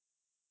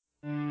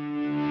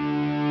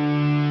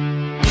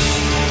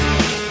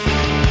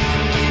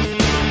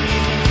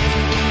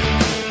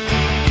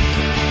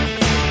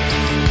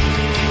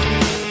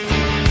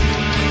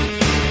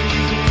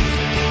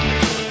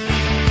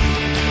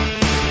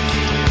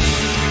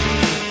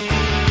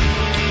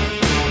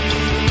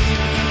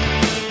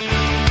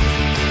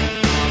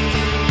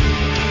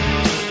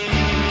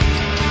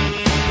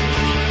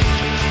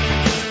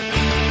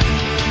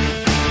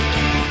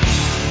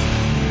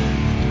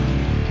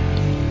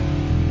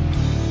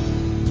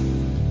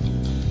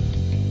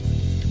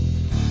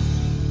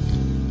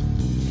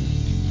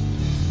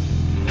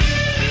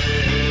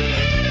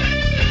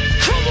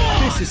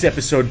is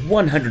episode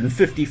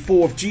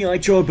 154 of G.I.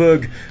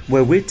 Joburg,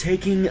 where we're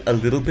taking a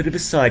little bit of a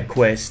side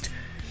quest,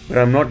 but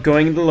I'm not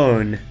going it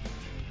alone.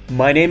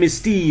 My name is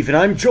Steve, and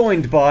I'm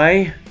joined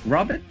by...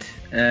 Robert,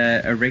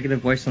 a regular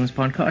voice on this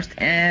podcast,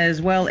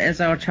 as well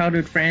as our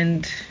childhood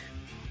friend...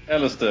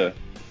 Alistair.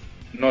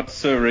 Not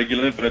so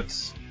regular,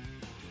 but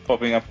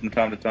popping up from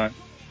time to time.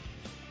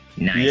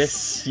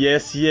 Nice.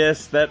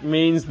 Yes. That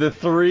means the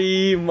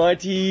three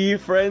mighty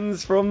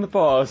friends from the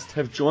past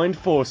have joined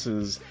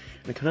forces.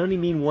 And it can only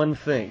mean one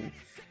thing.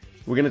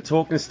 We're going to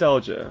talk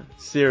nostalgia.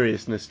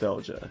 Serious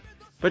nostalgia.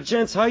 But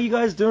gents, how are you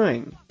guys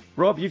doing?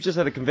 Rob, you've just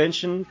had a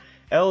convention.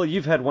 Elle,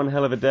 you've had one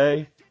hell of a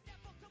day.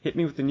 Hit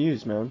me with the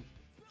news, man.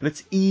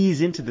 Let's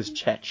ease into this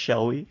chat,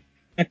 shall we?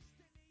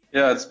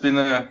 Yeah, it's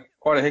been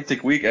quite a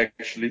hectic week,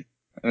 actually.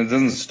 And it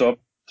doesn't stop.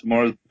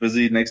 Tomorrow's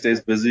busy, next day's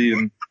busy,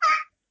 and...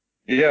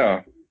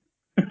 yeah.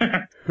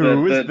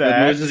 Who is that? The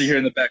noises you hear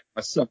in the back,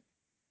 my son,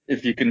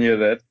 if you can hear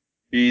that.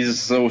 He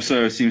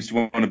also seems to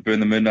want to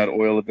burn the midnight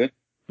oil a bit.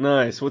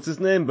 Nice. What's his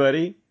name,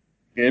 buddy?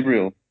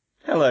 Gabriel.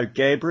 Hello,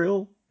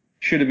 Gabriel.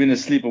 Should have been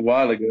asleep a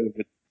while ago,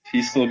 but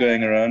he's still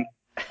going around.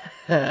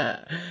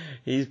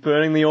 He's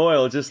burning the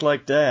oil just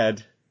like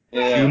Dad.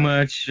 Yeah. Too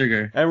much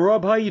sugar. And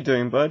Rob, how you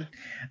doing, bud?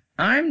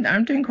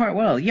 I'm doing quite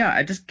well. Yeah,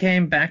 I just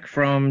came back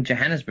from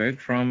Johannesburg,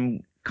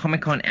 from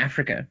Comic-Con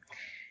Africa,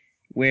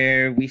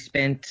 where we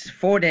spent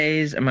 4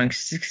 days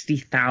amongst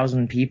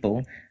 60,000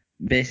 people,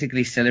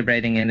 basically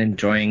celebrating and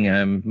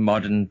enjoying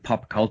modern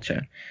pop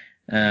culture.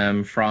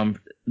 From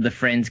the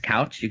Friends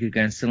couch, you could go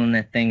and sit on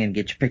that thing and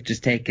get your pictures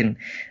taken,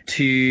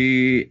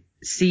 to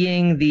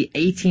seeing the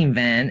A-Team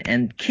van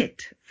and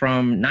Kit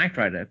from Knight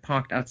Rider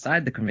parked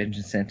outside the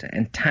convention center,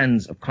 and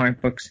tons of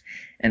comic books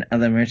and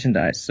other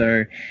merchandise.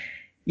 So,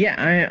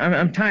 yeah,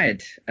 I'm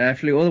tired. I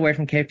flew all the way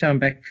from Cape Town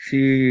back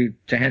to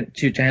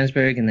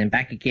Johannesburg and then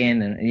back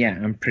again, and yeah,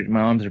 my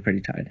arms are pretty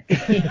tired.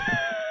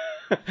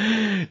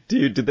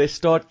 Dude, did they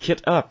start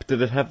Kit up?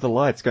 Did it have the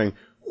lights going?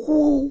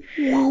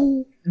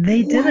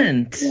 They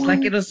didn't.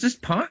 Like, it was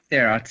just parked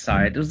there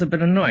outside. It was a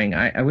bit annoying.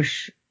 I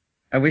wish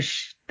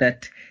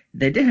that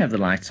they did have the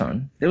lights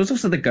on. There was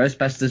also the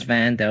Ghostbusters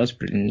van. That was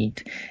pretty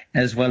neat,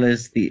 as well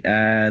as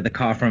the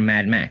car from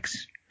Mad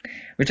Max,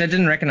 which I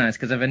didn't recognize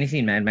because I've only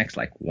seen Mad Max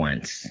like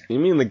once. You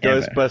mean the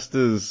ever.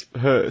 Ghostbusters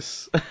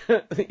hearse?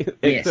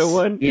 Yes, Ecto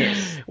one?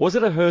 yes. Was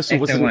it a hearse or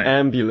was Ecto it an one.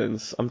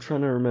 ambulance? I'm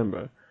trying to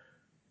remember.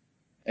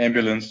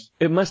 Ambulance.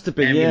 It must have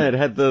been, Ambulance. yeah, it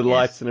had the Yes.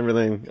 lights and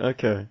everything.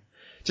 Okay.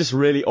 Just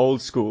really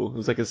old school. It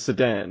was like a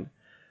sedan.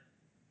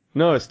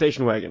 No, a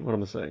station wagon, what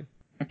am I saying?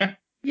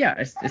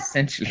 Yeah,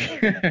 essentially.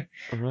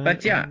 Alright,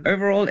 But yeah,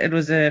 overall, it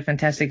was a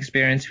fantastic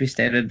experience. We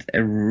stayed at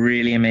a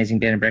really amazing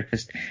bed and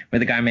breakfast where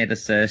the guy made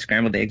us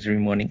scrambled eggs every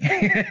morning.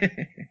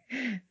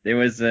 There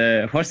was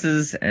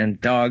horses and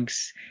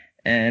dogs,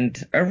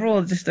 and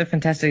overall, just a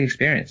fantastic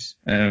experience.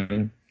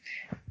 I'm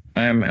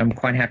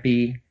quite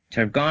happy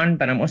to have gone,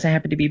 but I'm also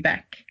happy to be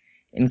back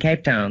in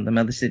Cape Town, the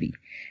mother city,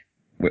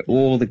 where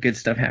all the good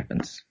stuff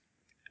happens.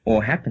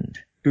 Or happened.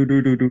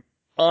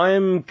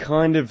 I'm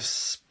kind of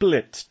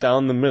split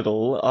down the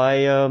middle. I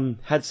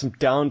had some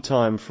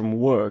downtime from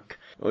work.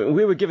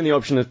 We were given the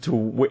option as to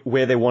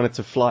where they wanted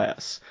to fly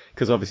us,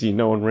 because obviously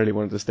no one really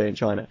wanted to stay in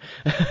China.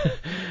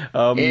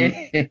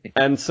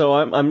 And so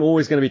I'm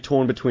always going to be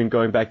torn between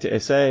going back to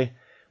SA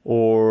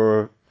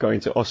or going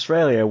to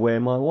Australia,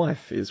 where my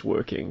wife is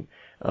working.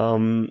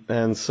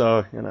 And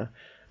so,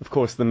 of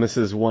course the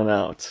missus won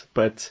out.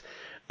 But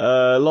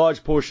a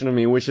large portion of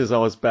me wishes I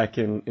was back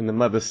in the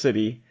mother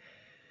city.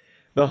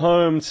 The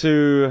home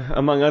to,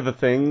 among other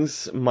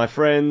things, my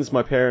friends,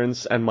 my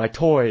parents, and my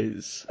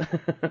toys.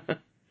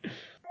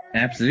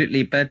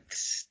 Absolutely, but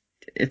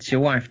it's your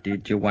wife,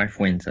 dude. Your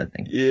wife wins, I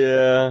think.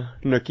 Yeah,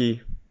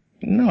 Nookie.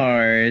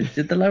 No, it's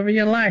the love of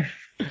your life.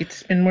 You get to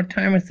spend more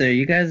time with her.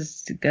 You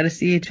guys got to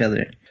see each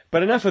other.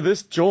 But enough of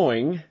this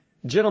jawing.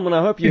 Gentlemen,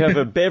 I hope you have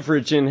a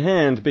beverage in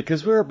hand,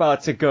 because we're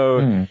about to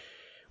go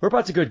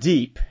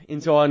deep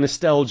into our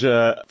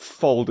nostalgia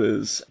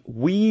folders.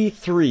 We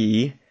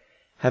three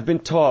have been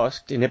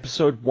tasked in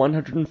episode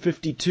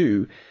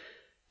 152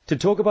 to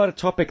talk about a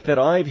topic that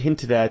I've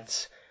hinted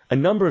at a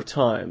number of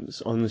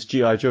times on this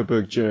G.I.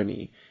 Joburg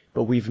journey,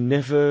 but we've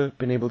never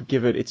been able to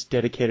give it its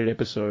dedicated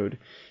episode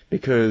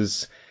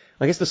because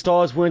I guess the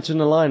stars weren't in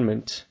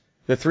alignment.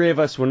 The three of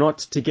us were not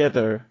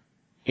together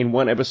in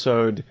one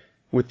episode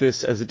with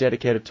this as a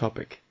dedicated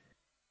topic.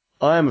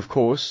 I am, of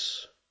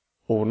course,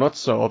 or not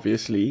so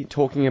obviously,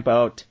 talking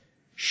about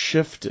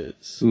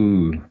shifters.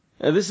 Ooh.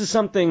 Now, this is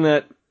something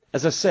that,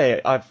 as I say,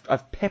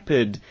 I've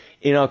peppered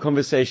in our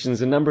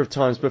conversations a number of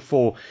times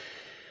before.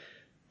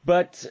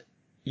 But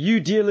you,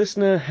 dear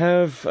listener,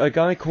 have a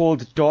guy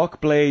called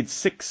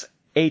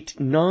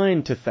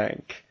Darkblade689 to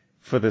thank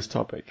for this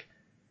topic.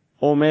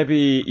 Or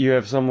maybe you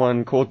have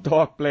someone called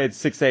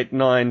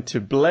Darkblade689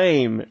 to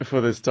blame for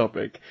this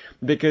topic,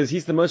 because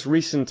he's the most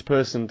recent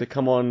person to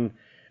come on,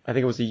 I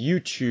think it was a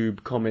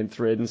YouTube comment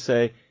thread, and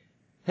say,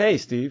 "Hey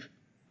Steve,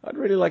 I'd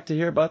really like to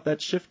hear about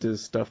that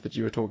shifters stuff that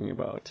you were talking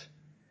about."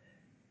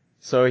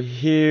 So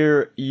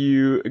here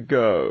you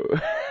go.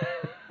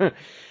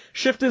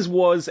 Shifters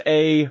was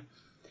a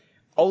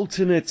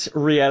alternate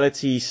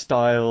reality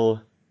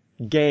style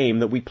game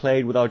that we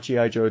played with our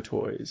G.I. Joe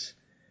toys.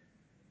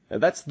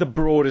 That's the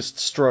broadest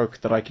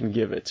stroke that I can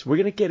give it. We're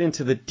going to get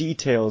into the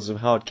details of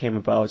how it came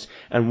about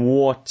and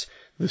what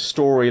the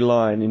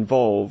storyline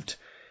involved.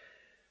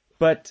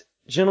 But,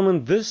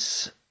 gentlemen,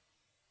 this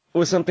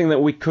was something that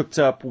we cooked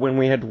up when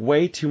we had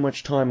way too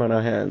much time on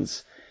our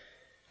hands.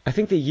 I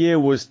think the year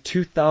was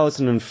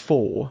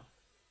 2004.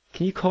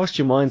 Can you cast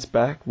your minds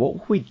back? What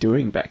were we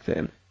doing back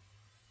then?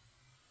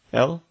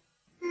 El?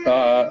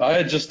 I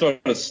had just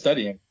started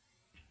studying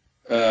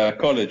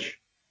college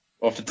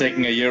after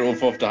taking a year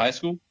off after high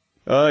school.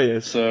 Oh,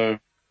 yes. So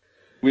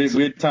we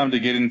had time to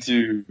get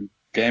into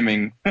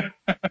gaming.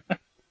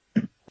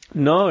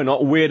 No,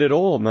 not weird at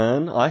all,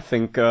 man. I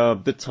think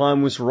the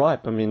time was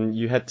ripe. I mean,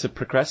 you had to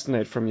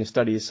procrastinate from your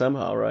studies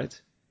somehow,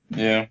 right?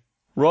 Yeah.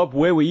 Rob,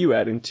 where were you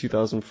at in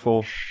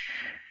 2004?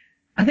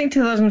 I think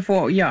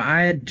 2004, yeah,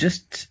 I had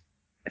just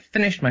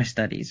finished my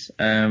studies.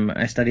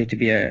 I studied to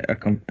be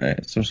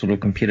some sort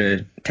of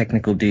computer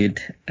technical dude.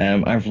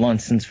 I've long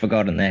since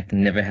forgotten that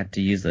and never had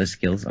to use those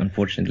skills,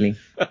 unfortunately.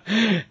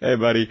 Hey,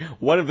 buddy,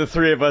 one of the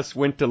three of us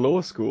went to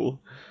law school.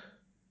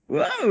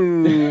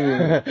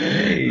 Whoa!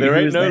 There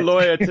ain't no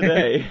lawyer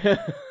today.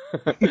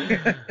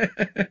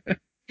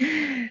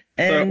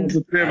 And so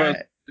the three of us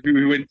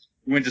who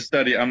went to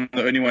study, I'm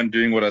the only one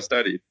doing what I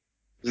studied.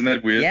 Isn't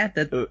that weird? yeah,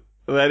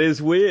 that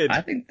is weird.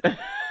 I think that's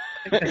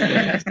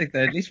fantastic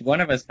though. At least one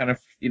of us kind of,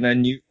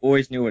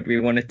 always knew what we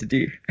wanted to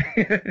do.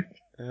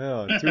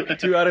 Oh,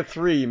 two out of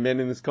three men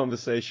in this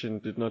conversation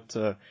did not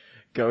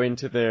go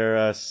into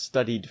their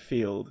studied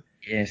field.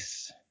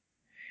 Yes.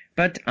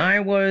 But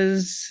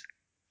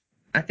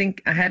I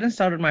think I hadn't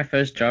started my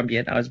first job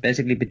yet. I was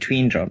basically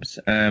between jobs.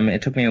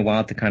 It took me a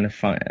while to kind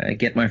of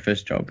get my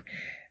first job.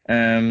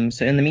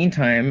 So in the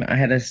meantime, I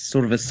had a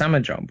sort of a summer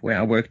job where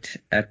I worked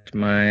at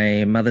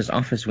my mother's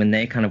office when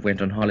they kind of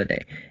went on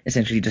holiday.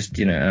 Essentially just,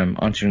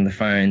 answering the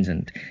phones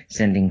and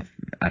sending,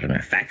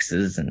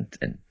 faxes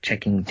and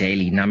checking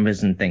daily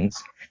numbers and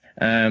things.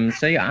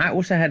 So yeah, I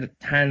also had a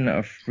ton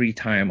of free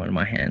time on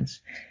my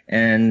hands.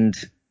 And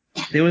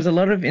there was a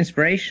lot of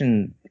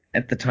inspiration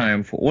at the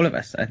time for all of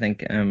us. I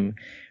think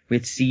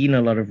we'd seen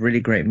a lot of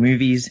really great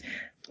movies.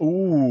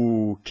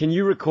 Ooh, can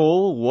you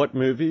recall what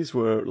movies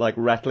were like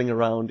rattling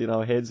around in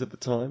our heads at the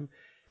time?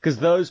 Because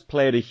those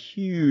played a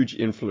huge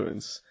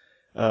influence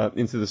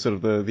into the sort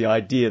of the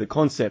idea, the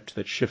concept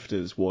that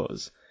Shifters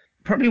was.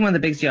 Probably one of the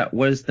biggest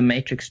was the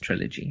Matrix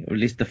trilogy, or at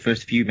least the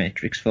first few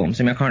Matrix films.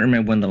 I mean, I can't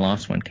remember when the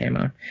last one came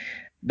out,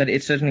 but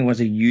it certainly was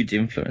a huge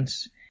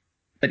influence.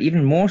 But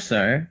even more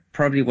so,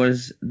 probably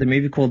was the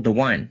movie called The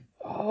One.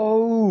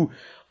 Oh,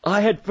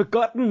 I had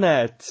forgotten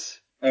that.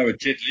 Oh, with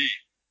Jet Li.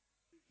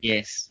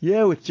 Yes.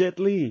 Yeah, with Jet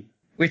Li.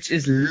 Which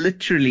is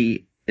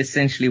literally,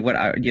 essentially what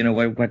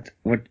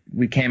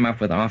we came up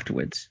with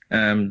afterwards.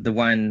 The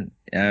One,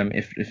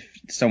 if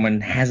someone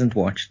hasn't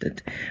watched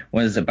it,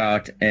 was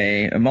about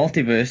a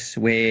multiverse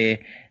where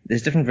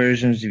there's different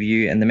versions of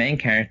you, and the main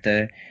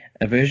character,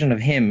 a version of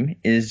him,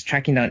 is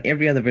tracking down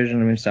every other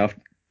version of himself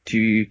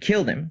to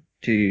kill them,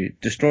 to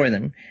destroy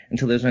them,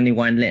 until there's only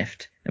one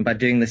left. And by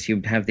doing this,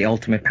 you'd have the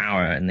ultimate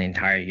power in the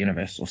entire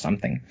universe or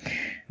something.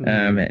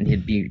 And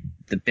he'd be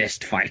the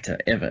best fighter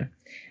ever.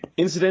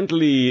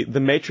 Incidentally,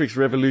 the Matrix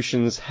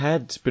Revolutions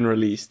had been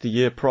released the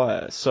year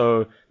prior,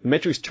 so the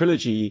Matrix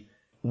trilogy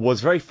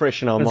was very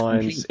fresh in our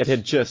minds. Complete. It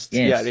had just,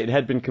 Yes. it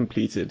had been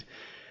completed.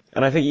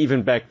 And I think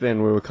even back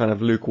then we were kind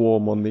of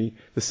lukewarm on the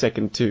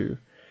second two.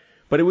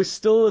 But it was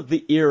still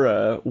the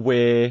era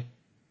where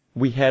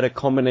we had a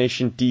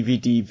combination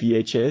DVD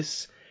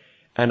VHS,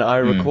 and I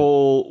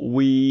recall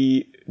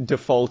we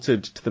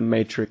defaulted to the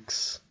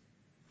Matrix,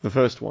 the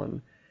first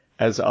one,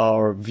 as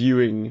our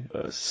viewing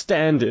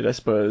standard, I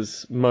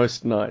suppose,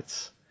 most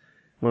nights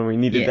when we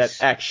needed Yes.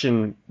 the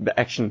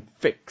action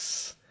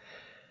fix.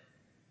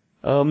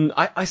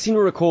 I seem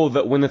to recall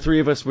that when the three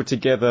of us were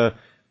together,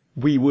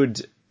 we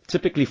would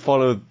typically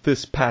follow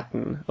this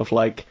pattern of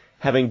like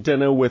having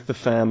dinner with the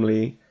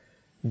family,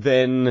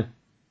 then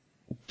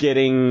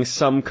getting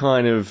some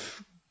kind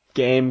of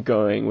game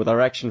going with our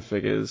action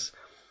figures.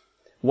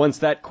 Once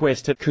that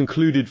quest had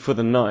concluded for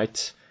the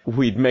night,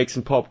 we'd make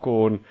some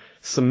popcorn,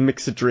 some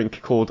mixer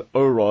drink called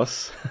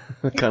Oros,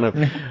 kind of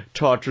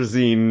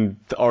tartrazine,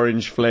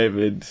 orange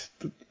flavored,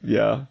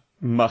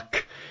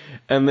 muck,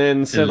 and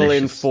then settle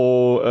in Delicious.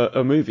 for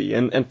a movie.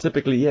 And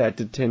typically, it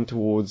did tend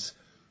towards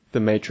The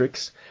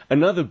Matrix.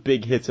 Another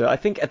big hitter, I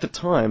think at the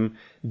time,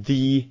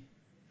 the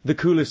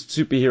coolest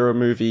superhero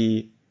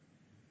movie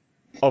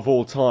of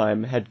all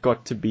time had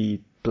got to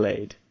be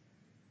Blade.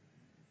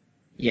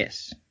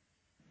 Yes.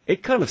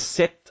 It kind of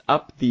set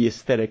up the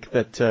aesthetic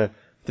that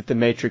the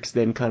Matrix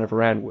then kind of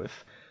ran with.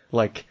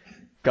 Like,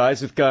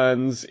 guys with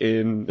guns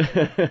in,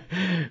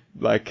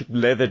 like,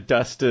 leather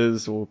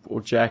dusters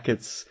or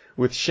jackets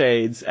with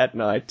shades at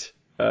night,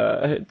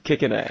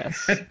 kicking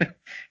ass.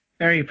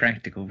 Very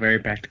practical, very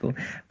practical.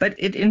 But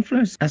it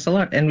influenced us a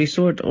lot, and we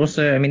saw it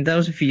also, I mean, that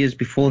was a few years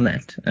before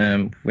that,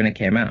 when it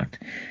came out.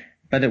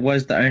 But it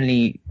was the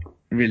only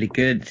really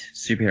good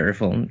superhero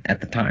film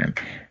at the time.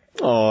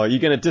 Oh, you're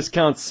going to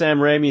discount Sam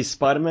Raimi's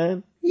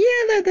Spider-Man?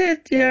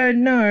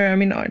 No, I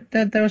mean,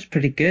 that was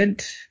pretty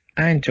good.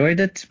 I enjoyed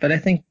it, but I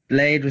think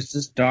Blade was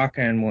just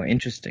darker and more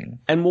interesting.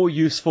 And more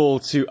useful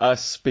to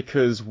us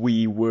because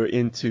we were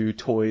into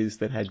toys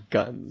that had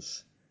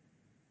guns.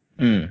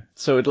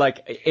 So it,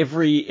 like,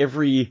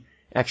 every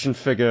action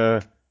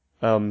figure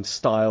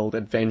styled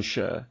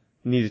adventure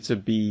needed to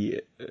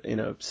be,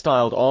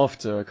 styled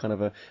after kind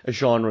of a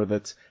genre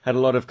that had a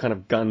lot of kind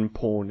of gun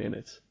porn in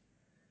it.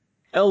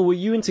 Elle, were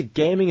you into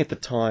gaming at the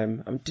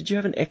time? Did you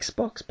have an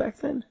Xbox back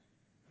then?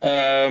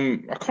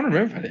 I can't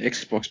remember if I had an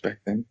Xbox back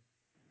then.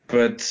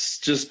 But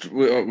just,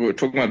 we were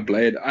talking about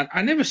Blade.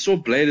 I never saw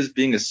Blade as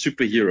being a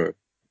superhero.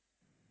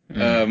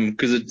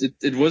 Because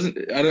it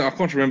wasn't, I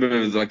can't remember if it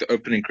was like the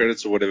opening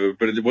credits or whatever,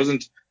 but it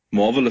wasn't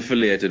Marvel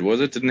affiliated, was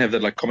it? It didn't have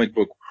that like comic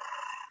book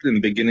in the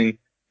beginning,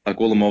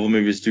 like all the Marvel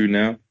movies do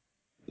now.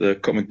 The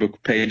comic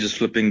book pages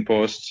flipping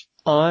past.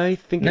 I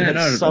think it had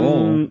not some. at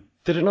all.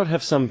 Did it not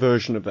have some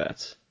version of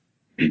that?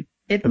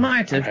 It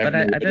might have, but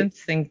I don't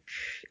think.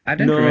 I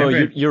don't No,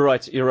 remember. you're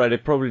right. You're right.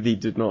 It probably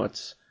did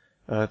not.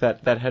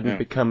 That hadn't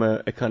become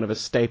a kind of a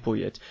staple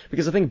yet.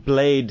 Because I think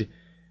Blade,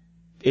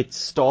 it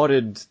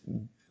started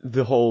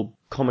the whole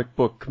comic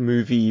book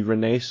movie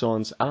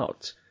renaissance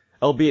out,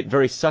 albeit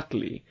very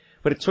subtly.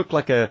 But it took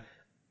like an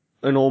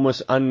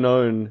almost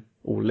unknown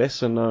or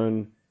lesser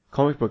known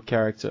comic book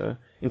character.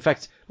 In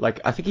fact, like,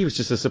 I think he was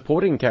just a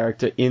supporting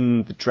character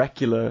in the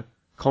Dracula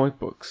comic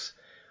books,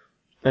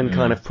 and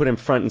kind of put him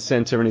front and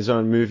center in his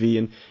own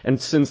movie.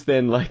 And since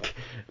then, like,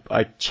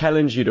 I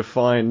challenge you to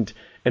find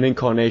an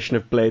incarnation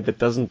of Blade that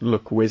doesn't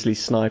look Wesley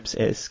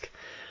Snipes-esque.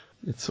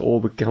 It's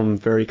all become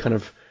very kind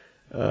of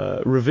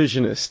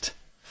revisionist,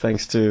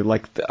 thanks to,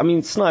 like,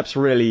 Snipes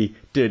really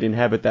did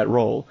inhabit that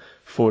role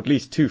for at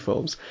least 2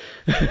 films.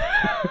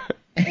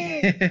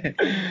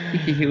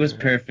 He was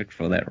perfect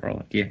for that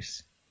role,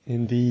 yes.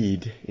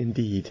 Indeed.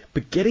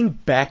 But getting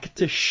back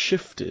to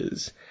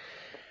Shifters,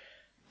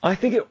 I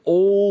think it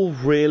all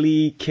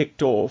really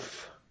kicked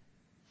off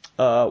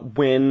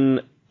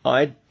when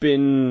I'd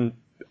been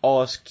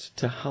asked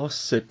to house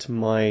sit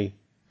my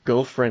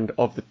girlfriend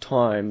of the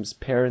time's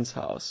parents'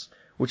 house,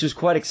 which is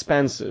quite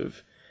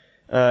expansive.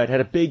 It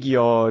had a big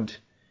yard,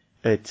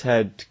 it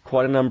had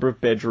quite a number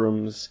of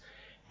bedrooms,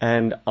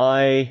 and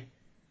I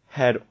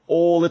had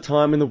all the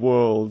time in the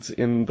world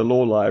in the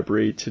law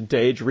library to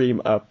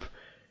daydream up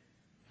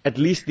at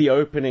least the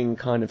opening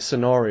kind of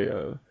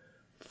scenario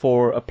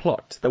for a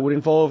plot that would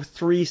involve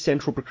 3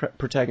 central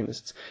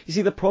protagonists. You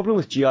see, the problem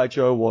with G.I.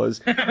 Joe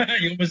was...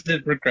 You almost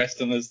did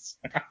procrastinists.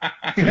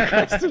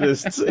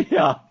 Procrastinists,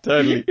 yeah,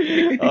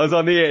 totally. I was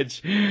on the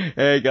edge.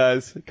 Hey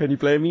guys, can you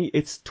blame me?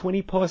 It's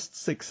 20 past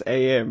 6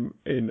 a.m.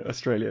 in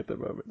Australia at the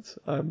moment.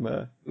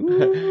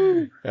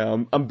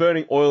 I'm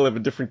burning oil of a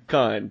different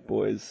kind,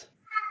 boys.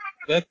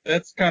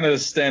 That's kind of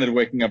standard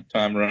waking up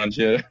time around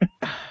here.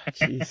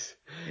 Jeez.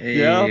 Hey,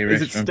 Yeah, is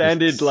it restaurant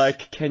standard, business.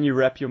 like, can you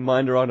wrap your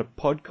mind around a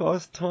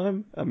podcast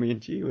time? I mean,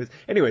 gee whiz.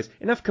 Anyways,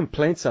 enough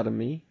complaints out of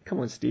me. Come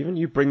on, Stephen,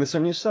 you bring this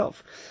on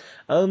yourself.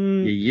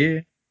 Yeah.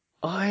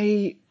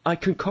 I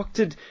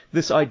concocted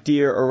this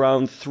idea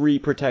around 3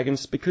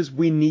 protagonists because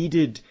we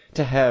needed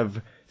to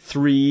have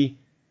 3...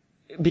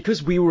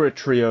 Because we were a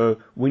trio,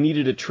 we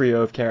needed a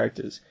trio of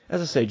characters. As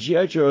I say,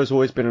 G.I. Joe has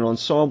always been an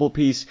ensemble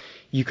piece.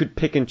 You could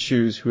pick and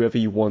choose whoever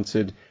you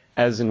wanted,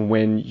 as and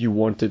when you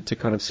wanted to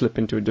kind of slip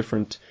into a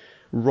different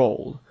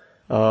role.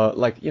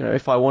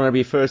 If I wanted to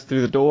be first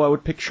through the door, I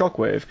would pick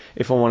Shockwave.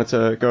 If I wanted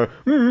to go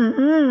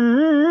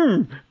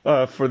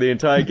for the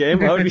entire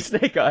game, I would be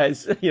Snake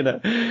Eyes.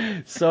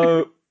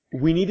 So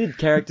we needed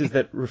characters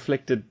that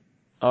reflected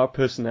our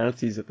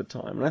personalities at the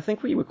time, and I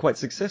think we were quite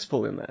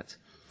successful in that.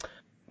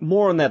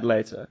 More on that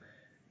later.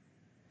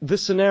 The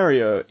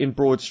scenario, in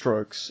broad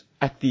strokes,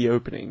 at the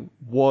opening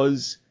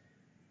was...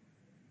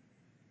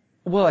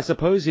 Well, I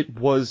suppose it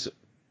was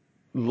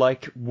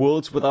like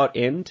Worlds Without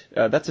End.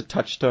 That's a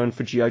touchstone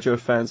for G.I. Joe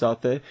fans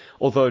out there,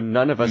 although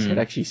none of us had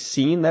actually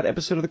seen that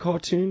episode of the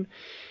cartoon.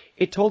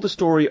 It told the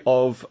story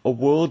of a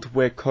world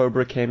where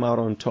Cobra came out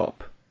on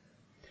top.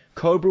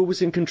 Cobra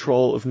was in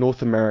control of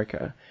North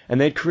America,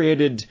 and they'd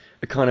created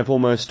a kind of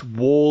almost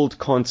walled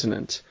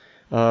continent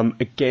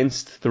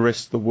against the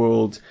rest of the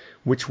world,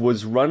 which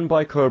was run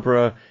by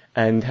Cobra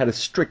and had a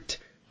strict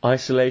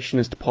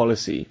isolationist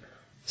policy.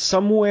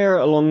 Somewhere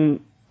along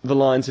the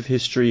lines of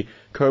history,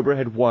 Cobra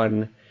had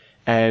won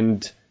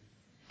and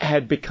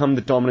had become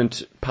the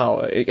dominant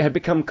power. It had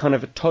become kind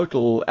of a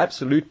total,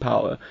 absolute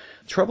power.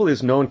 Trouble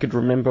is, no one could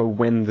remember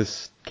when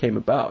this came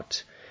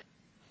about.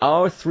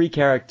 Our 3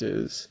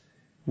 characters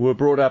were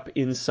brought up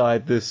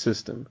inside this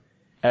system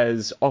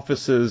as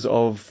officers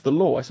of the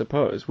law, I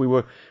suppose. We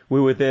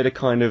were there to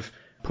kind of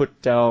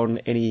put down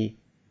any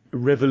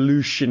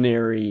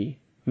revolutionary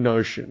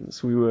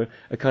notions. We were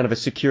a kind of a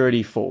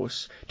security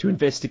force to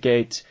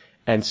investigate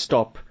and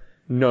stop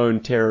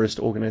known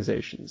terrorist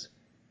organizations.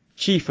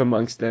 Chief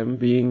amongst them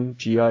being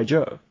G.I.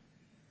 Joe.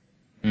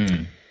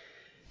 Do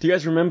you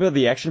guys remember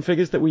the action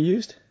figures that we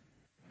used?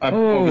 I've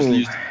obviously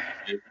used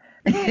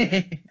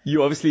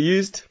You obviously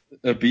used?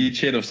 A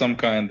beachhead of some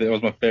kind. That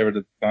was my favorite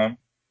at the time.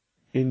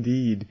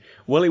 Indeed.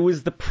 Well, it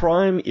was the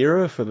prime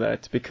era for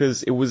that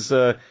because it was,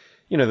 the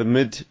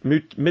mid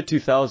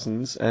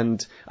 2000s,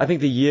 and I think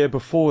the year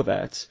before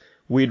that,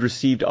 we'd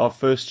received our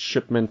first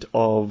shipment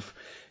of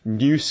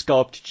new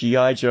sculpt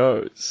G.I.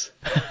 Joes.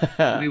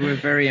 We were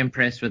very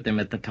impressed with them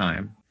at the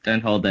time.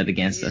 Don't hold that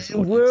against us.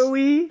 Were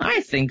we?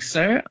 I think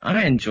so.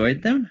 I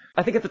enjoyed them.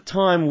 I think at the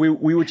time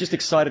we were just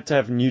excited to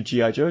have new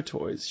G.I. Joe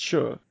toys,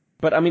 sure.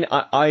 But I mean,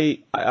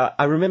 I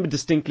remember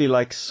distinctly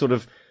like sort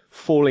of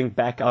falling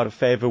back out of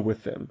favor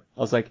with them.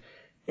 I was like,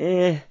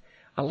 I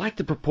like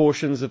the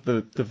proportions of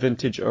the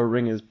vintage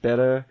O-ringers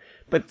better.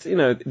 But,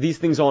 these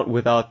things aren't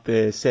without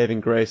their saving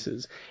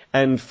graces.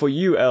 And for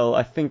you, El,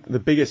 I think the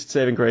biggest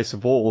saving grace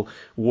of all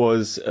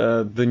was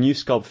the new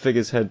sculpt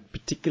figures had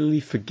particularly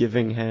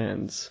forgiving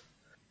hands.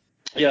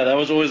 Yeah, that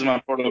was always my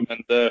problem,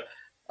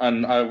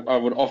 and I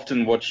would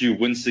often watch you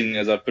wincing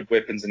as I put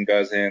weapons in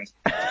guys' hands.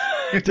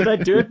 Did I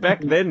do it back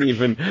then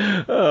even?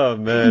 Oh,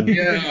 man.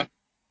 Yeah.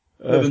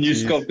 The new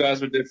sculpt guys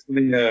were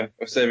definitely a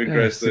saving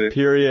grace there.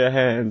 Superior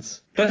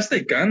hands. Plus their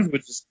guns were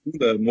just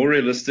cooler, more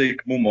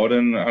realistic, more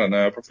modern. I don't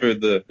know, I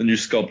preferred the new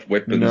sculpt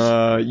weapons.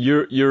 No,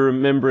 you're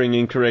remembering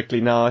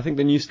incorrectly now. I think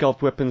the new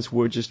sculpt weapons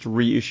were just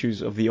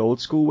reissues of the old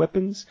school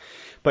weapons.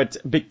 But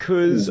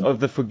because of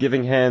the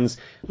forgiving hands,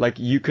 like,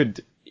 you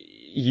could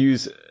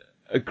use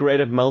a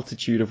greater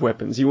multitude of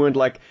weapons. You weren't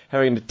like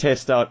having to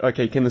test out,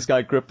 okay, can this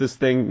guy grip this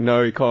thing?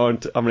 No, he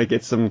can't. I'm gonna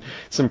get some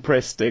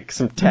press stick,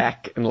 some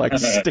tack, and like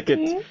stick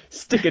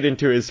it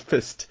into his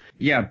fist.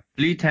 Yeah,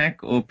 blue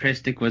tack or press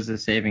stick was a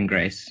saving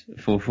grace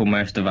for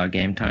most of our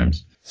game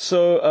times.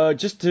 So,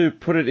 just to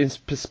put it in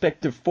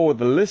perspective for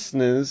the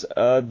listeners,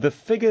 the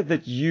figure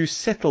that you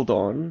settled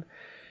on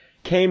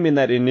came in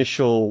that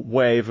initial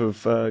wave of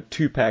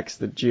 2-packs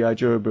that G.I.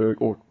 Joeberg,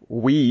 or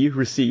we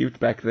received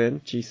back then.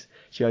 Jeez,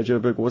 G.I.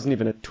 Joeberg wasn't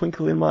even a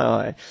twinkle in my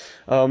eye.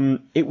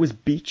 It was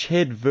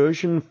Beachhead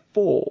version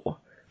 4,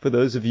 for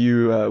those of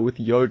you with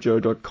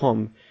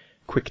Yojo.com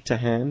quick to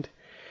hand.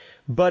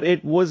 But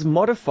it was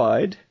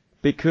modified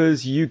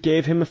because you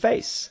gave him a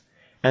face.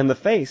 And the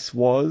face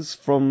was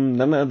from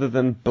none other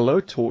than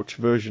Blowtorch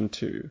version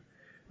 2.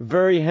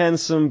 Very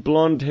handsome,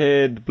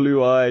 blonde-haired,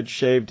 blue-eyed,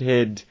 shaved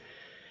head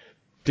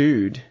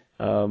dude.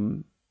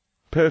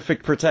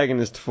 Perfect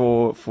protagonist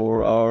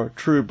for our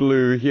true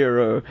blue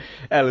hero,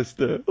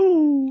 Alistair.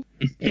 Ooh.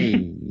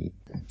 Hey.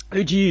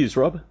 Who'd you use,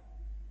 Rob?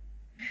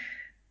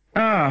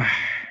 I'm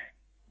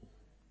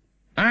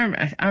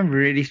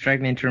really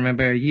struggling to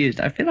remember who I used.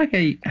 I feel like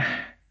I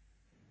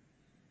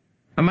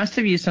must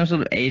have used some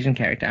sort of Asian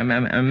character. I'm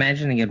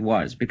imagining it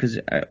was because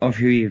of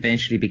who he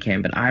eventually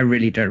became, but I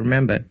really don't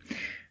remember.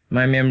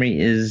 My memory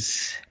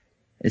is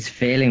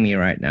failing me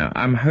right now.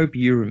 I hope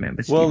you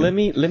remember, Stephen. Well, let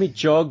me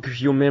jog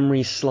your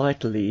memory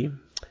slightly.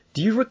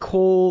 Do you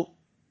recall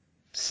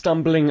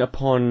stumbling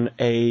upon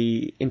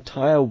a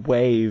entire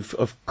wave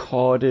of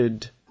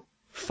carded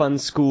Fun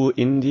School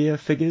India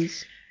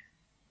figures?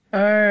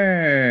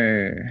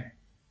 Oh,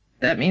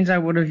 that means I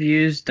would have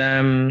used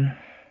Budo-san!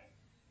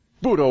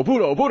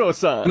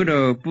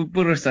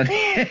 Budo-san.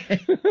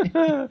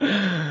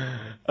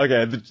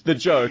 Okay, the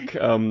joke,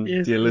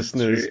 Yes, dear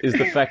listeners, is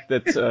the fact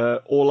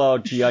that all our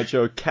G.I.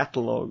 Joe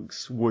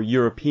catalogs were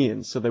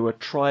European, so they were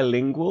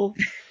trilingual.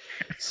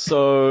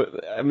 So,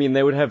 I mean,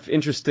 they would have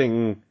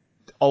interesting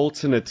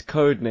alternate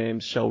code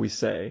names, shall we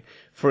say.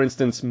 For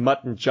instance,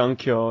 Mutton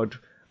Junkyard,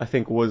 I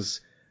think,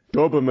 was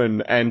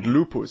Doberman and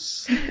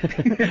Lupus.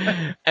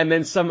 And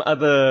then some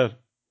other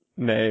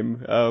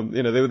name. There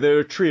were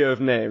a trio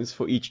of names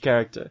for each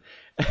character.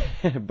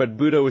 But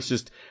Budo was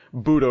just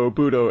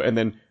Budo, and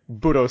then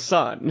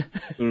Budo-san.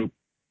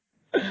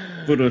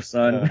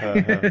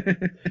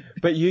 Budo-san.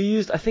 But you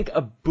used, I think,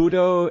 a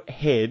Budo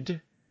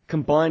head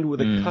combined with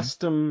a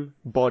custom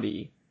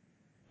body,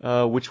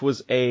 which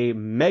was a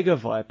Mega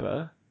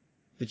Viper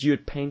that you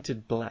had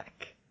painted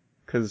black.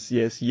 Because,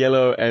 yes,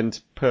 yellow and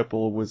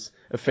purple was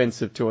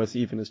offensive to us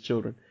even as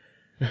children.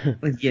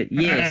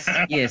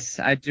 Yes,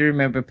 I do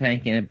remember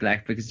painting it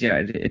black because,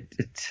 yeah,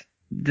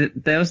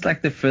 that was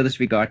like the furthest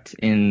we got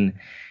in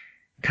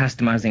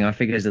customizing our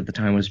figures at the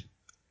time was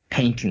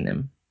painting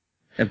them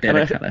a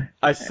better color.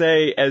 I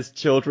say as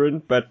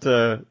children, but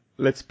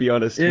let's be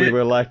honest, we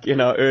were like in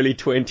our early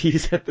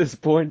 20s at this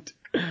point.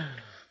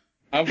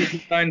 I was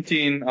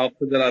 19. I'll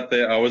put that out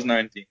there. I was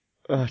 19.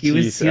 Oh, he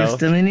was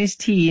still in his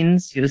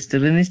teens. So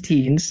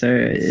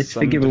it's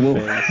forgivable.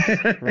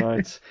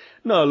 Right.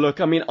 No, look,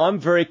 I mean, I'm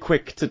very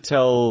quick to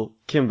tell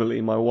Kimberly,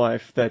 my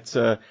wife,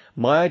 that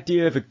my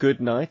idea of a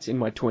good night in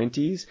my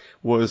 20s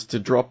was to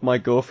drop my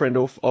girlfriend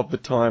off of the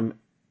time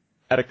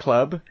at a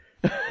club,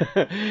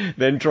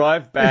 then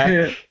drive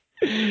back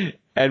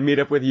and meet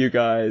up with you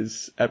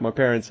guys at my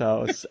parents'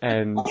 house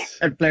and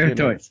play with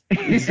toys.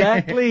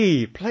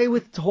 Exactly. Play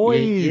with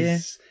toys. Yeah.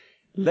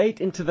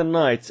 Late into the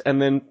night, and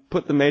then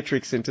put the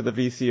Matrix into the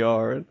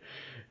VCR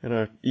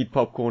and eat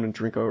popcorn and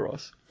drink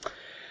Oros.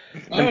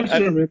 I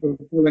also remember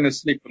falling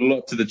asleep a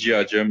lot to the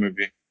G.I. Joe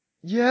movie.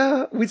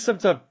 Yeah, we'd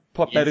sometimes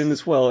pop that in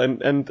as well.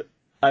 And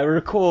I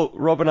recall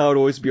Rob and I would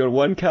always be on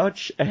one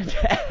couch and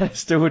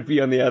Alistair would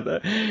be on the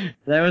other.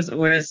 That was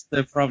always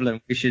the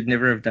problem. We should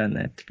never have done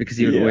that because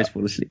he would always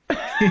fall asleep.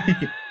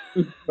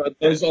 But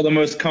those are the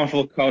most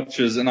comfortable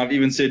couches, and I've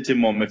even said to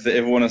Mom, if they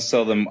ever want to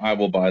sell them, I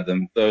will buy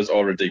them. Those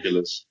are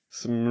ridiculous.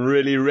 Some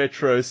really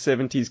retro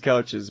 70s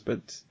couches,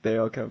 but they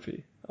are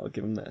comfy. I'll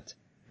give them that.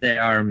 They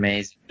are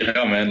amazing.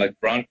 Yeah, man,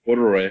 like brown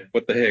corduroy.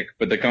 What the heck?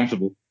 But they're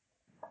comfortable.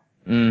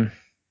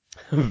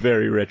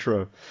 Very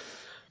retro.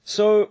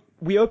 So,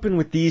 we open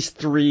with these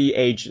 3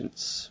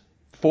 agents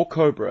for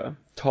Cobra,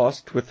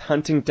 tasked with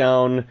hunting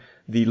down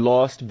the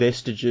last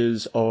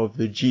vestiges of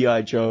the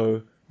G.I.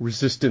 Joe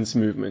resistance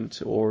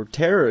movement, or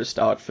terrorist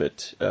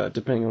outfit,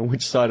 depending on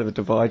which side of the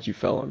divide you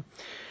fell on.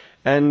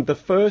 And the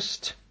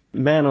first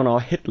man on our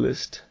hit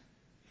list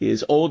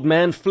is Old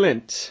Man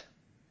Flint,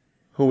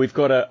 who we've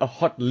got a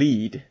hot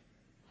lead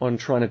on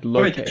trying to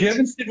locate. Wait, you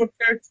haven't said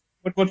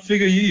what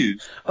figure you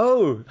use.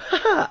 Oh,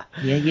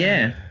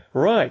 Yeah.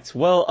 Right.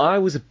 Well, I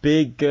was a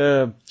big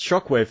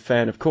Shockwave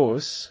fan, of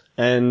course,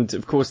 and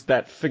of course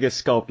that figure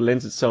sculpt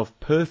lends itself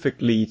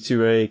perfectly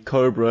to a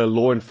Cobra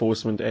law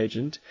enforcement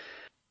agent.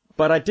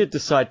 But I did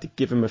decide to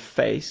give him a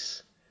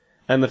face,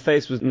 and the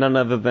face was none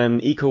other than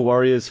Eco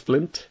Warriors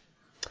Flint,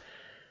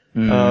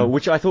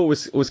 which I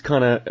thought was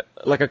kind of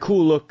like a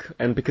cool look,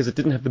 and because it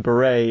didn't have the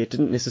beret, it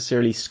didn't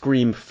necessarily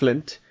scream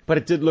Flint, but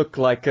it did look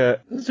like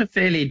a... It's a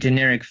fairly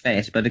generic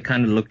face, but it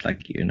kind of looked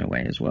like you in a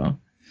way as well.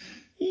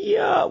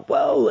 Yeah,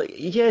 well,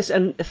 yes,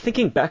 and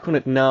thinking back on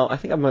it now, I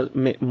think I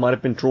might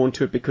have been drawn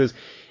to it because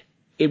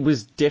it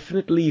was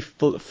definitely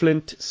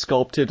Flint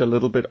sculpted a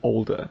little bit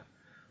older.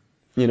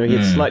 You know, he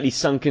had slightly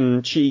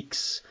sunken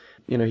cheeks.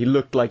 You know, he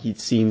looked like he'd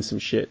seen some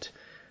shit.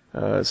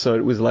 So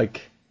it was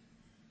like,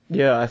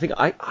 yeah, I think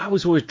I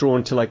was always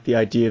drawn to like the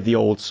idea of the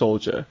old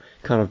soldier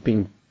kind of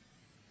being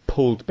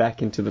pulled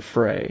back into the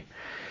fray.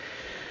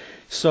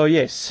 So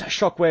yes,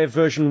 Shockwave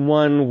version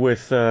 1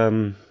 with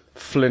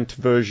Flint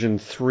version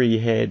 3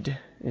 head,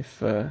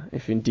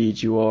 if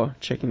indeed you are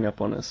checking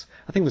up on us.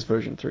 I think it was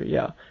version 3,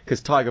 yeah,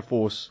 because Tiger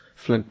Force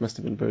Flint must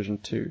have been version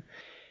 2.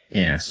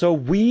 Yeah. So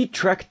we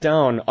tracked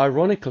down,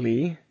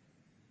 ironically,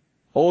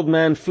 Old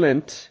Man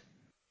Flint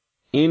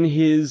in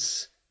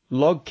his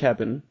log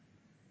cabin.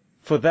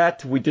 For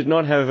that, we did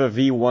not have a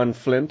V1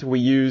 Flint. We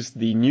used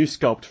the new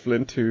sculpt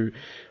Flint, who,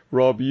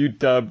 Rob, you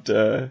dubbed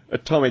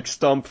Atomic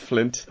Stomp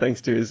Flint,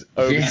 thanks to his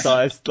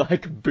oversized,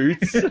 like,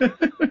 boots.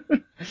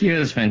 He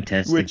was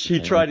fantastic. Which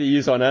he tried to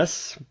use on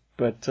us,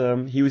 but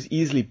he was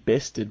easily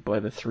bested by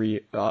the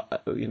 3,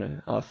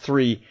 our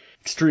 3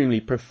 extremely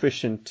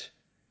proficient,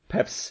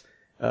 perhaps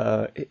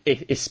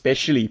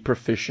especially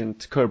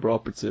proficient Cobra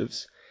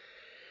operatives.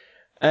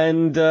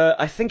 And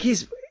I think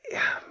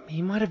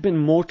he might have been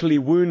mortally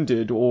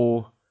wounded,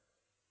 or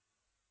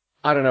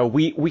I don't know.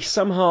 We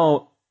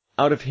somehow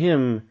out of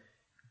him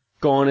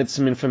garnered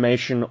some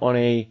information on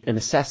an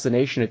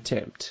assassination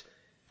attempt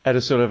at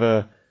a sort of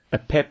a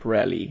pep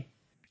rally.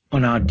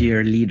 On our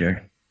dear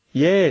leader.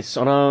 Yes,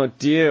 on our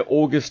dear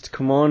August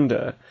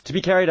commander, to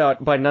be carried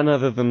out by none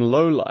other than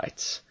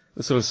Lowlight,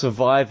 the sort of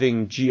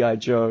surviving G.I.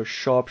 Joe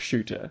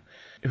sharpshooter,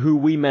 who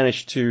we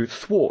managed to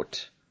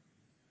thwart.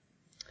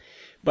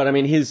 But I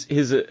mean, his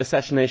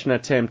assassination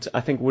attempt, I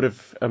think, would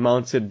have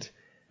amounted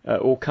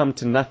or come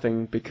to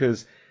nothing,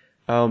 because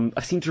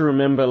I seem to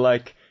remember,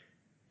 like,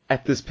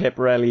 at this pep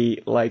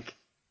rally, like,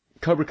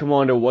 Cobra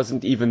Commander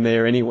wasn't even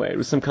there anyway. It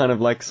was some kind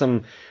of like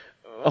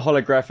a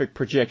holographic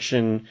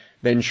projection,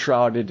 then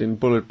shrouded in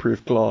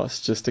bulletproof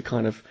glass, just to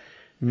kind of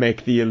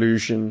make the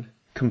illusion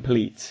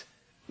complete.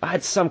 I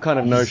had some kind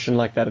of notion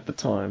like that at the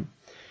time.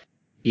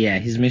 Yeah,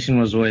 his mission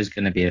was always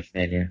going to be a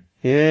failure.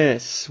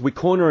 Yes, we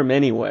corner him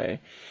anyway.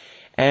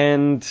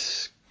 And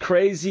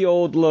crazy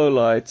old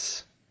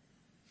Lowlight,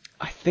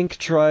 I think,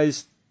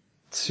 tries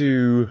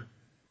to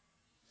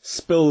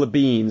spill the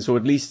beans, or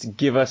at least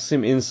give us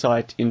some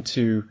insight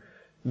into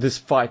this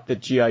fight that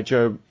G.I.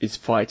 Joe is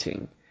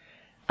fighting.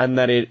 And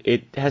that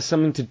it has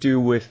something to do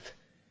with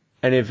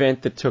an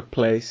event that took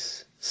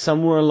place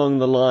somewhere along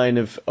the line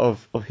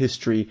of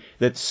history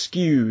that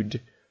skewed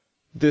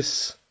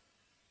this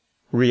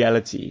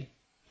reality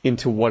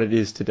into what it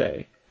is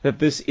today. That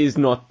this is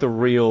not the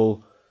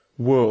real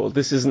world.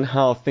 This isn't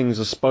how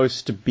things are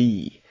supposed to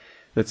be.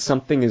 That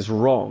something is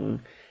wrong,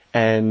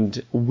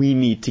 and we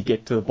need to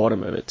get to the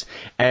bottom of it.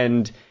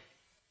 And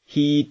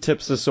he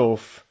tips us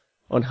off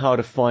on how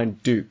to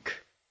find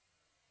Duke.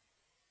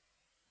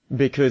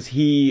 Because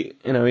he,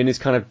 in his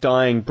kind of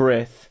dying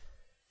breath,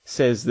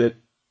 says that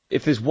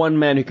if there's one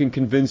man who can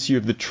convince you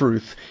of the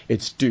truth,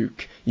 it's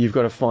Duke. You've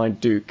got to find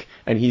Duke,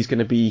 and he's going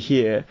to be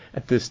here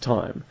at this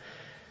time.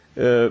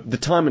 The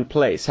time and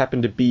place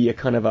happened to be a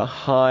kind of a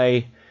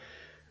high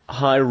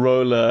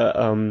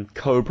roller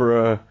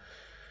Cobra,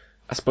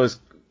 I suppose,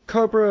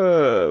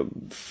 Cobra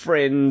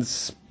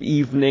Friends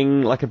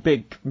evening, like a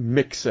big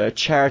mixer,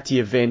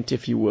 charity event,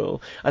 if you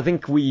will. I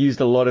think we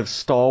used a lot of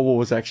Star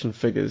Wars action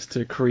figures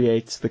to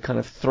create the kind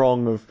of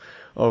throng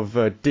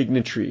of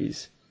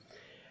dignitaries.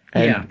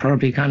 And yeah,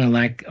 probably kind of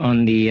like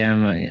on the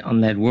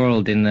on that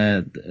world in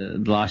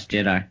the Last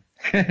Jedi.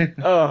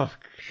 Oh,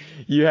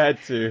 you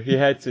had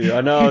to.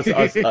 I know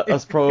I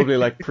was probably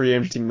like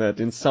preempting that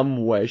in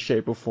some way,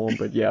 shape, or form,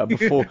 but yeah,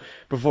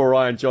 before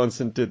Ryan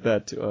Johnson did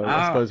that,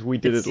 I suppose we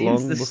did it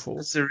long before.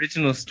 This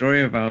original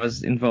story of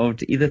ours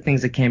involved either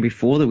things that came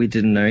before that we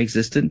didn't know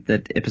existed,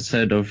 that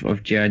episode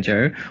of G.I.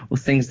 Joe, or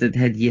things that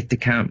had yet to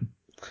come.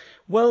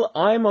 Well,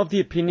 I'm of the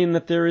opinion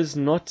that there is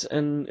not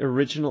an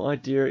original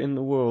idea in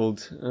the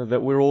world,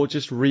 that we're all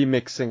just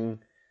remixing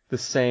the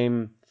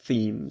same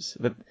themes.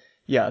 That,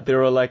 yeah,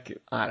 there are like,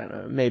 I don't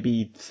know,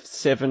 maybe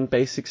 7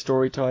 basic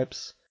story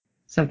types.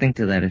 Something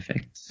to that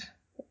effect.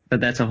 But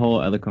that's a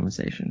whole other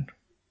conversation.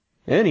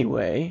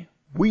 Anyway,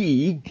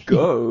 we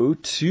go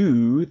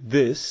to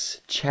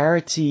this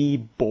charity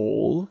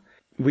ball.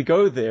 We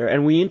go there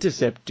and we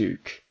intercept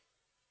Duke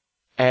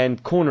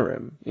and corner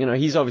him. You know,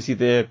 he's obviously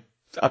there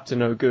up to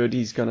no good.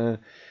 He's gonna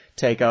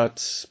take out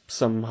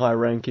some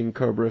high-ranking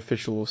Cobra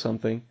official or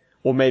something.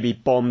 Or maybe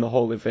bomb the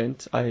whole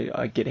event.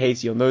 I get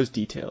hazy on those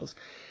details.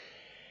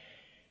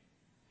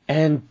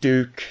 And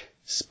Duke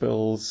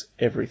spills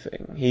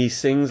everything. He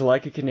sings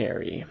like a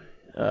canary.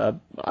 I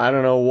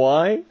don't know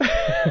why.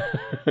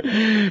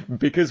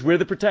 Because we're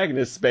the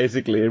protagonists,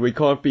 basically, and we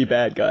can't be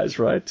bad guys,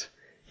 right?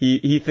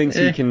 He thinks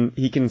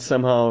he can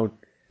somehow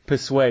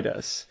persuade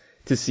us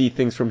to see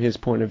things from his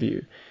point of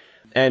view.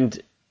 And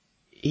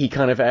he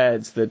kind of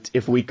adds that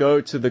if we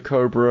go to the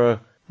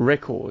Cobra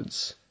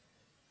records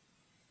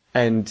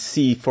and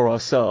see for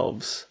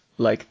ourselves,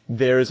 like,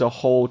 there is a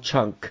whole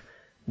chunk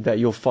that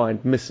you'll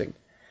find missing.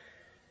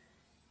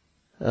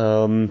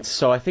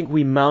 So I think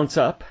we mount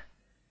up.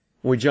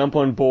 We jump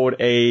on board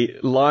a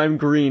lime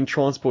green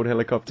transport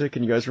helicopter.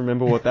 Can you guys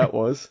remember what that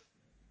was?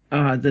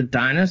 The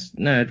dinosaur?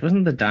 No, it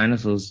wasn't the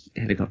dinosaur's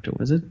helicopter,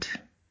 was it?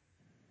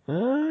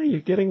 You're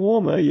getting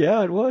warmer.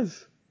 Yeah, it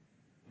was.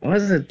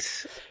 Was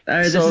it?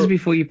 This is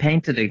before you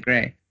painted it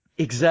grey.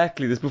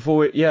 Exactly. This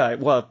before,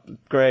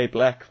 grey,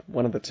 black,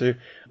 one of the two.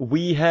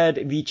 We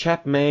had the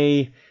Chap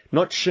May,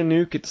 not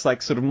Chinook, it's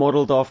like sort of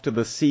modeled after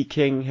the Sea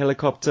King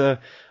helicopter,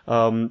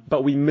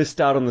 but we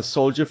missed out on the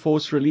Soldier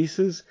Force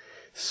releases.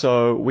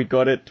 So we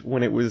got it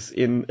when it was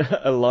in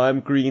a lime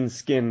green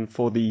skin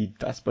for the,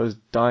 I suppose,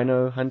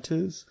 Dino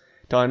Hunters?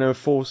 Dino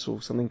Force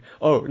or something.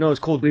 Oh, no, it's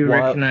called We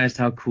recognized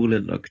how cool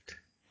it looked.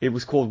 It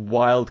was called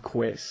Wild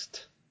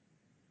Quest.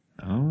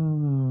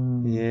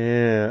 Oh.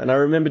 Yeah, and I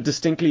remember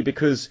distinctly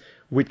because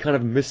we'd kind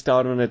of missed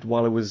out on it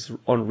while it was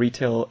on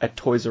retail at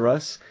Toys R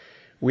Us.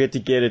 We had to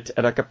get it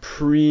at like a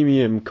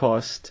premium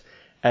cost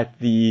at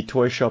the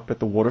toy shop at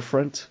the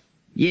waterfront.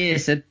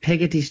 Yes, at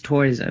Peggotty's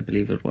Toys, I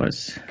believe it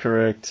was.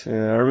 Correct. I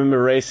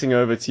remember racing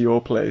over to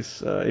your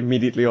place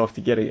immediately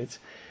after getting it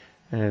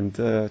and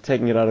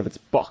taking it out of its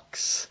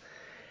box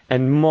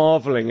and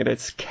marveling at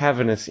its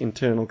cavernous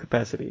internal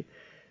capacity.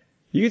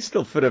 You could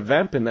still fit a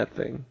Vamp in that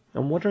thing.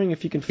 I'm wondering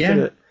if you can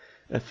fit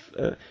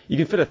you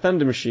can fit a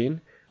Thunder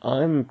Machine.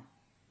 I'm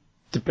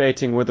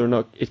debating whether or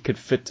not it could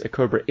fit a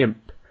Cobra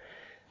Imp.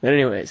 But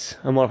anyways,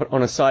 I'm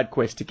on a side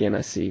quest again,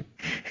 I see.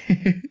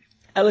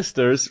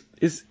 Alistair,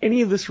 is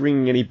any of this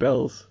ringing any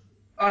bells?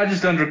 I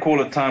just don't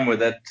recall a time where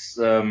that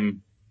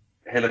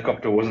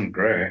helicopter wasn't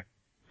grey.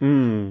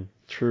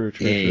 True.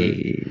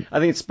 I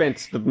think it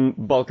spent the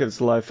bulk of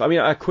its life. I mean,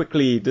 I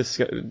quickly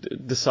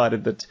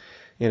decided that,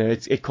 you know,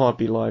 it can't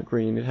be lime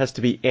green. It has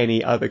to be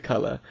any other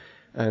color.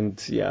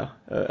 And yeah,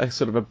 a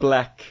sort of a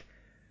black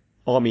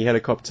army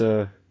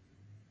helicopter.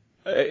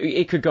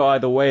 It could go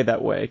either way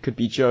that way. It could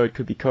be Joe, it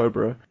could be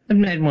Cobra. It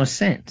made more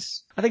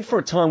sense. I think for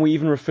a time we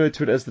even referred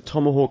to it as the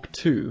Tomahawk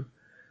 2.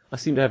 I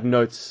seem to have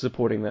notes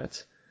supporting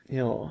that.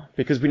 Yeah,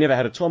 because we never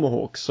had a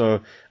Tomahawk, so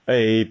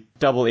a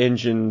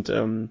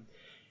double-engined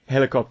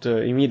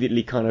helicopter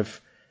immediately kind of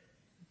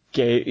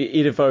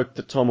it evoked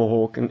the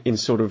Tomahawk in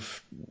sort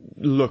of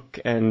look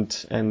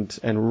and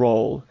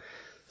role.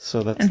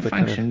 So that's and the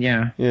function, kind of,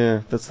 yeah.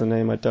 Yeah, that's the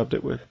name I dubbed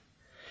it with.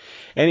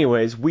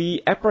 Anyways,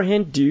 we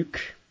apprehend Duke,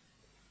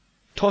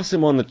 toss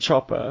him on the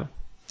chopper,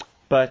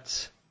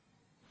 but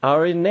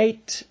our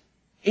innate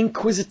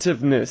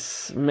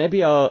inquisitiveness,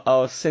 maybe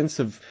our sense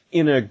of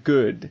inner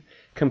good,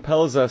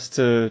 compels us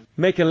to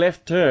make a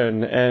left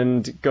turn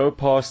and go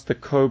past the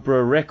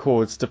Cobra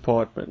Records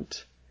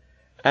department.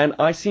 And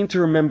I seem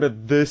to remember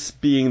this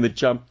being the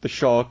jump the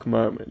shark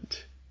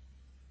moment.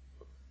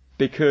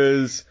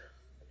 Because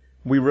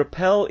we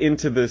rappel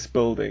into this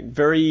building,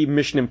 very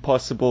Mission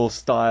Impossible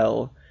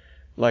style,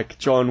 like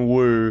John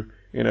Woo,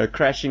 you know,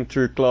 crashing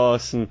through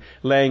glass and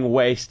laying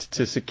waste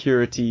to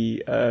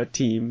security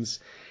teams.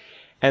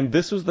 And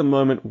this was the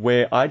moment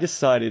where I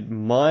decided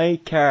my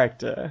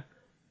character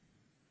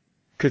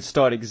could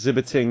start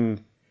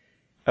exhibiting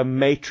a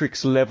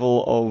Matrix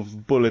level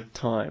of bullet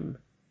time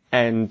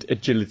and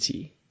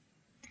agility.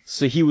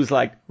 So he was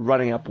like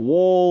running up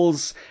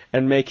walls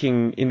and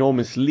making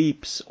enormous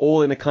leaps,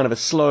 all in a kind of a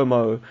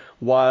slow-mo,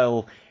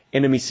 while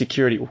enemy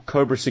security or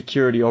Cobra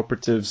security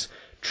operatives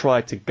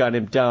tried to gun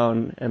him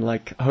down and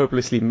like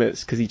hopelessly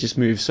miss because he just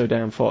moves so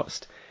damn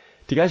fast.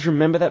 Do you guys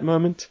remember that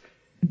moment?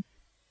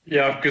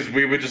 Yeah, because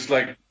we were just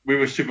like, we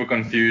were super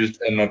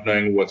confused and not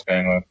knowing what's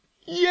going on.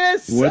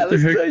 Yes, What the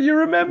Alistair, heck? you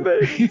remember.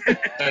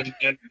 And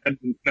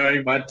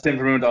knowing my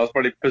temperament, I was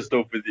probably pissed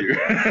off with you.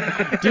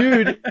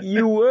 Dude,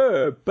 you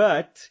were,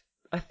 but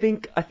I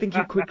think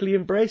you quickly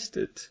embraced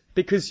it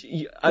because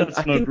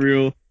That's not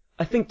real.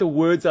 I think the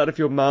words out of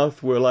your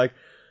mouth were like,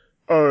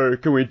 "Oh,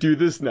 can we do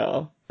this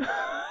now?"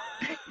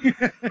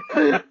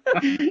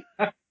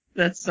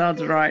 That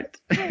sounds right.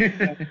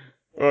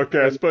 Okay,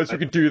 I suppose we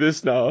can do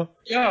this now.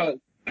 Yeah.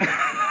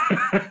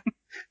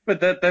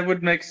 But that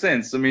would make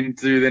sense. I mean,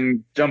 to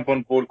then jump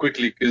on board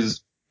quickly,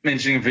 because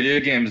mentioning video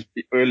games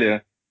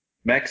earlier,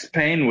 Max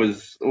Payne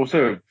was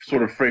also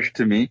sort of fresh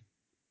to me,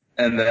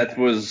 and that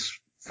was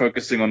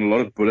focusing on a lot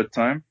of bullet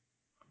time.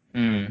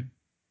 Mm.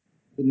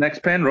 Max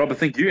Payne, Rob, I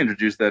think you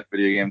introduced that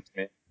video game to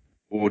me.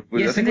 Or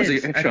Yes, I think it it was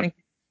is. a I think.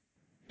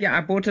 Yeah,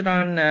 I bought it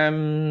on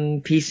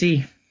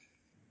PC.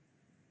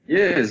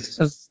 Yes.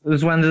 It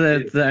was one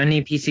of the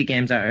only PC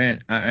games I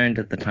owned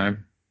at the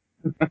time.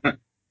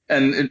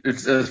 And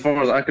it's, as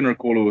far as I can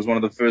recall, it was one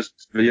of the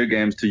first video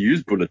games to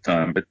use bullet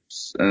time.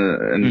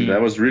 And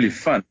that was really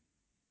fun.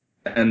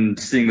 And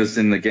seeing this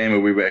in the game where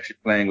we were actually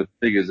playing with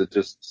figures, it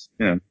just,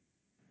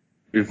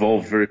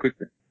 evolved very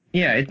quickly.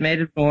 Yeah, it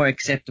made it more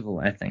acceptable,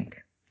 I think.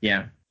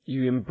 Yeah.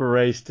 You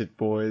embraced it,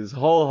 boys,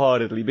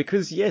 wholeheartedly,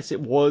 because yes,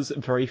 it was a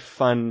very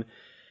fun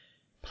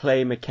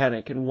play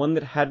mechanic and one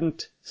that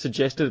hadn't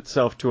suggested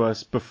itself to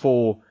us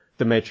before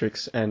The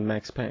Matrix and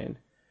Max Payne.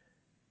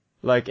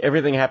 Like,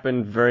 everything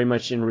happened very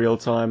much in real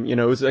time. You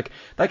know, it was like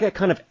a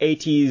kind of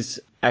 80s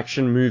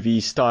action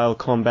movie style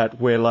combat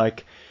where,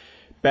 like,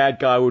 bad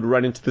guy would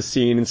run into the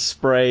scene and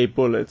spray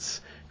bullets.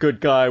 Good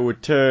guy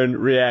would turn,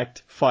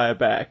 react, fire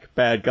back.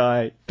 Bad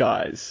guy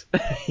dies.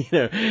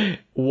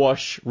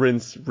 Wash,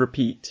 rinse,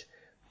 repeat.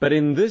 But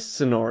in this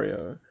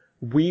scenario,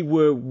 we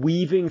were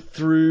weaving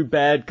through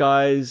bad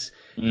guys,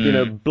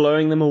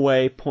 blowing them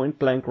away point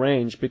blank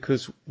range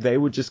because they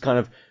were just kind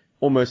of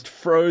almost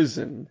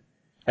frozen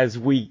as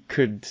we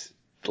could,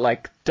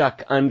 like,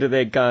 duck under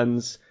their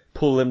guns,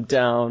 pull them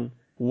down,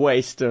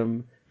 waste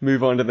them,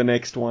 move on to the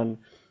next one.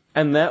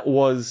 And that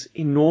was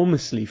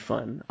enormously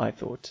fun, I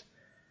thought.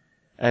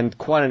 And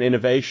quite an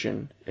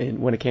innovation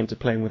when it came to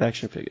playing with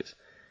action figures.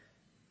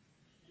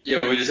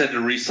 Yeah, we just had to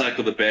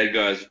recycle the bad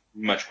guys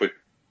much quicker.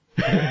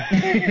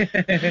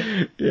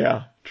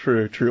 Yeah,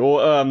 true.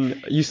 Or,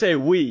 you say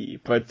we,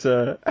 but,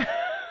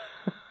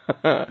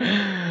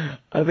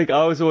 I think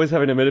I was always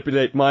having to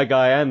manipulate my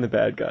guy and the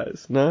bad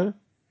guys, no?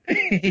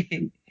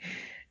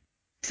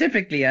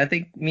 Typically, I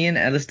think me and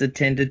Alistair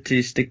tended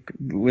to stick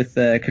with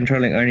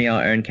controlling only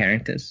our own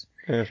characters.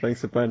 Yeah,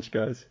 thanks a bunch,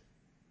 guys.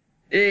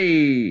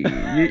 Hey,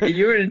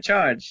 you were in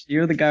charge. You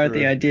were the guy with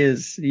the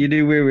ideas. You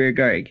knew where we were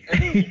going.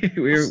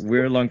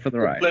 we're along for the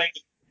ride.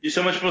 You're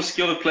so much more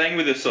skilled at playing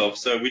with yourself,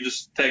 so we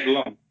just tag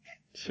along.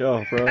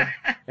 Sure, bro.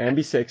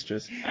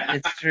 Ambisextrous.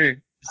 It's true.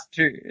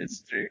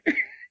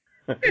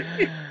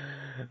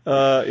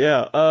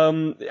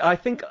 I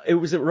think it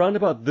was around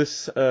about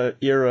this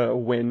era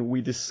when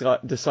we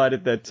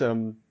decided that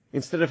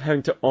instead of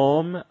having to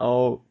arm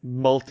our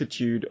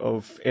multitude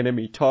of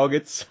enemy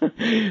targets,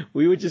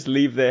 we would just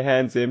leave their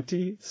hands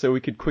empty so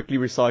we could quickly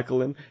recycle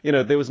them.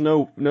 There was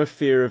no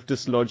fear of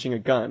dislodging a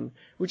gun.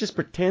 We just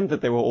pretend that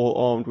they were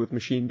all armed with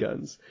machine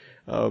guns.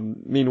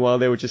 Meanwhile,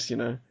 they were just,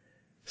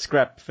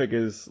 scrap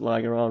figures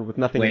lying around with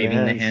nothing in their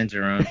hands. Waving their hands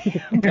around.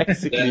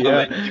 Basically,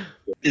 yeah.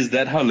 Is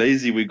that how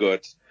lazy we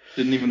got?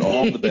 Didn't even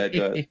arm the bad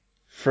guys.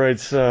 Afraid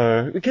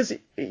so, because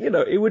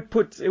it would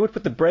put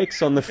the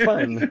brakes on the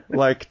fun,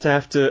 like to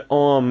have to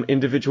arm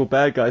individual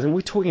bad guys, and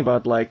we're talking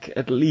about like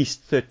at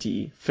least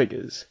 30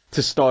 figures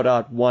to start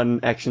out one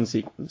action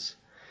sequence.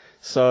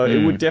 So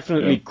it would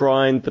definitely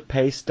grind the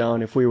pace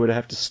down if we were to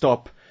have to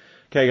stop.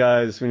 Okay,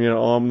 guys, we need to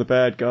arm the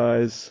bad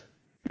guys.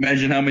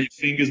 Imagine how many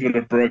fingers would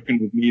have broken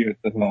with me at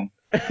that long.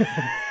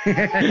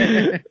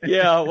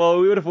 Yeah, well,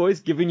 we would have always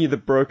given you the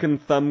broken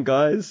thumb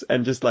guys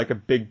and just like a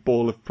big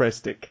ball of press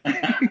stick.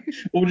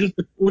 or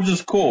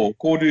just core.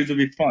 Core dudes would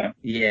be fine.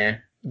 Yeah.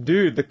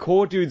 Dude, the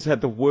core dudes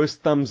had the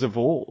worst thumbs of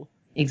all.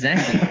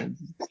 Exactly.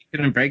 You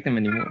couldn't break them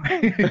anymore.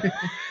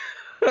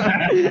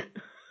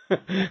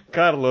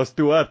 Carlos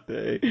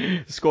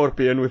Duarte,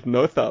 Scorpion with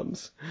no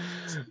thumbs.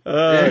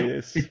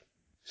 Yes.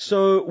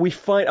 So we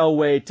fight our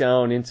way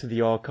down into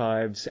the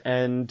archives,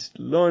 and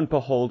lo and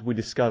behold, we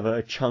discover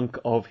a chunk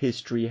of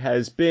history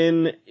has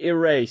been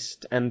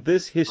erased, and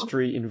this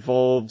history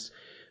involves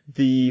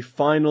the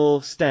final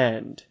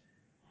stand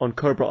on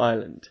Cobra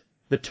Island,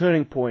 the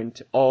turning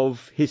point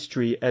of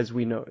history as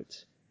we know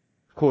it.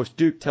 Of course,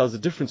 Duke tells a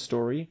different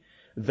story,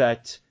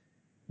 that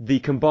the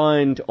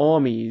combined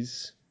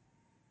armies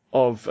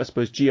of, I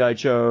suppose, G.I.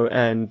 Joe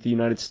and the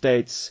United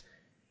States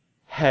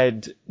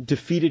had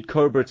defeated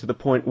Cobra to the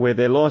point where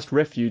their last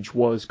refuge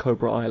was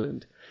Cobra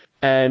Island.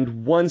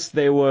 And once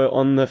they were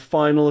on the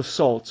final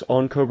assault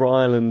on Cobra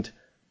Island,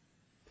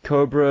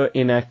 Cobra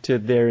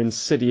enacted their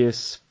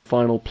insidious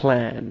final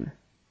plan.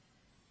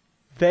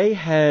 They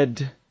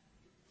had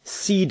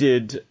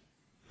seeded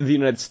the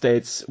United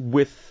States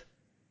with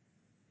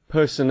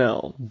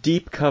personnel,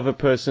 deep cover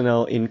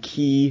personnel in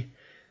key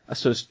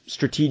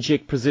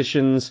strategic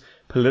positions,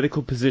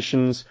 political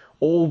positions,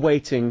 all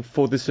waiting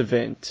for this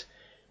event,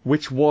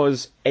 which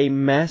was a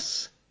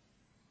mass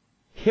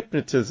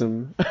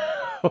hypnotism.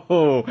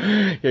 Oh,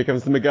 here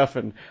comes the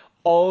MacGuffin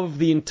of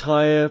the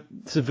entire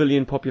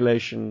civilian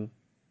population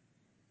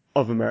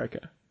of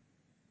America,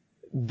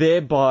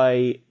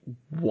 thereby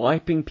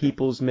wiping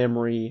people's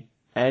memory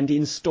and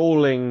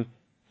installing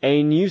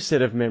a new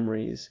set of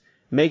memories,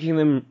 making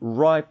them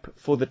ripe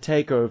for the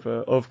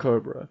takeover of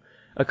Cobra,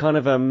 a kind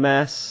of a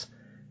mass,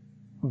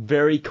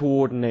 very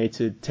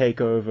coordinated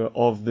takeover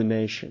of the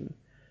nation.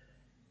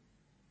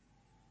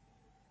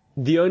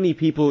 The only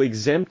people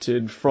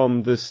exempted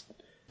from this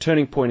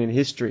turning point in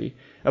history,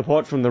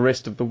 apart from the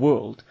rest of the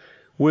world,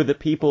 were the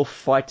people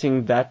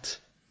fighting that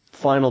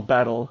final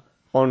battle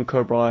on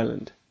Cobra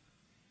Island.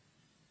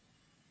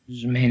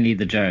 Mainly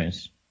the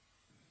Joes.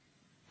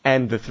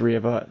 And the three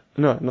of us.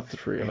 No, not the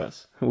three of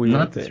us. We Not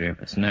weren't the there. three of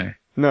us, no.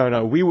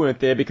 No, we weren't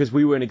there because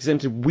we weren't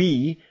exempted.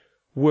 We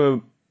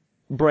were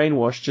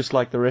brainwashed just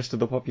like the rest of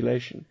the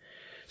population.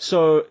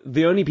 So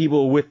the only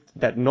people with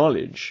that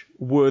knowledge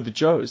were the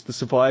Joes, the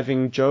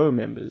surviving Joe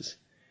members,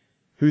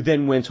 who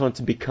then went on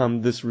to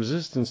become this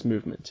resistance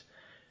movement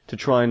to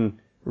try and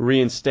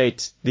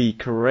reinstate the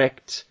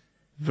correct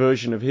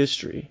version of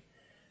history,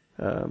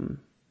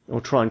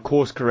 or try and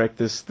course correct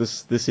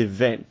this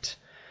event.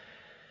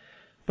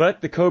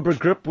 But the Cobra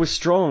grip was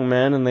strong,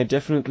 man, and they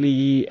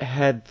definitely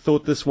had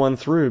thought this one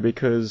through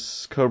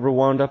because Cobra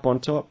wound up on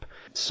top.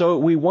 So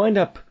we wind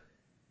up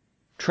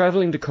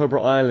traveling to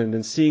Cobra Island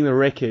and seeing the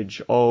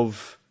wreckage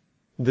of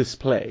this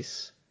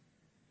place.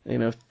 You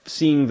know,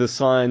 seeing the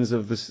signs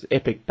of this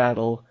epic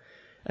battle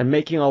and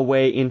making our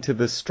way into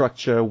this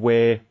structure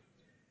where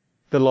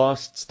the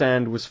last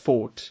stand was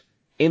fought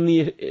in the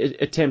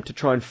attempt to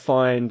try and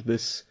find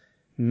this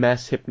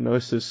mass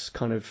hypnosis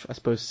kind of, I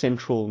suppose,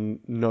 central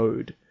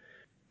node.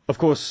 Of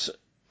course,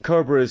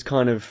 Cobra is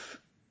kind of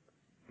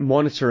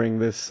monitoring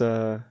this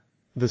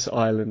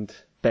island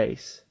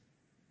base.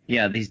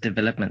 Yeah, these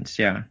developments,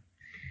 yeah.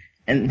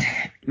 And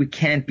we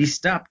can't be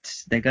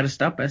stopped. They gotta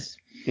stop us.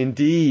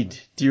 Indeed.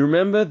 Do you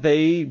remember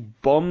they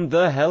bombed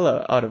the hell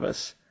out of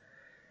us?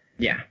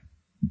 Yeah.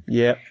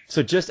 Yeah.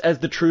 So just as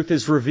the truth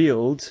is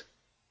revealed,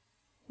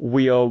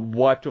 we are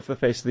wiped off the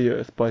face of the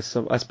earth by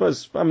some, I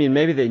suppose, I mean,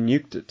 maybe they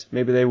nuked it.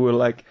 Maybe they were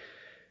like,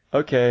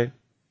 okay,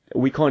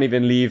 we can't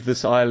even leave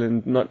this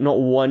island, not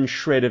one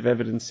shred of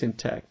evidence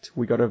intact.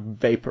 We gotta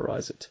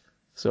vaporize it.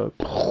 So.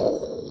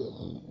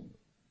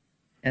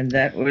 And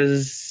that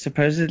was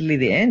supposedly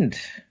the end.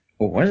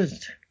 Or was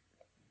it?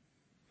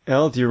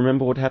 Al, do you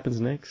remember what happens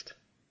next?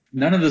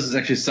 None of this is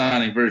actually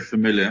sounding very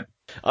familiar.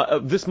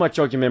 This might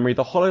jog your memory.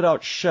 The hollowed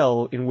out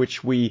shell in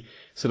which we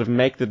sort of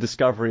make the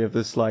discovery of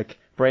this, like,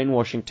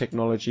 brainwashing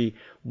technology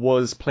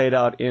was played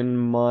out in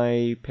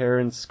my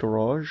parents'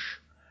 garage.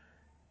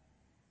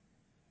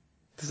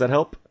 Does that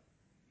help?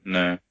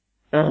 No.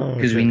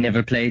 Because we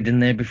never played in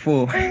there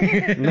before.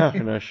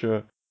 No,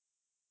 sure.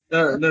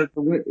 No,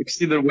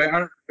 the way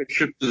our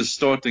trip is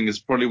starting is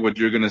probably what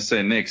you're going to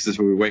say next, is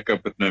where we wake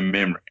up with no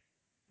memory.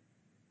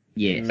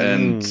 Yes.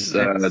 And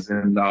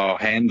then our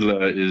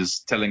handler is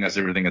telling us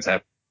everything that's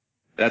happened.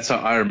 That's how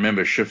I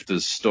remember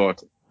Shifters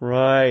started.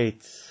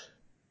 Right.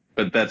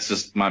 But that's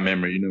just my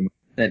memory, you know.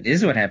 That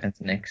is what happens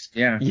next,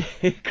 yeah.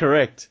 Yeah,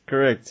 correct.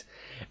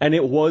 And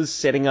it was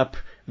setting up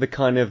the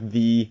kind of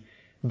the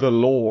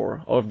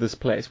lore of this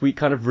place. We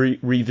kind of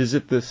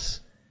revisit this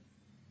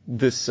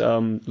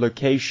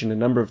location a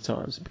number of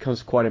times. It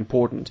becomes quite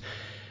important.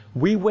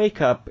 We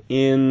wake up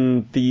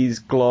in these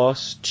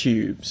glass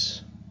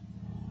tubes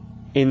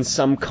in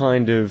some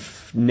kind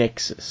of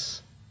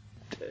nexus.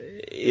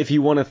 If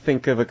you want to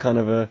think of a kind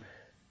of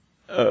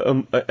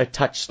a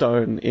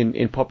touchstone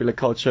in popular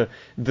culture,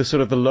 the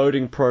sort of the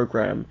loading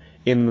program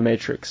in the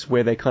Matrix,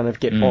 where they kind of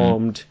get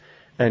armed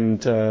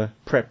and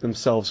prep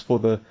themselves for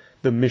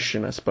the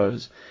mission, I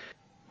suppose.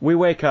 We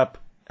wake up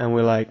and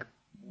we're like,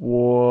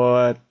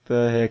 what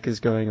the heck is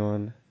going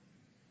on?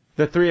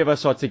 The three of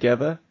us are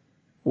together.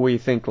 We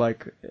think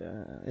like,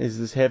 is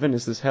this heaven?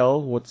 Is this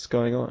hell? What's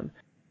going on?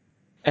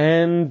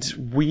 And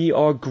we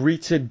are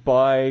greeted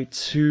by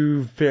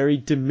two very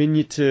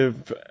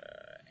diminutive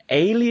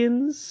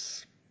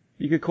aliens,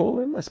 you could call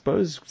them, I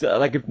suppose,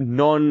 like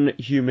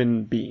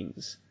non-human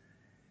beings.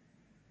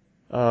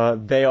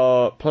 They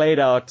are played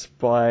out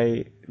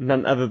by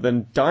none other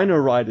than Dino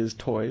Riders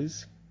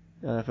toys.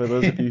 For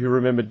those of you who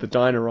remembered the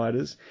Dino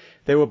Riders,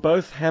 they were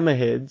both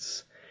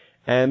hammerheads,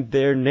 and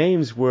their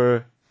names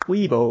were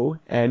Queebo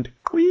and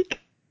Queek.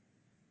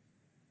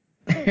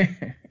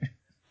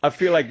 I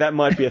feel like that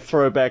might be a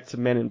throwback to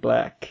Men in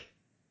Black,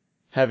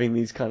 having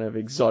these kind of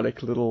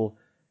exotic little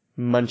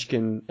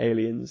munchkin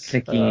aliens.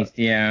 Clicking,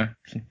 yeah.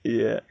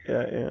 Yeah.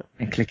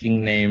 And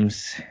clicking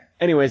names.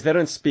 Anyways, they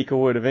don't speak a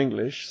word of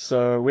English,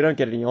 so we don't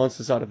get any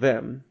answers out of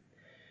them.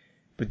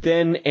 But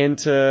then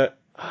enter,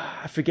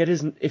 I forget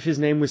if his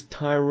name was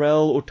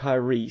Tyrell or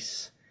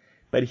Tyrese,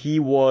 but he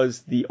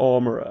was the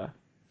armorer.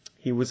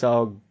 He was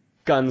our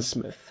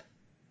gunsmith.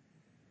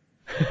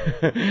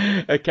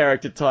 A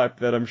character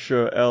type that I'm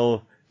sure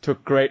Elle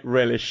took great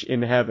relish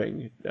in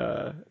having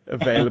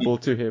available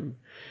to him.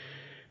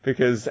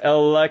 Because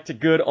L liked a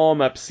good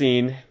arm-up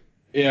scene.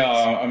 Yeah,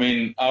 I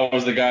mean, I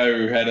was the guy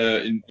who had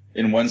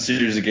in one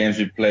series of games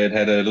we played,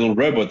 had a little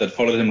robot that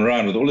followed him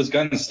around with all his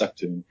guns stuck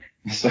to him.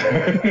 So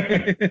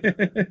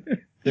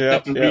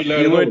Yeah,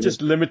 you weren't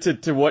just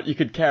limited to what you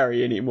could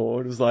carry anymore.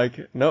 It was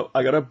like, no,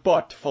 I got a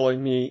bot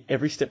following me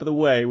every step of the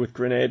way with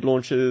grenade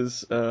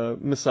launchers,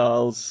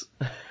 missiles,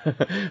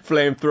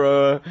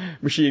 flamethrower,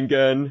 machine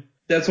gun.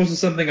 That's also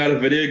something out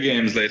of video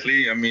games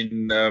lately. I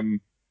mean,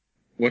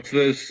 what's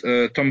those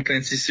Tom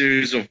Clancy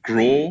series of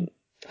Graw?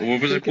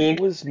 What was it called?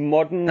 It was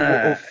Modern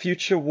or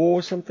Future War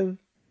or something?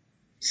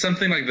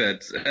 Something like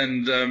that.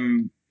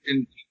 And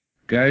in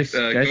Ghost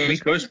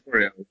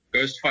Warrior,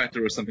 Ghost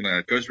Fighter or something like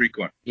that. Ghost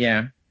Recon.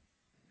 Yeah.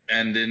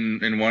 And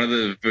in one of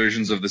the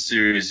versions of the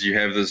series, you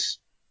have this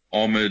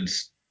armored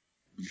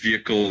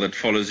vehicle that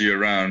follows you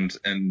around,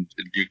 and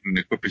you can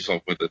equip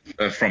yourself with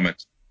it from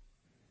it.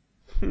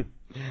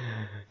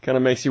 Kind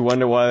of makes you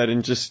wonder why they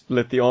didn't just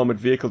let the armored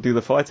vehicle do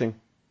the fighting.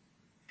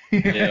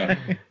 Yeah.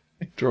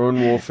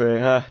 Drone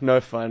warfare,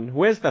 no fun.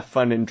 Where's the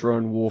fun in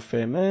drone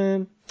warfare,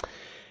 man?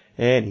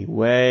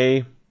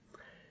 Anyway.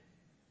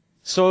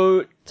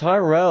 So,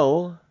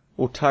 Tyrell,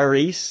 or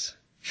Tyrese,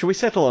 should we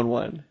settle on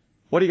one?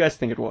 What do you guys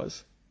think it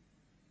was?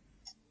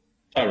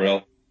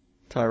 Tyrell?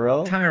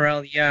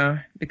 Tyrell,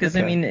 yeah. Because,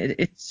 Okay. I mean,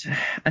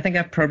 I think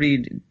I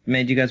probably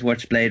made you guys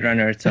watch Blade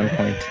Runner at some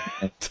point.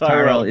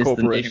 Tyrell is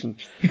Corporation.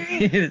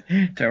 the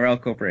name. Tyrell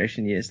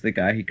Corporation, yes, the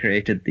guy who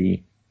created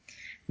the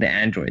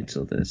androids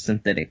or the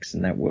synthetics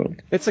in that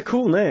world. It's a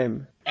cool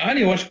name. I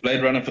only watched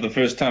Blade Runner for the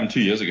first time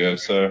 2 years ago,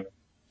 so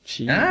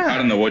Jeez. I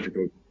don't know what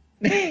you're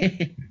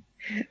talking.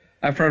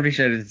 I probably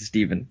showed it to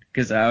Stephen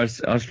because I was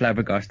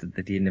flabbergasted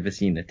that he had never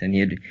seen it, and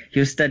he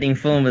was studying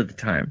film at the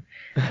time.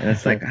 And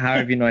it's like, how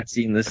have you not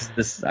seen this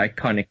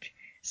iconic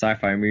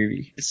sci-fi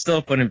movie? It's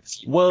still fun and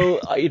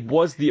Well, it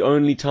was the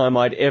only time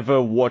I'd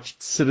ever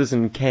watched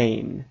Citizen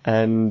Kane,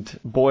 and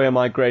boy am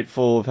I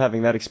grateful of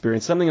having that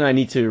experience. Something I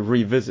need to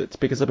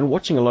revisit, because I've been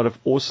watching a lot of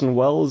Orson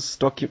Welles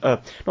not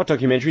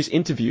documentaries,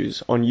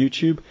 interviews on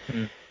YouTube.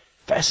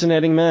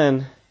 Fascinating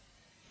man.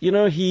 You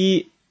know,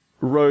 he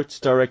wrote,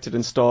 directed,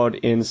 and starred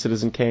in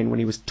Citizen Kane when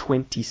he was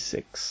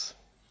 26.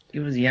 He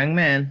was a young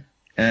man,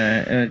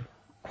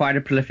 quite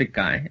a prolific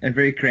guy, and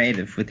very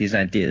creative with his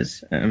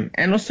ideas,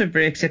 and also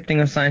very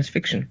accepting of science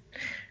fiction.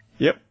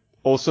 Yep.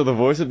 Also the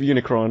voice of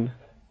Unicron.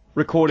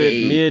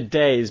 Recorded mere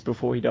days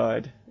before he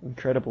died.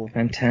 Incredible.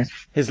 Fantastic.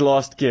 His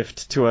last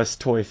gift to us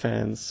toy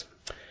fans.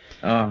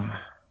 Oh.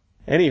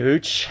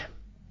 Anywhooch,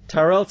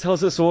 Tyrell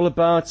tells us all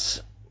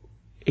about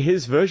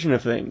his version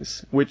of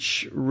things,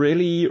 which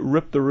really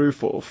ripped the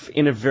roof off.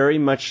 In a very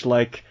much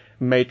like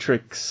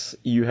Matrix,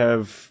 you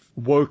have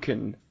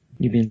woken.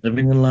 You've been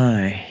living a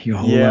lie your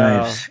whole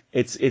lives.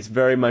 It's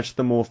very much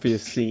the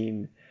Morpheus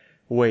scene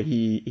where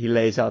he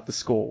lays out the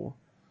score.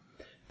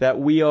 That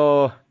we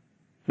are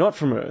not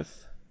from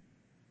Earth,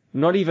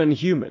 not even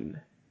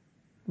human.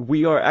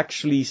 We are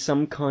actually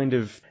some kind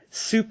of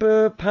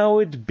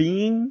super-powered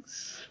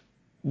beings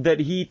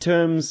that he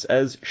terms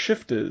as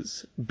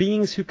shifters,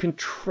 beings who can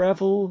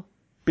travel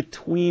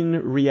between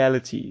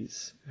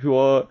realities, who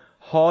are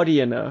hardy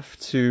enough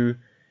to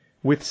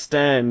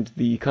withstand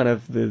the kind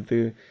of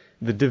the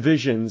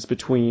divisions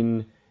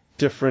between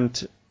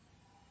different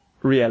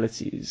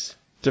realities,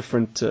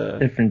 different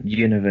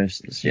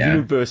universes,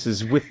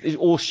 universes with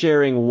all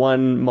sharing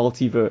one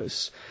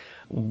multiverse.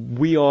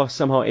 We are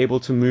somehow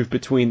able to move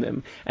between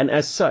them, and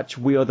as such,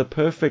 we are the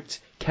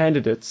perfect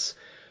candidates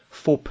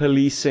for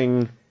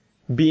policing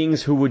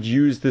beings who would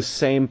use the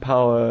same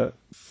power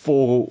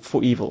for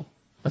evil,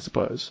 I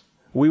suppose.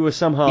 We were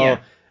somehow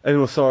an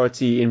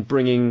authority in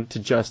bringing to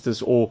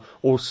justice or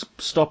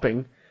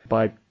stopping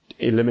by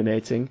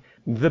eliminating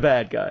the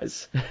bad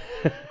guys,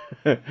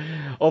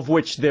 of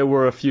which there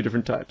were a few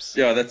different types.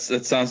 Yeah, that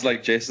sounds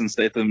like Jason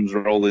Statham's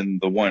role in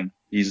The One.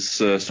 He's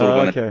sort of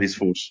on a police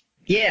force.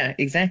 Yeah,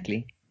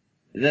 exactly.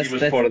 That's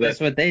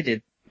what they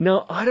did.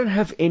 Now, I don't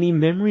have any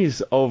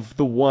memories of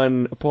The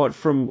One apart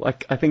from,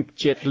 like, I think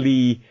Jet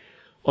Li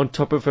on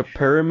top of a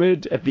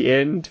pyramid at the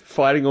end,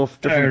 fighting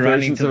off different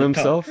versions of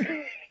himself.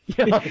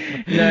 No,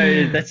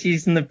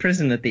 he's in the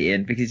prison at the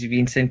end because he's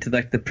been sent to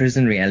like the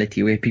prison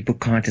reality where people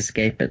can't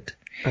escape it,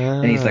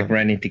 and he's like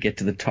running to get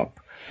to the top.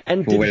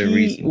 And for whatever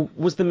reason.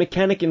 Was the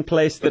mechanic in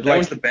place that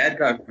was the bad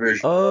guy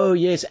version? Oh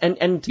yes,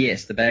 and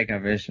yes, the bad guy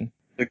version.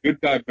 The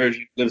good guy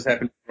version lives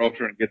happily ever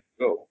after and gets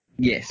to go.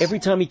 Yes. Every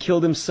time he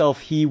killed himself,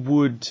 he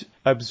would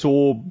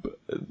absorb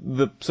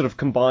the sort of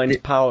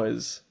combined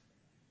powers.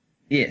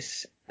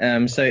 Yes.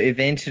 So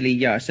eventually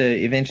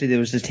there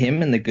was just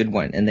him and the good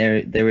one, and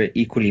they were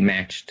equally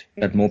matched,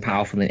 but more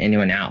powerful than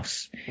anyone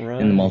else in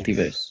the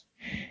multiverse.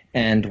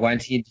 And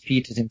once he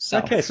defeated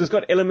himself. Okay, so it's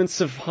got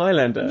elements of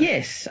Highlander.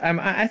 Yes.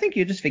 I think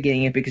you're just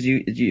forgetting it because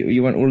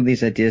you want all of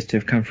these ideas to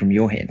have come from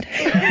your head.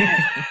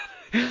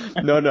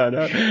 No.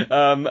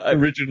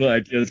 Original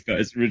ideas,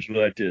 guys.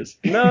 Original ideas.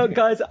 No,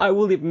 guys, I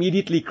will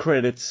immediately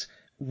credit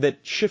that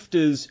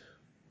shifters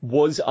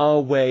was our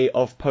way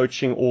of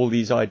poaching all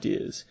these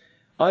ideas.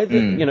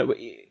 Either,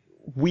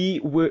 we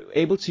were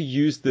able to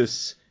use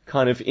this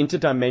kind of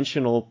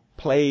interdimensional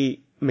play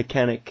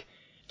mechanic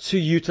to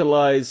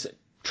utilize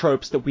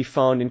tropes that we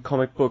found in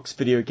comic books,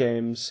 video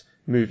games,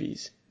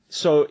 movies.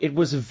 So it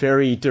was a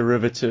very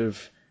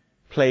derivative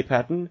play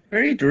pattern.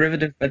 Very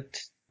derivative, but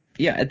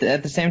yeah,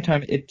 at the same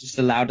time, it just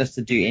allowed us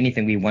to do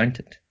anything we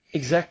wanted.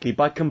 Exactly.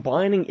 By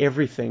combining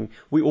everything,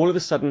 we all of a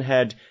sudden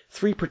had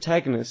 3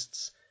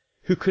 protagonists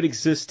who could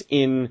exist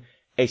in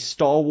a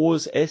Star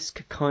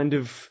Wars-esque kind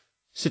of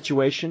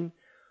situation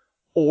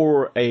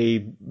or a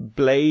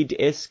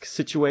Blade-esque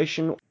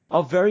situation.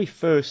 Our very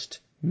first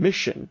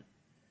mission,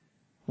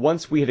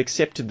 once we had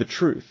accepted the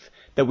truth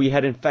that we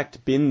had in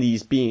fact been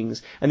these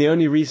beings, and the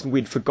only reason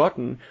we'd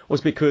forgotten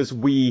was because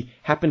we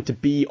happened to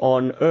be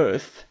on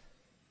Earth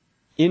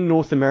in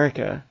North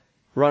America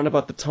round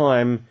about the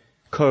time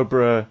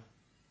Cobra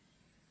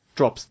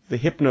drops the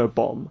hypno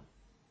bomb.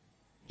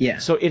 Yeah.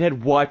 So it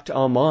had wiped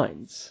our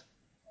minds.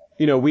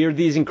 We are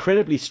these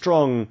incredibly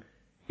strong,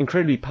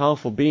 incredibly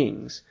powerful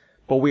beings,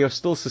 but we are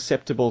still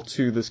susceptible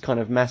to this kind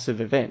of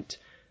massive event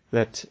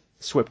that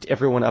swept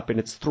everyone up in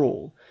its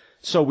thrall.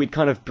 So we'd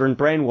kind of been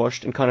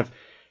brainwashed and kind of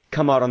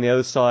come out on the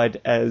other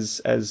side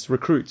as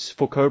recruits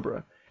for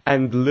Cobra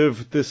and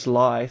live this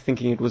lie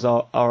thinking it was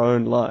our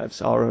own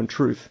lives, our own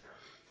truth.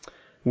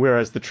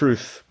 Whereas the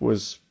truth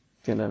was,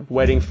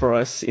 waiting for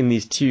us in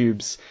these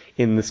tubes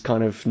in this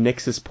kind of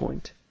nexus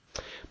point.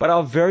 But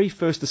our very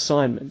first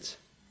assignment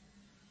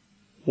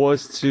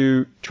was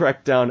to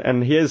track down,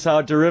 and here's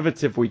how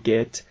derivative we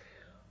get,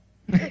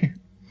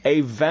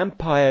 a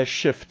vampire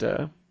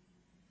shifter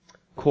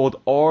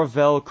called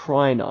Orvel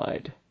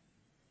Krynide.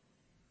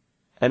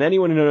 And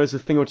anyone who knows a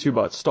thing or two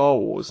about Star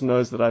Wars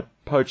knows that I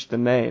poached the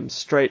name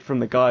straight from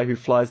the guy who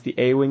flies the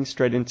A-Wing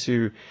straight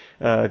into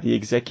the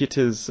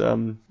Executor's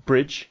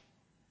bridge.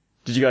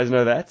 Did you guys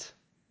know that?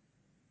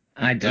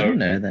 I didn't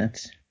know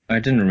that. I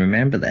didn't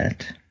remember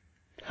that.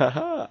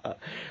 Haha.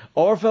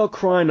 Orvel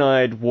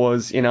Krynide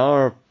was, in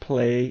our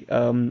play,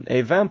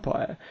 a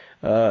vampire.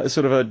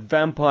 Sort of a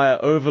vampire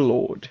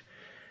overlord.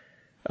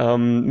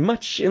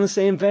 Much in the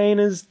same vein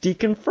as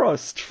Deacon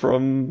Frost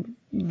from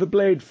the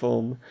Blade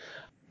film.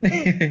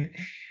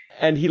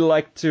 And he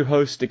liked to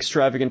host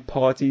extravagant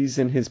parties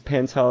in his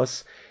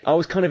penthouse. I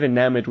was kind of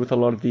enamored with a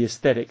lot of the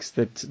aesthetics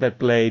that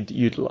Blade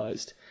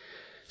utilized.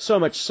 So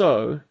much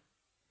so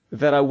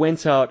that I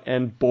went out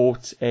and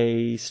bought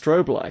a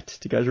strobe light.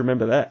 Do you guys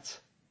remember that?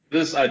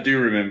 This I do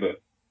remember.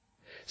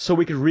 So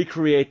we could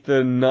recreate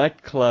the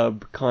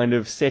nightclub kind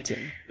of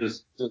setting.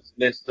 Just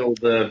let all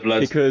the blood.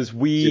 Because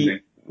we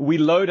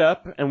load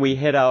up and we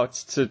head out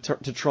to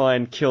try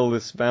and kill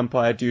this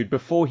vampire dude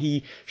before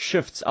he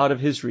shifts out of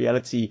his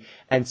reality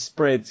and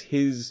spreads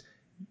his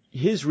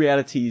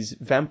reality's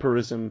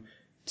vampirism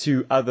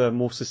to other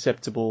more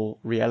susceptible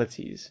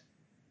realities.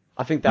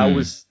 I think that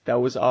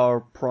was our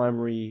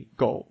primary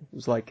goal. It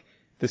was like,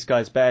 this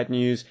guy's bad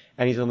news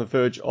and he's on the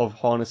verge of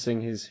harnessing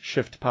his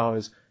shift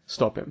powers.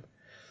 Stop him.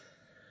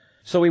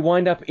 So we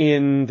wind up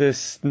in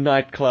this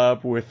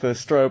nightclub with a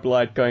strobe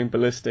light going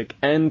ballistic,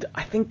 and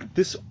I think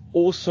this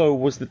also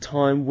was the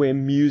time where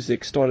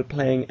music started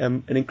playing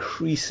an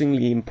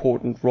increasingly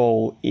important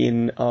role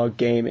in our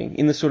gaming,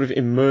 in the sort of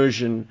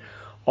immersion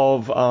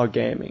of our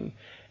gaming.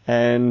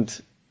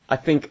 And I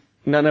think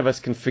none of us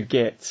can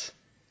forget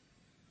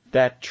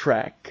that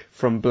track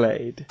from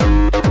Blade.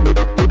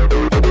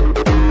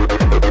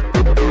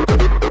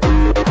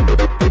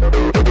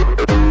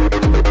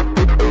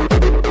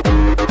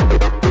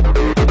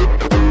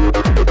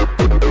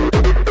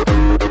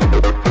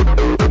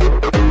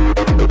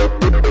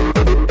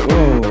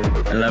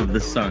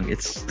 This song,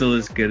 it's still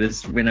as good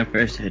as when I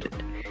first heard it.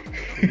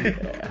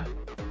 Yeah.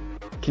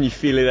 Can you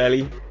feel it,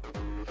 Ali?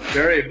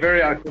 Very,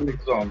 very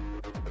iconic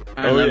song.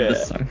 I love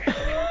this song.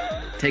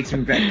 Takes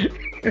me back.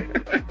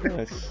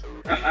 Nice.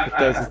 It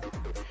does.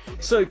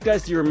 So,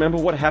 guys, do you remember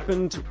what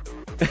happened?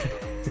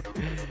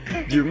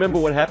 Do you remember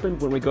what happened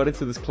when we got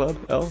into this club,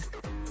 Al?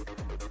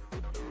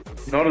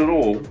 Not at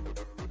all.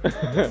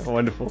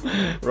 Wonderful.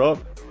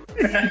 Rob?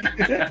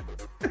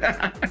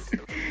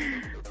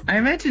 I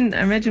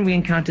imagine we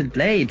encountered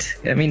Blade.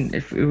 I mean,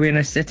 if we were in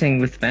a setting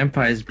with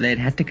vampires, Blade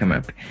had to come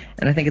up.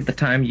 And I think at the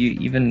time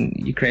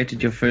you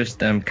created your first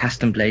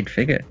custom Blade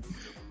figure.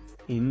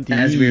 Indeed.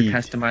 As we were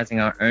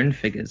customizing our own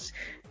figures.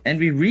 And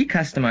we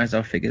recustomized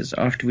our figures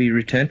after we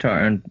returned to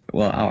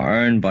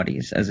our own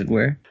bodies, as it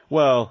were.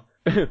 Well,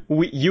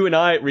 you and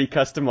I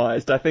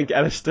recustomized. I think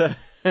Alistair,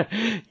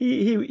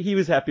 he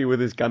was happy with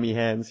his gummy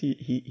hands.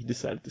 He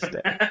decided to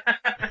stay.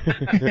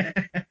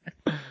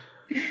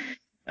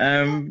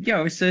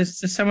 So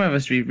some of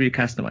us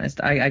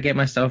recustomized. I get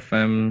myself,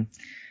 I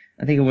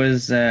think it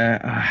was,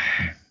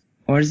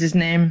 what is his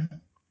name?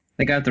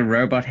 The guy with the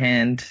robot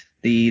hand,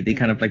 the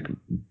kind of like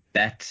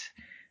bat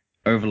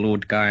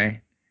overlord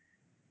guy.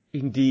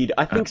 Indeed.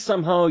 I think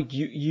somehow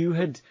you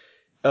had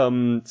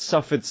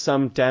suffered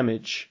some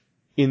damage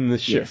in the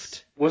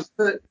shift. Was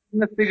the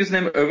figure's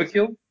name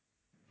Overkill?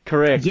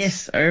 Correct.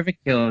 Yes,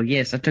 Overkill.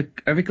 Yes, I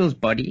took Overkill's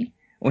body,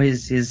 or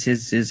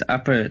his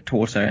upper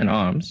torso and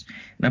arms,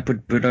 and I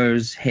put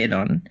Budo's head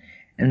on,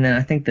 and then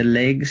I think the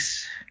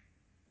legs,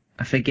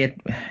 I forget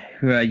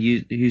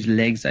whose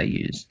legs I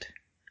used.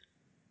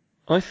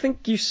 I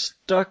think you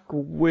stuck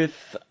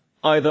with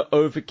either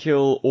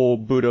Overkill or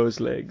Budo's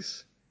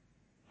legs.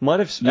 Might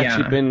have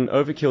actually been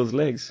Overkill's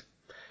legs.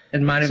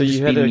 It might have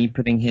just been me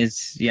putting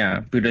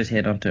Budo's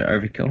head onto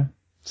Overkill.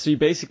 So you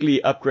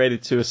basically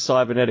upgraded to a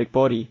cybernetic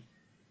body.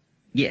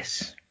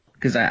 Yes,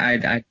 because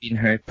I'd been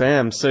hurt.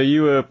 Bam, so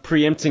you were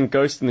preempting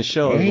Ghost in the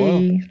Shell as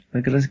well.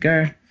 Look at us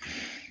go.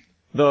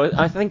 Though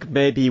I think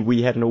maybe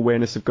we had an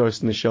awareness of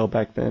Ghost in the Shell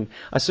back then.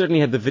 I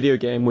certainly had the video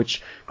game,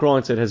 which,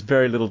 granted, has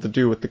very little to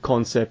do with the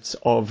concepts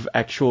of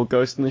actual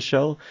Ghost in the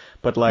Shell.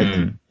 But,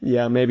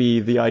 maybe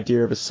the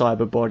idea of a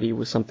cyber body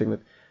was something that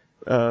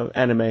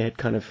anime had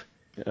kind of,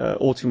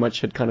 all too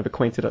much had kind of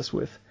acquainted us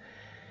with.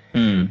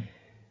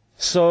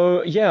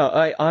 So,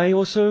 I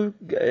also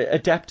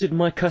adapted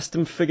my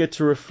custom figure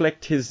to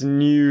reflect his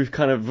new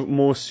kind of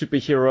more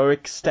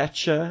superheroic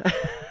stature.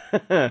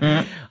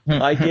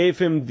 I gave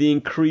him the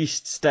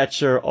increased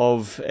stature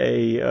of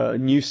a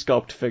new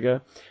sculpt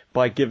figure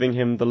by giving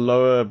him the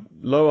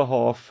lower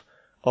half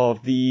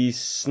of the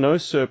Snow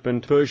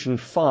Serpent version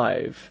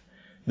 5,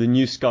 the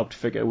new sculpt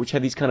figure, which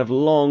had these kind of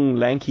long,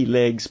 lanky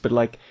legs,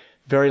 but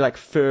very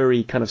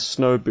furry kind of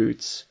snow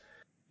boots.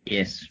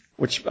 Yes.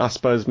 Which I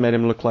suppose made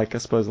him look like a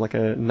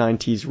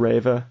 90s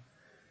raver.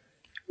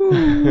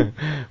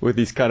 With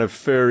these kind of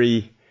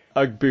furry,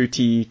 Ugg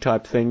booty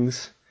type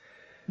things.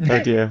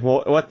 Oh dear,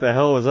 what the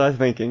hell was I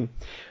thinking?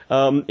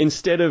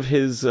 Instead of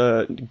his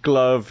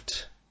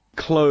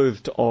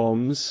clothed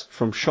arms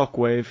from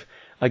Shockwave,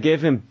 I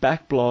gave him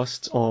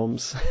Backblast's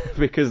arms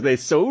because they're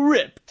so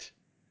ripped.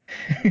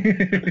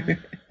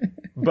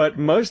 But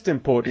most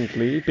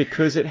importantly,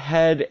 because it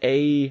had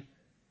a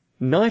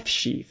knife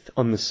sheath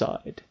on the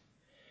side.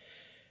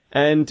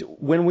 And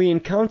when we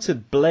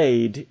encountered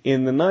Blade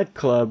in the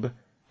nightclub,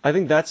 I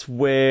think that's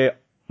where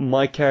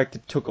my character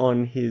took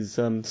on his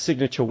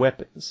signature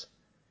weapons.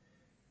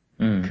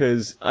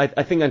 Because I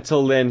think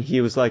until then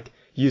he was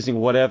using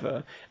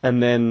whatever,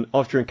 and then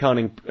after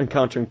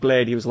encountering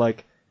Blade, he was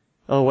like,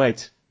 "Oh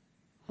wait,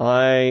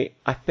 I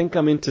think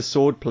I'm into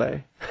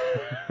swordplay."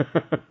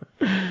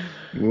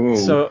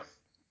 So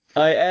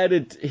I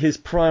added his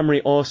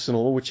primary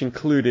arsenal, which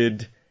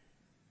included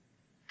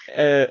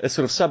a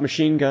sort of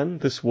submachine gun.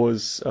 This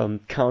was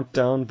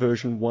Countdown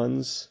version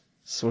 1's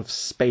sort of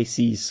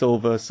spacey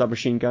silver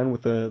submachine gun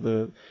with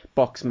the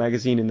box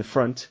magazine in the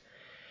front.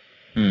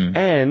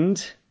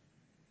 And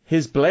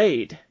his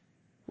blade,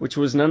 which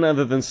was none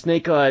other than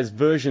Snake Eyes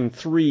version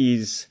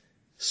 3's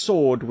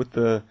sword with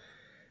the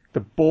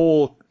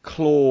ball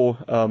claw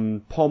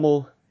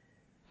pommel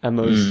and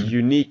those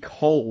unique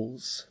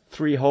holes,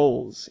 3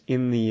 holes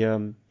in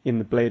the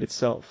blade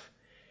itself.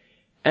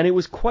 And it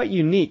was quite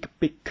unique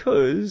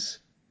because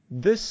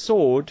this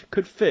sword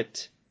could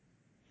fit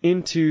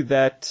into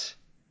that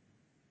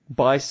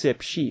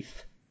bicep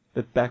sheath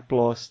that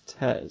Backblast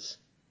has.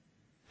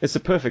 It's a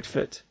perfect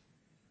fit.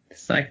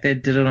 It's like they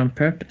did it on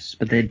purpose,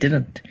 but they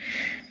didn't.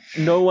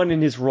 No one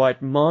in his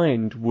right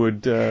mind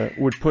would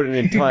put an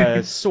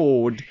entire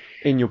sword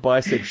in your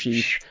bicep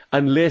sheath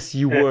unless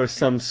you were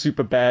some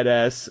super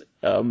badass,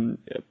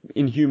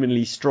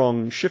 inhumanly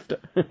strong shifter.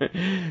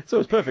 So it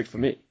was perfect for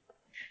me.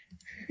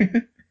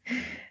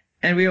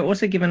 And we were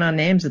also given our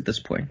names at this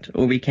point,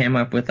 or we came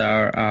up with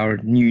our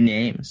new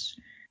names.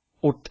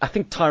 Or I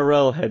think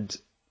Tyrell had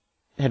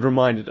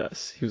reminded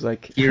us. He was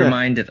like... He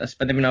reminded us,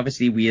 but I mean,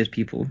 obviously we as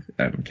people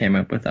came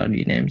up with our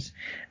new names.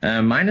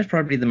 Mine is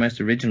probably the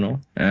most original.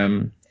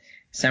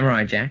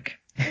 Samurai Jack.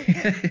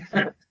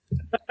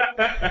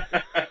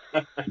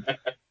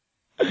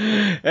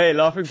 Hey,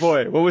 Laughing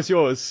Boy, what was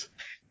yours?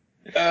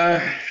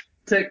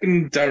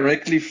 Taken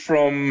directly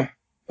from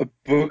a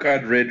book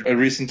I'd read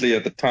recently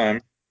at the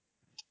time.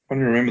 I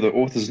don't remember the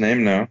author's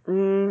name now.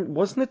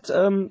 Wasn't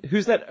it,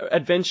 who's that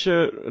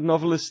adventure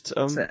novelist?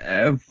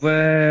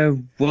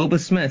 Wilbur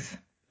Smith.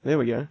 There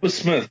we go. Wilbur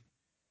Smith.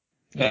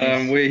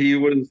 Yes. Where he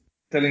was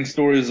telling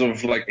stories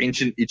of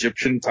ancient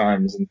Egyptian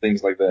times and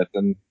things like that.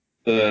 And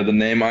the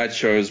name I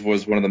chose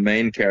was one of the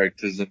main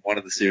characters in one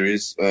of the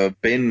series,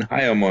 Ben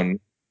Hayamon,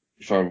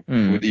 if I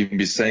would even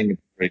be saying it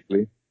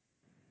correctly.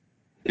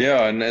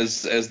 Yeah, and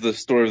as the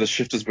story of the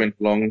shifters went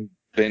along,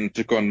 Ben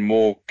took on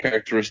more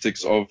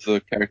characteristics of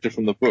the character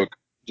from the book,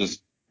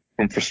 just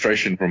from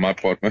frustration from my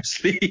part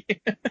mostly.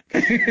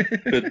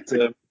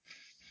 But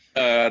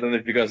I don't know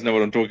if you guys know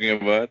what I'm talking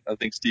about. I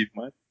think Steve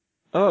might.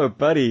 Oh,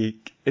 buddy,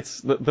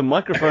 it's the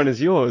microphone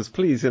is yours.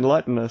 Please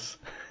enlighten us.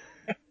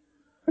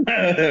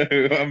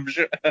 I'm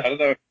sure.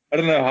 I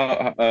don't know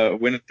how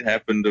when it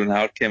happened and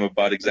how it came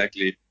about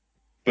exactly.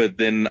 But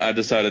then I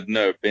decided,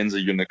 no, Ben's a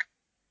eunuch.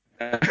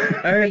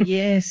 Oh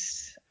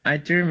yes, I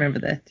do remember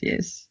that.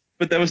 Yes.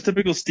 But that was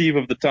typical Steve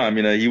of the time.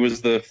 He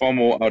was the far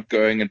more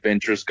outgoing,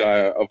 adventurous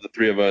guy of the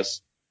three of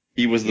us.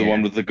 He was the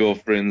one with the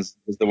girlfriends,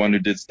 was the one who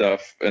did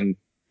stuff. And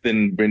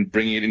then when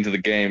bringing it into the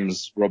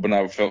games, Rob and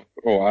I felt,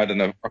 I don't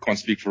know, I can't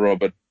speak for Rob,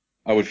 but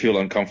I would feel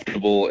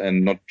uncomfortable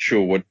and not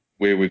sure what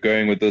where we're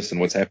going with this and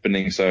what's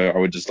happening. So I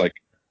would just like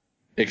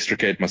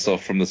extricate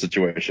myself from the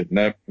situation.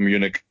 No, I'm a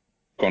eunuch,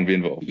 can't be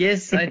involved.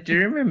 Yes, I do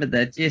remember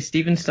that. Yes,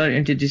 Steven started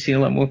introducing a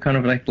lot more kind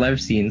of like love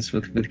scenes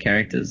with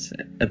characters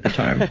at the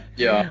time.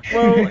 Yeah.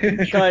 Well,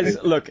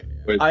 guys, look,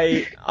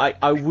 I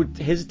would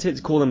hesitate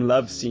to call them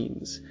love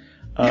scenes.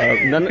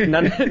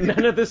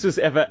 None of this was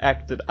ever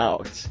acted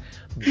out.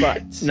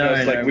 But No,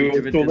 we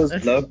never would call did this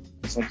that. love.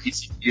 It's on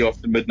ECP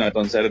after midnight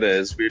on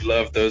Saturdays. We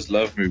love those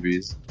love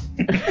movies.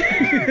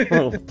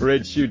 well,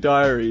 Red Shoe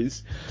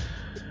Diaries.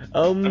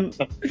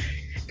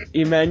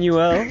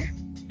 Emmanuel,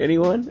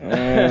 anyone?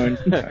 No.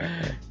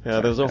 Yeah,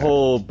 there was a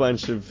whole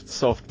bunch of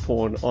soft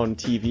porn on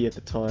TV at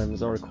the time,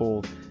 as I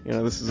recall. You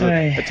know, this is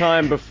a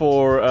time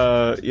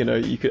before,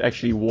 you could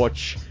actually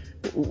watch,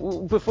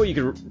 before you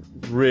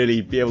could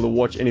really be able to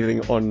watch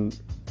anything online.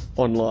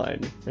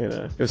 You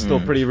know, it was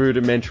still pretty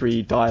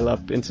rudimentary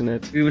dial-up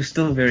internet. We were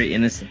still very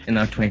innocent in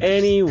our 20s.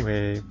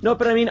 Anyway, no,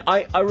 but I mean,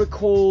 I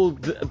recall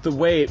the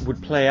way it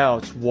would play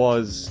out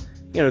was,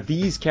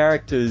 these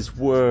characters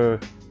were,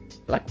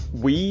 like,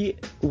 we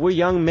were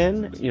young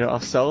men,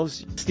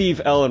 ourselves.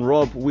 Steve, Al, and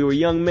Rob, we were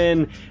young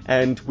men,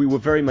 and we were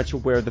very much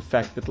aware of the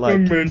fact that,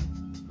 like,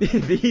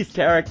 these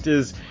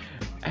characters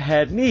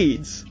had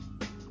needs.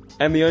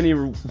 And the only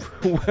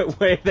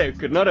way they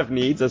could not have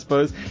needs, I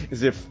suppose,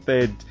 is if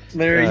they'd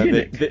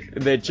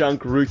their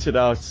junk rooted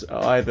out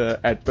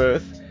either at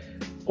birth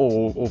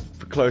or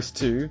close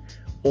to,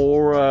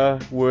 or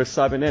were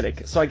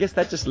cybernetic. So I guess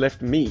that just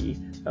left me,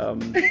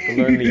 the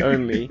lonely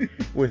only,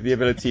 with the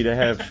ability to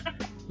have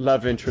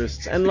love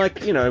interests. And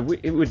like,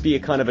 it would be a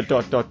kind of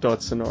a ...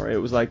 scenario.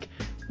 It was like,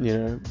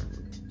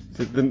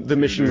 the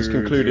mission was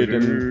concluded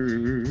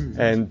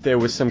and there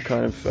was some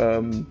kind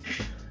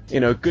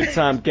of, good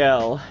time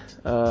gal.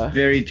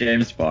 Very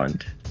James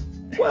Bond.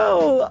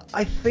 Well,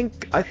 I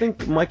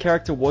think my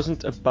character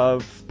wasn't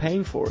above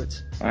paying for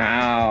it.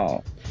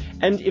 Wow.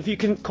 And if you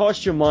can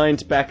cast your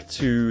mind back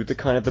to the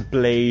kind of the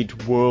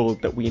Blade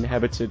world that we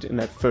inhabited in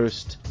that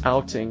first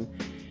outing,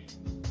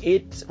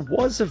 it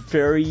was a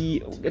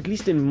very, at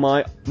least in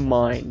my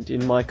mind,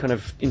 in my kind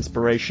of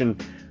inspiration,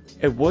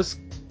 it was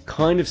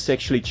kind of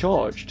sexually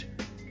charged.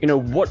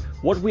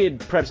 What we had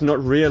perhaps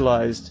not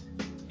realized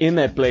in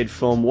that Blade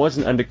film was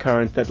an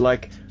undercurrent that,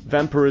 like,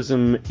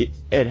 vampirism,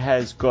 it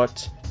has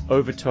got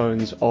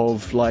overtones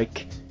of,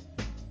 like,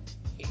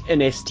 an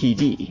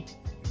STD.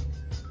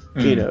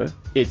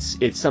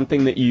 It's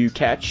something that you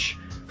catch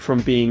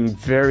from being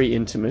very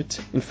intimate,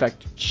 in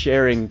fact,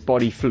 sharing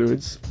body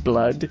fluids,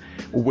 blood,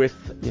 with,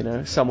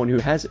 someone who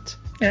has it.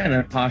 Yeah, and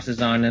it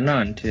passes on and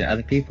on to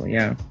other people,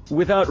 yeah.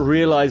 Without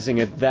realizing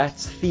it, that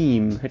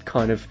theme had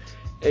kind of,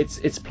 it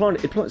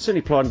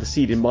certainly planted the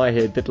seed in my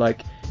head that,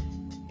 like,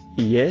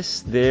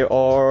 yes, there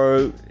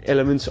are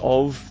elements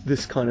of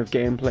this kind of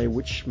gameplay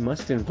which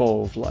must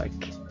involve,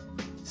 like,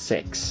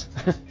 sex.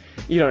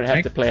 You don't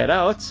have to play it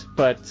out,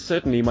 but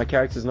certainly my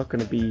character's not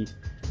going to be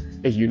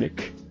a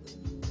eunuch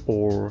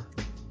or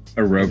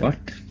a robot.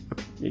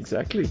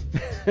 Exactly.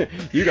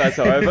 You guys,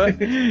 however,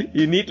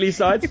 you neatly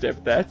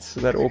sidestepped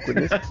that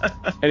awkwardness.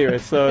 Anyway,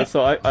 so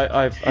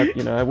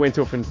I went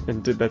off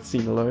and did that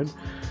scene alone.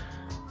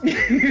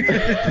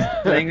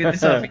 Playing with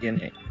yourself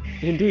again.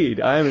 Indeed,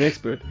 I am an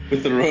expert.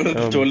 With the roll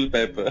of toilet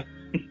paper.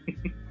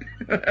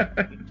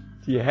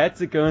 You had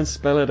to go and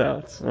spell it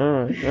out.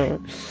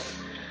 Alright.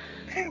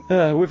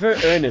 We're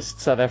very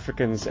earnest South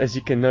Africans, as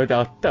you can no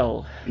doubt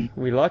tell.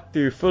 We like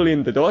to fill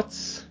in the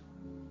dots,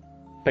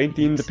 paint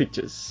in the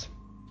pictures.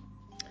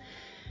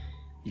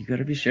 You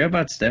gotta be sure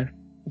about stuff.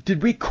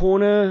 Did we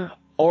corner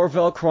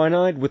Orville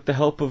Crynide with the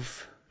help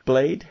of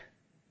Blade?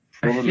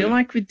 Probably. I feel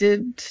like we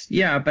did,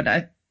 yeah, but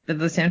at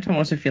the same time I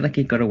also feel like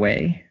he got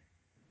away.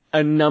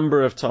 A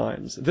number of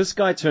times. This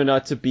guy turned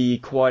out to be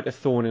quite a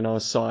thorn in our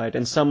side,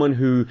 and someone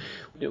who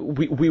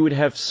we would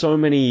have so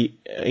many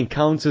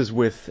encounters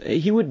with.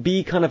 He would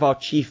be kind of our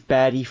chief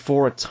baddie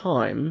for a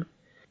time,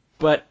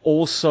 but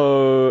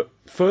also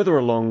further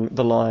along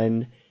the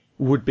line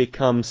would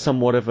become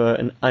somewhat of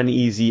an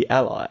uneasy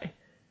ally.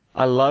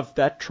 I love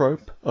that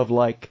trope of,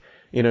 like,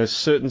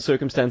 certain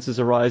circumstances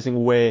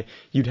arising where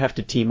you'd have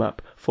to team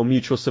up for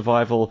mutual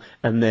survival,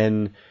 and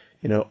then,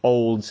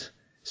 old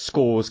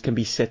scores can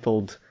be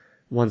settled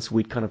once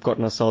we'd kind of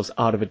gotten ourselves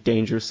out of a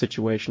dangerous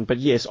situation. But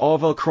yes,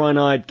 Orville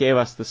Crynide gave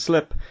us the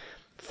slip,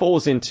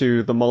 falls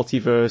into the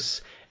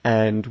multiverse,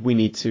 and we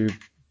need to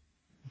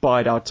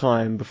bide our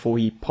time before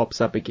he pops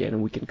up again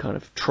and we can kind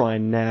of try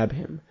and nab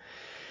him.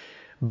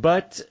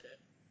 But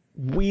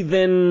we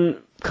then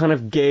kind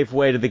of gave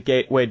way to the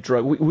gateway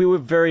drug. We were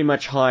very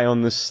much high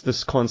on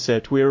this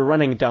concept. We were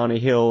running down a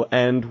hill,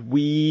 and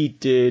we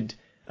did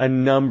a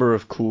number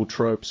of cool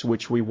tropes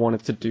which we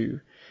wanted to do,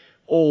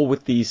 all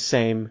with these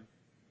same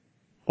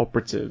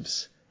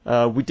operatives.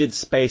 We did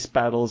space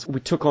battles.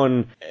 We took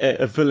on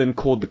a villain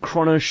called the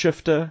Chrono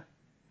Shifter,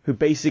 who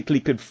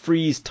basically could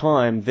freeze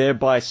time,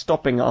 thereby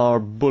stopping our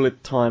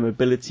bullet time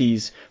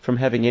abilities from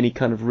having any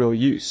kind of real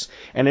use.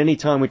 And any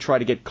time we try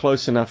to get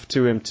close enough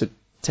to him to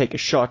take a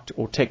shot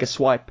or take a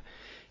swipe,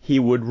 he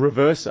would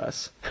reverse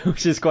us,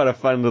 which is quite a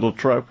fun little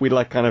trope. We'd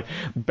like kind of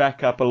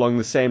back up along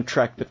the same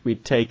track that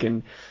we'd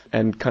taken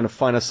and kind of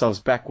find ourselves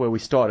back where we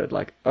started.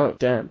 Like, oh,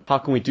 damn, how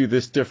can we do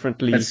this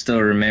differently? But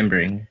still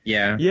remembering.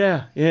 Yeah.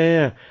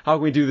 Yeah. How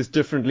can we do this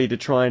differently to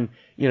try and,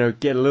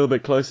 get a little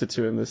bit closer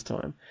to him this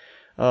time?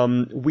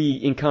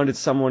 We encountered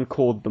someone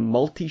called the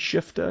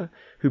Multi-Shifter,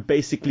 who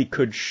basically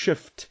could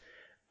shift.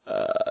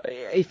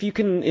 If you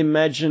can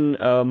imagine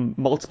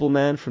Multiple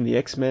Man from the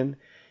X-Men,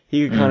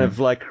 he could kind of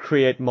like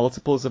create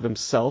multiples of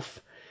himself.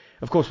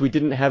 Of course, we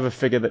didn't have a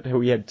figure that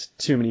we had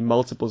too many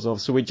multiples of,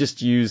 so we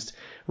just used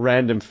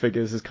random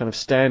figures as kind of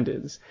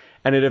stand-ins.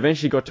 And it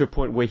eventually got to a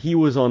point where he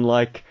was on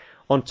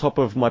top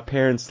of my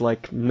parents'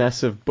 like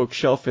massive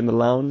bookshelf in the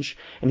lounge,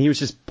 and he was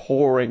just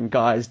pouring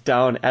guys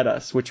down at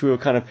us, which we were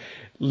kind of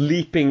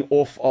leaping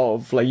off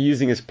of, like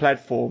using as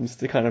platforms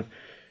to kind of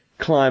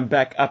climb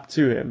back up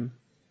to him.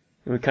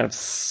 And we kind of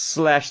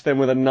slash them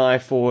with a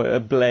knife or a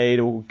blade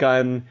or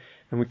gun,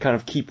 and we kind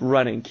of keep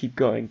running, keep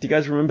going. Do you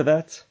guys remember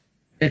that?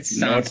 It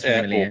sounds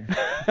familiar.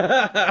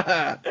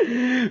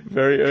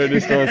 Very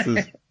earnest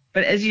answers.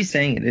 But as you're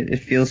saying it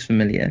feels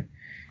familiar.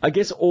 I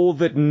guess all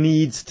that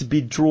needs to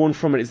be drawn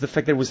from it is the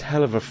fact that it was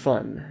hell of a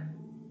fun.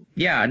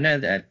 Yeah, I know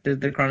that.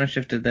 The Chrono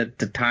Shifter, the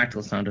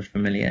title sounded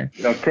familiar.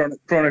 Yeah, Chrono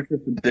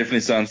Shifter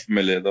definitely sounds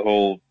familiar. The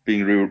whole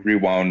being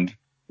rewound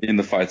in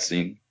the fight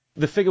scene.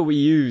 The figure we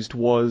used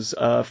was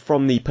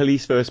from the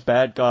Police vs.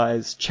 Bad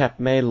Guys Chap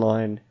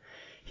mainline.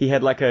 He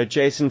had like a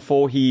Jason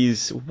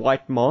Voorhees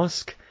white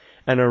mask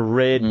and a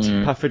red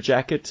puffer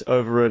jacket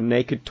over a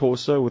naked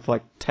torso with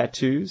like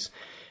tattoos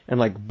and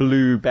like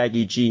blue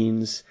baggy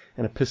jeans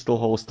and a pistol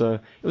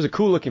holster. It was a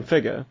cool looking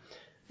figure.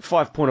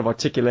 5-point of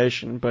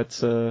articulation,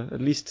 but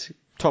at least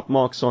top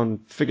marks on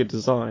figure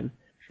design.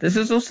 This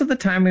is also the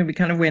time when we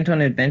kind of went on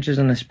adventures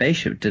on a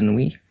spaceship, didn't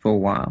we, for a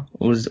while?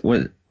 Or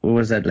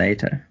was that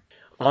later?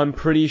 I'm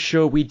pretty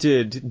sure we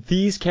did.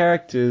 These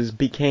characters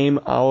became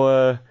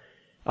our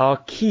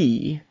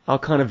key, our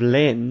kind of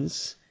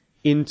lens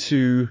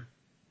into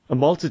a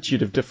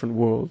multitude of different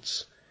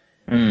worlds.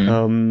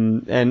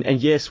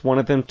 And yes, one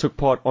of them took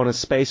part on a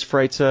space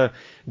freighter.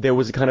 There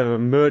was a kind of a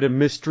murder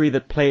mystery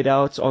that played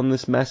out on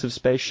this massive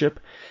spaceship.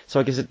 So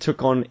I guess it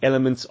took on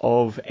elements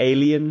of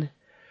Alien.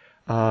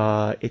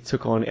 It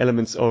took on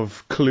elements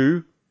of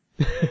Clue.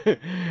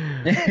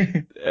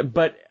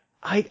 But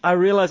I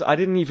realized I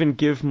didn't even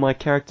give my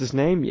character's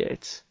name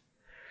yet.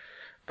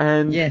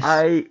 And yes.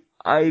 I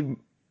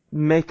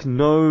make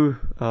no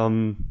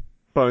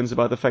bones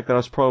about the fact that I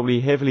was probably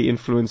heavily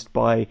influenced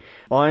by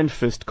Iron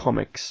Fist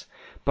comics.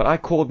 But I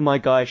called my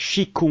guy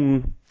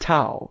Shikung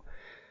Tao.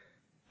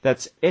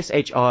 That's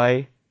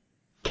Shikung,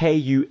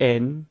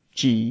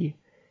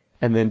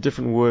 and then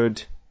different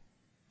word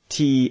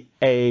Tau.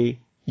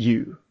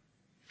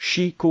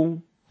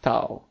 Shikung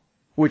Tao.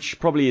 Which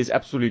probably is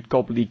absolute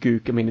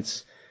gobbledygook. I mean,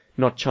 it's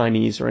not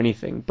Chinese or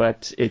anything,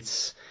 but it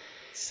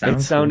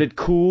sounded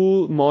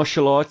cool,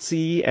 martial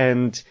artsy,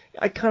 and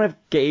I kind of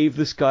gave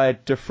this guy a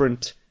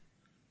different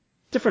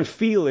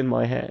feel in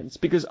my hands,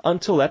 because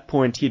until that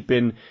point he'd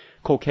been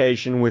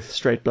Caucasian with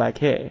straight black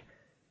hair.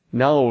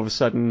 Now all of a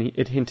sudden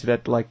it hinted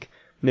at like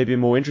maybe a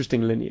more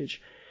interesting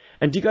lineage.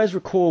 And do you guys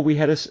recall we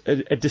had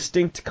a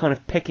distinct kind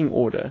of pecking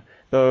order?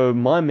 Though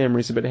my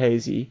memory's a bit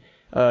hazy.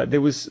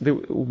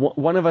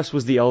 One of us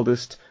was the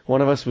eldest,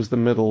 one of us was the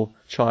middle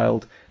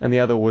child, and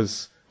the other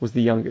was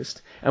the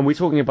youngest. And we're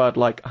talking about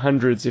like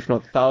hundreds, if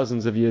not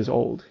thousands of years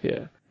old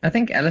here. I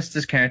think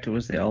Alistair's character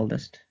was the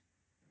oldest.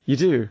 You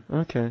do?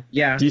 Okay.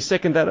 Yeah. Do you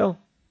second that, El?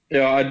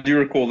 Yeah, I do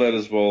recall that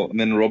as well. And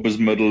then Rob was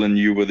middle and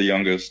you were the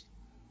youngest,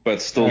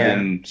 but still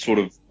then sort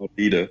of a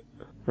leader.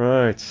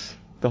 Right.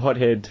 The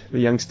hothead, the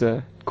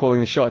youngster,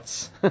 calling the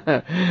shots.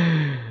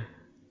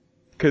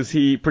 Because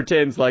he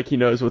pretends like he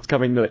knows what's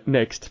coming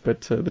next,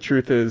 but the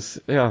truth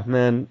is, yeah,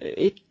 man,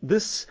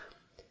 this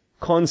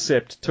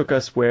concept took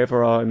us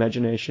wherever our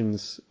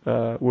imaginations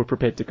were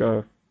prepared to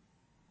go.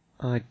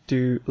 I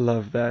do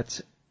love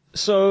that.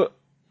 So,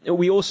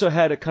 we also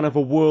had a kind of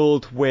a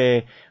world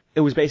where it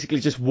was basically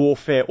just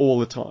warfare all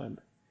the time.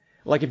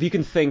 Like, if you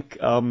can think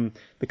the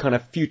kind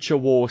of future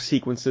war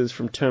sequences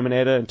from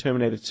Terminator and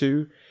Terminator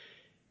 2,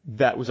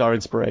 that was our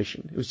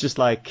inspiration. It was just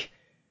like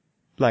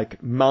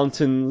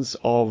mountains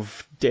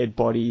of dead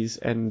bodies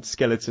and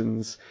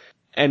skeletons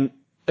and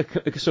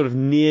a sort of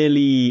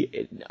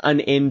nearly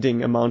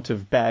unending amount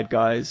of bad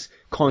guys,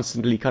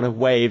 constantly kind of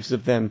waves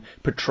of them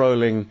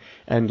patrolling,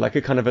 and like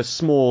a kind of a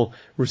small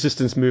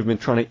resistance movement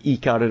trying to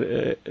eke out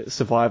a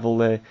survival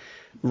there.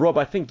 Rob,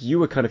 I think you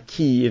were kind of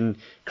key in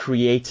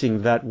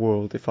creating that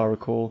world, if I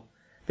recall.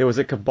 There was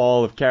a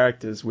cabal of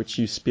characters which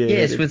you spearheaded.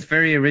 Yes, with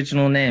very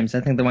original names.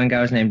 I think the one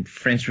guy was named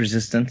French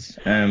Resistance.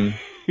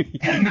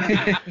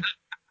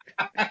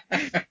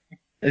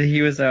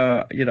 He was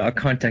our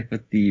contact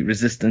with the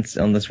resistance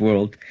on this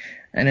world,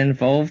 and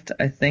involved.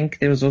 I think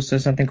there was also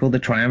something called the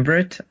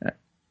Triumvirate.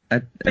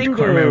 I can't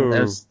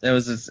remember. That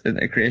was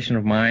a creation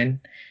of mine.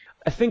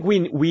 I think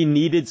we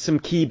needed some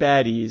key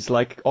baddies.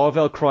 Like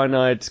Arvel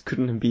Crynide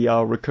couldn't be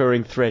our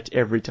recurring threat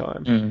every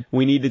time.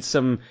 We needed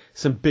some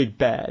big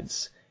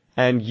bads,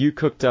 and you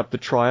cooked up the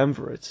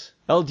triumvirate.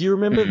 Al, do you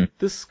remember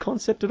this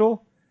concept at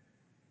all?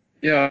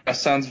 Yeah,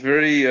 sounds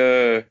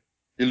very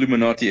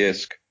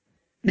Illuminati-esque.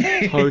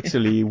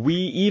 Totally.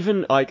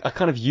 I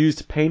kind of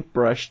used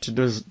Paintbrush to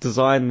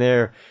design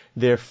their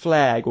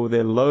flag or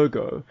their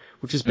logo,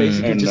 which is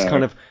basically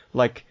kind of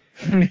like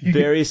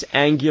various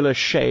angular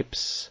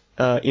shapes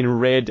in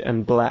red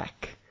and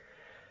black.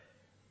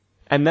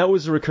 And that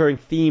was a recurring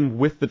theme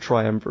with the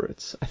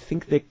triumvirates. I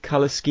think their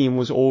color scheme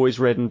was always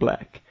red and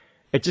black.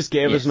 It just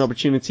gave us an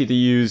opportunity to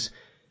use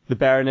the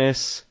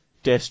Baroness,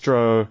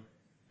 Destro,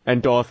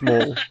 and Darth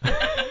Maul.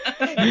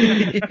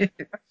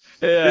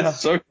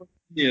 It's so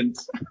convenient.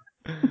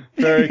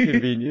 Very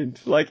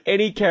convenient. Like,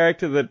 any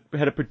character that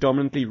had a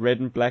predominantly red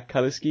and black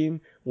color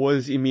scheme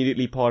was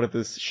immediately part of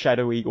this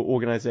shadowy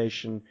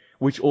organization,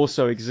 which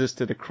also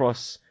existed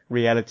across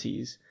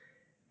realities.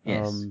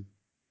 Yes.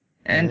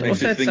 And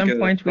also at think, some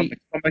point Comic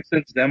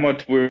Sans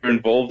Dammot were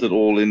involved at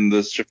all in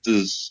the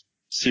Shifters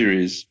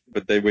series,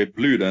 but they wear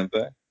blue, don't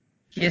they?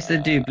 Yes, they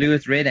do. Blue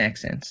with red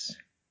accents.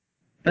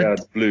 But yeah,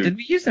 it's blue. Did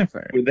we use them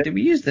for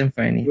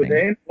anything? Were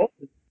they involved?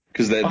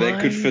 Because they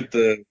could fit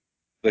the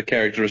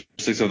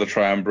characteristics of the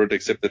triumvirate,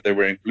 except that they're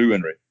wearing blue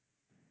and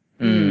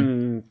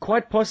red.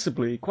 Quite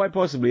possibly.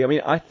 I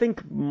mean, I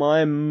think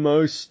my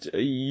most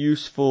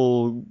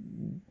useful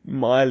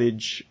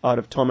mileage out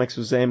of Tomex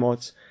or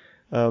Xamot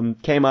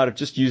came out of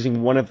just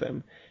using one of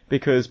them,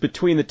 because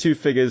between the two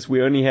figures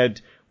we only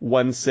had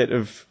one set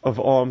of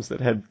arms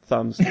that had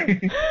thumbs.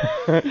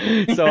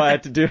 So I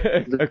had to do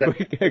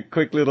a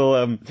quick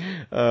little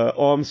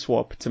arm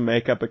swap to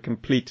make up a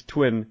complete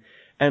twin.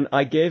 And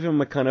I gave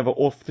him a kind of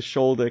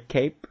off-the-shoulder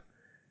cape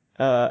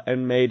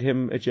and made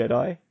him a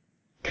Jedi,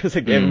 because I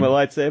gave him a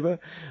lightsaber.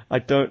 I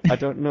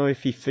don't know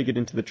if he figured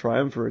into the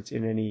triumvirate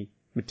in any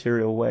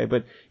material way,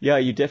 but yeah,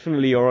 you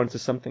definitely are onto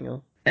something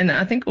else. And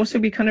I think also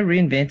we kind of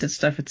reinvented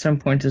stuff at some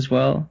point as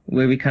well,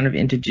 where we kind of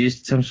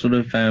introduced some sort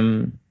of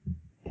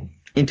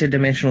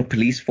interdimensional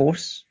police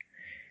force.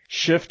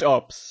 Shift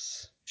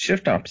Ops,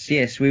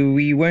 yes.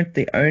 We weren't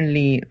the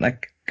only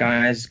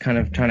guys kind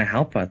of trying to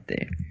help out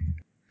there.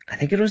 I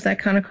think it was that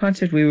kind of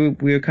concept. We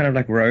were kind of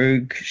like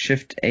rogue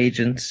shift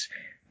agents,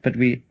 but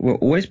we were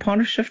always part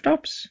of Shift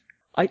Ops.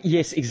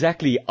 Yes,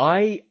 exactly.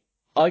 I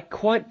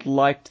quite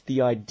liked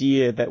the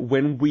idea that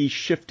when we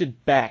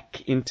shifted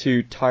back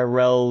into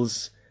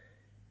Tyrell's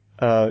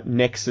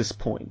nexus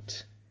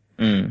point,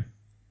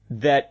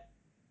 that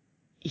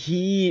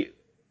he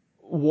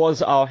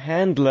was our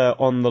handler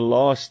on the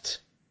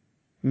last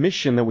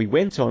mission that we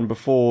went on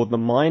before the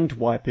Mind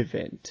Wipe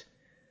event,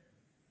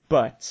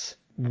 but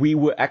we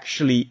were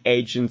actually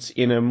agents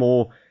in a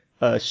more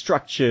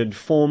structured,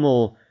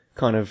 formal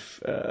kind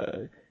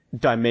of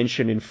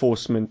dimension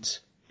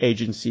enforcement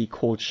agency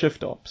called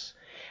Shift Ops.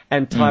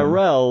 And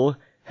Tyrell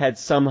had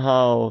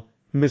somehow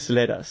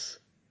misled us.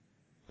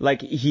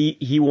 Like,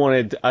 he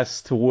wanted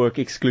us to work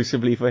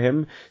exclusively for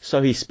him,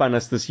 so he spun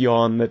us this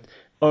yarn that,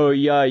 oh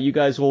yeah, you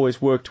guys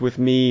always worked with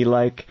me,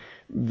 like,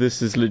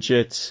 this is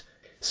legit.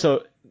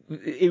 So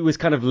it was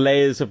kind of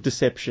layers of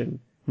deception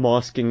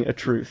masking a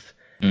truth,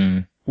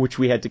 which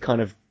we had to kind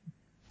of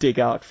dig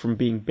out from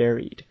being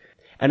buried.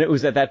 And it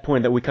was at that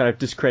point that we kind of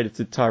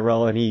discredited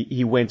Tyrell, and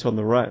he went on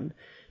the run,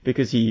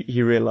 because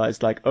he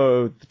realized, like,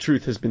 oh, the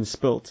truth has been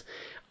spilt.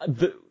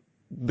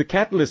 The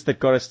catalyst that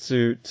got us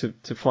to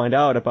find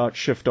out about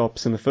Shift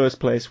Ops in the first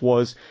place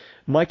was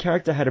my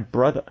character had a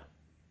brother,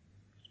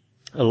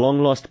 a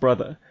long-lost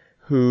brother,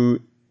 who,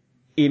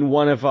 in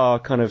one of our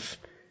kind of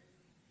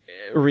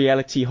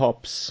reality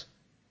hops,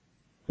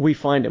 we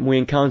find him, we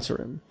encounter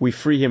him, we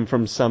free him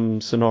from some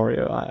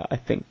scenario, I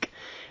think.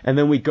 And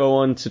then we go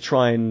on to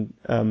try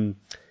and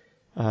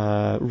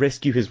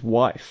rescue his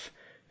wife,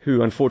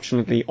 who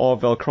unfortunately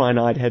Arvel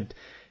Krynide had,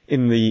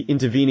 in the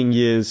intervening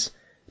years,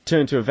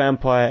 turned to a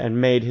vampire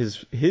and made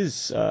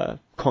his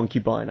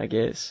concubine, I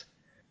guess.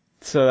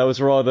 So that was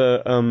a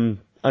rather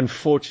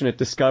unfortunate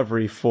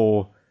discovery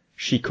for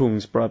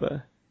Shikung's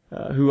brother,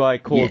 who I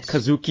called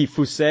Kazuki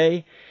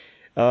Fusei,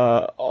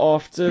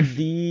 after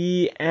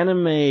the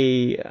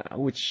anime,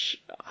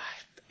 which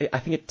I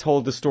think it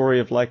told the story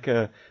of like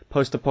a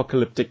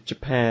post-apocalyptic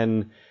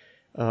Japan,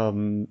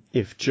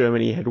 if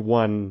Germany had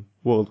won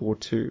World War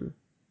II.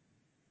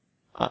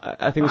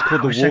 I think it was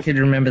called I wish I could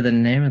remember the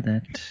name of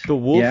that. The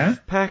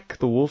Wolf Pack,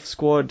 the Wolf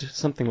Squad,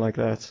 something like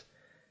that.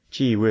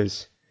 Gee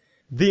whiz.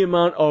 The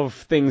amount of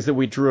things that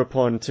we drew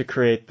upon to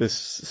create this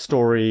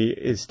story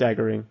is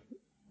staggering.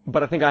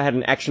 But I think I had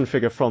an action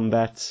figure from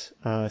that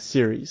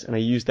series, and I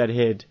used that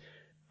head.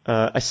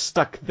 I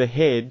stuck the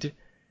head,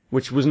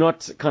 which was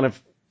not kind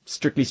of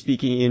strictly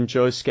speaking in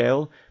Joe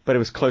scale, but it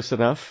was close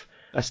enough.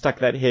 I stuck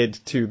that head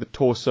to the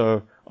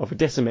torso of a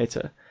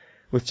decimator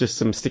with just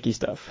some sticky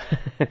stuff.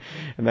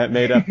 And that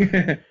made up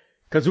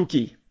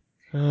Kazuki.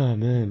 Oh,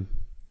 man.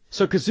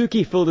 So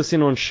Kazuki filled us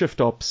in on Shift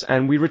Ops,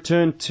 and we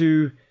returned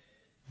to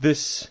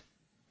this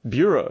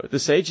bureau,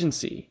 this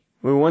agency.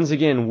 We were once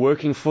again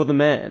working for the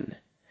man,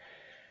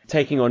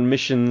 taking on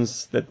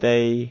missions that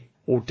they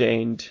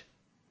ordained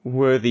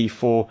worthy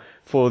for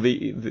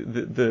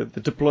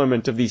the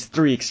deployment of these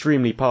three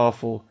extremely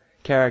powerful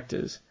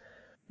characters.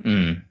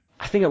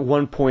 I think at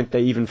one point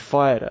they even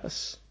fired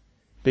us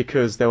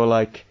because they were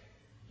like,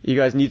 "You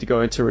guys need to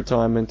go into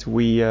retirement.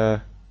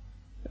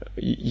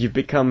 You've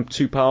become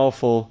too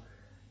powerful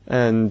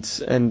and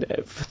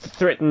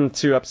threaten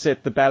to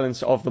upset the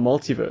balance of the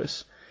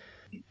multiverse."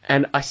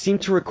 And I seem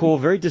to recall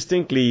very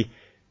distinctly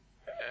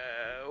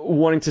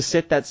wanting to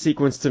set that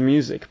sequence to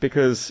music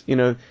because,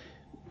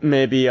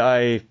 maybe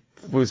I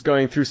was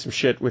going through some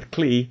shit with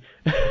Klee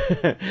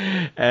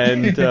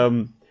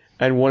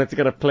and wanted to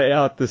kind of play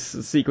out this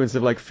sequence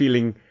of like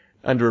feeling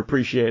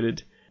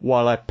underappreciated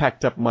while I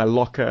packed up my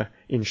locker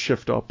in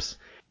Shift Ops.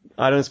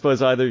 I don't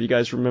suppose either of you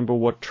guys remember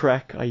what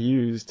track I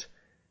used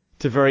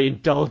to very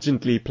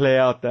indulgently play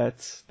out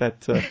that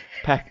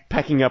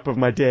packing up of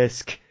my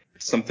desk.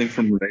 Something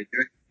from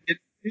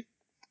Radiohead.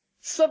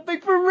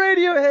 Something from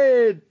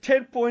Radiohead!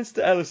 10 points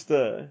to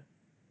Alistair.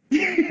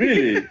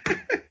 Really?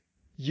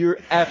 You're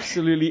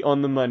absolutely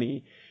on the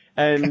money.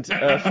 And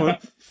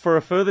for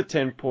a further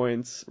 10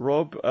 points,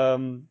 Rob,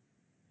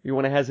 you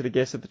want to hazard a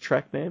guess at the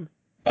track name?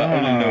 I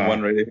only know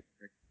one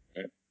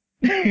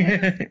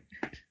Radiohead.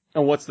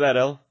 And what's that,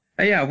 El?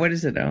 Oh, yeah, what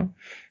is it, El?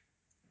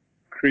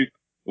 Creep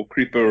or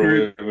Creeper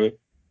or whatever.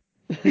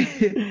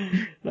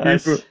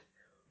 Nice.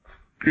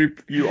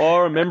 Creep. You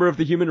are a member of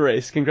the human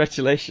race.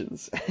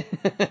 Congratulations.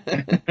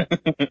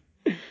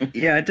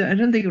 Yeah, I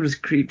don't think it was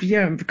Creep.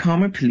 Yeah,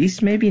 Karma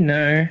Police, maybe?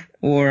 No.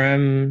 Or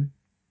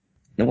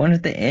the one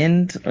at the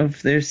end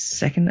of their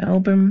second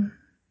album?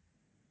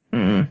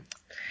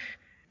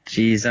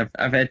 Jeez,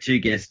 I've had two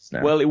guesses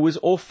now. Well, it was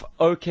off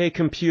OK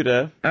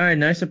Computer. Oh,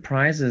 No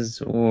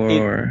Surprises, or...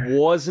 It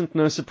wasn't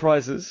No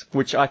Surprises,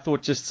 which I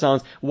thought just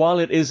sounds... While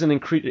it is an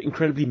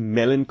incredibly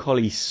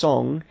melancholy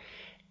song,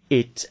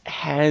 it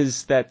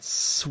has that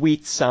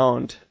sweet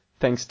sound,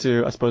 thanks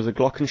to, I suppose, a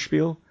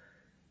glockenspiel.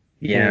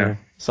 Yeah. Or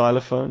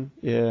xylophone,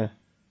 yeah.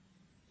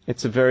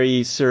 It's a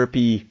very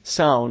syrupy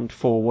sound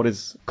for what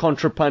is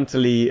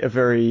contrapuntally a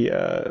very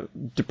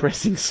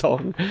depressing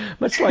song,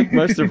 much like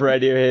most of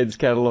Radiohead's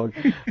catalogue.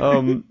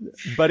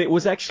 But it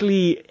was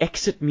actually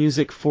exit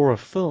music for a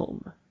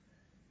film.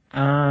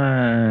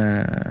 That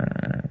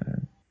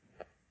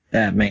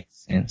makes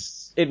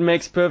sense. It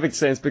makes perfect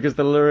sense because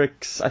the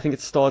lyrics, I think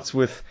it starts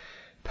with,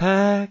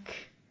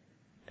 "Pack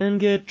and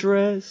get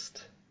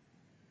dressed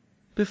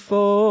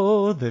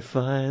before they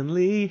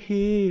finally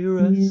hear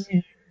us.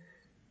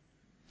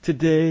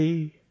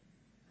 Today,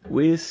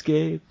 we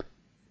escape.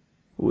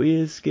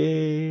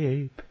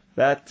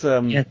 That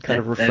kind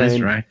of refrain. That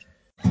is right.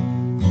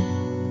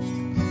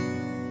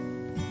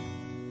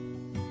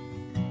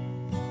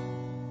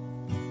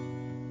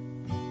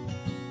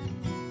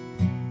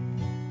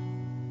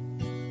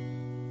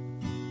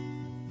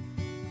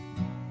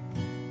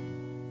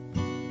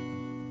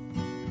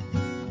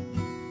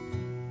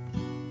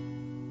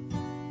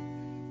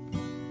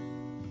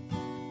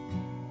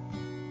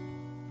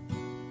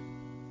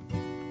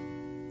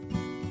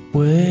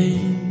 Wake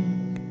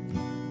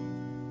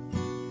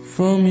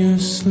from your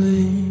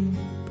sleep,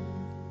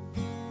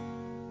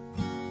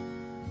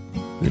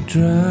 the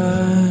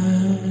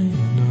drying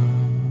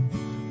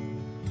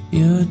of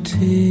your tears.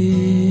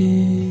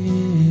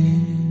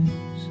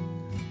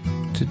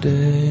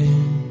 Today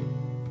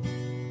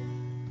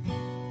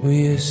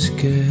we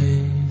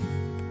escape.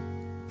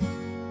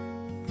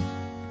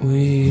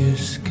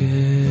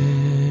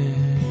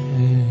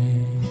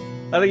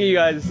 I think you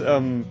guys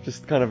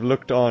just kind of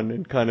looked on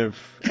and kind of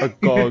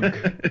agog.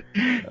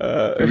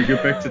 Can we go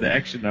back to the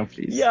action now,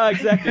 please? Yeah,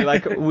 exactly.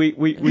 Like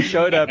we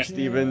showed up,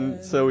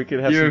 Stephen, so we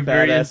could have You're some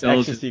very badass action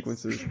indulgent.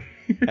 sequences.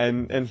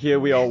 And here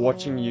we are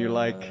watching you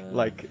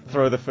like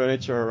throw the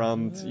furniture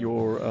around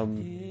your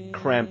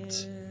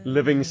cramped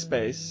living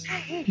space.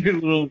 Your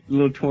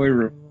little toy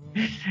room.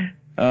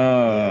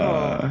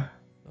 Oh,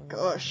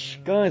 gosh,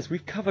 guys,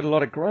 we've covered a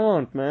lot of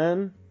ground,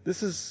 man.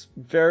 This is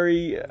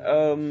very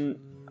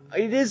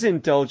it is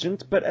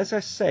indulgent, but as I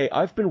say,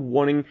 I've been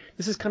wanting...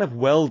 This has kind of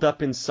welled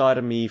up inside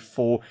of me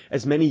for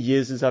as many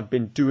years as I've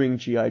been doing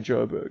G.I.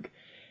 Joburg.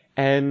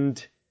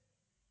 And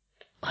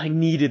I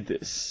needed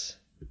this.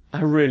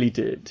 I really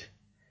did.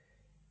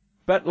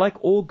 But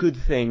like all good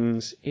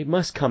things, it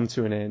must come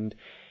to an end.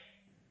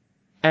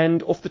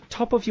 And off the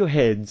top of your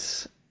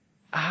heads,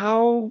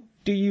 how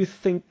do you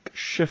think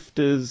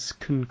Shifters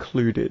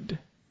concluded?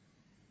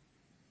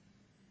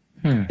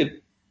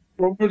 It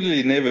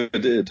probably never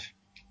did.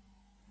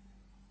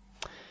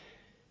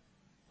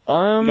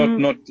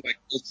 Not like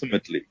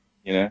ultimately,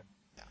 you know.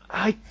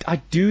 I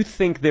do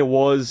think there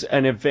was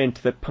an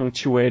event that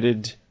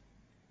punctuated,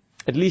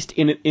 at least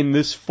in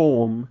this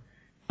form,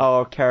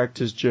 our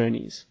characters'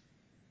 journeys.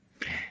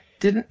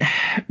 Didn't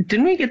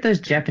we get those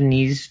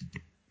Japanese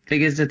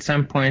figures at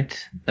some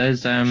point?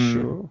 Those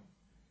Sure.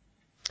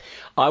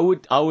 I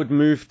would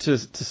move to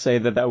say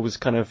that was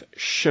kind of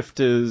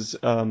Shifters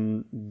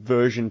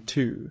version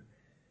 2.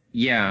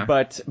 Yeah.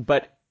 But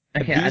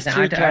okay, these I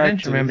three don't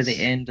characters, remember the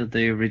end of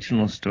the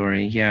original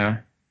story. Yeah.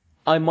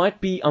 I might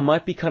be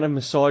kind of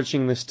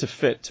massaging this to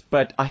fit,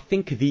 but I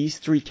think these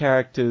three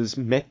characters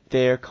met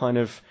their kind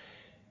of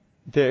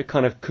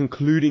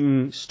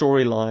concluding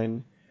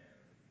storyline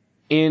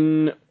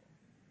in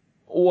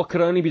what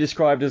could only be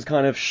described as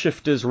kind of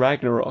Shifters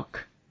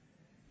Ragnarok.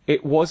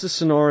 It was a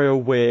scenario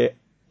where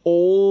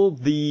all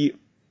the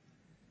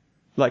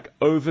like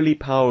overly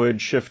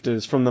powered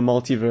shifters from the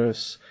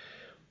multiverse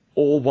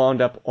all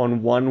wound up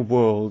on one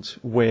world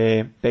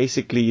where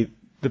basically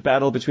the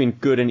battle between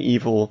good and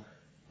evil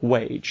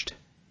waged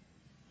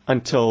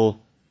until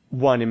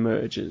one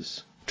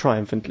emerges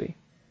triumphantly.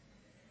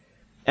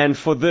 And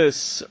for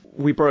this,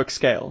 we broke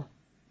scale.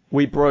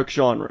 We broke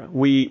genre.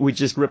 We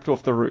just ripped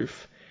off the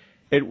roof.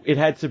 It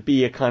had to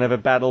be a kind of a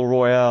battle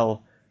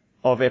royale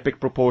of epic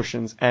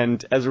proportions,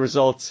 and as a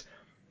result,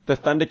 the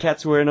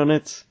Thundercats were in on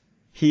it,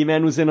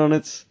 He-Man was in on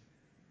it,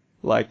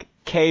 like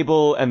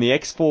Cable and the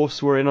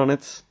X-Force were in on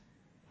it,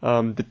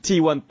 the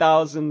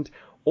T-1000,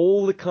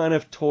 all the kind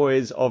of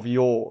toys of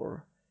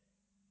yore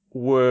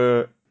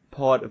were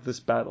part of this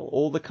battle.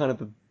 All the kind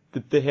of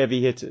the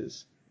heavy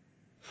hitters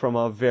from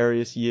our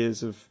various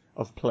years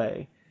of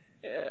play.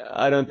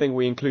 I don't think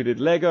we included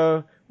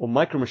Lego or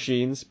Micro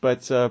Machines,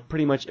 but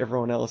pretty much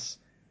everyone else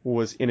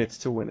was in it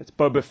to win it.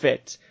 Boba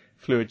Fett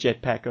flew a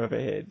jetpack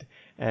overhead,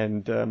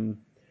 and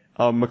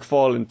our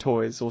McFarlane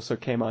toys also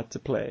came out to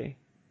play.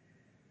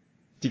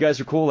 Do you guys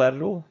recall that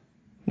at all?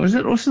 Was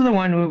it also the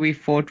one where we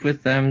fought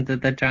with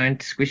the giant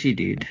squishy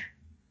dude?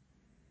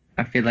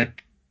 I feel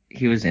like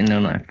he was in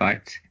on that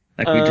fight.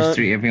 Like we just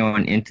threw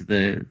everyone into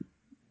the.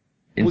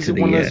 Was it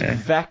one of those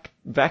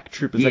vac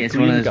troopers? Yeah, that it's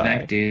one of those guy?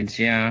 vac dudes.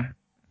 Yeah.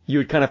 You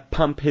would kind of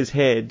pump his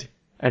head,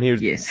 and he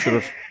would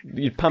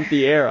you'd pump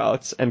the air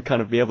out and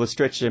kind of be able to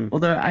stretch him.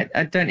 Although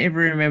I don't ever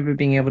remember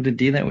being able to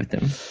do that with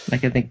him.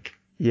 Like I think.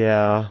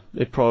 Yeah,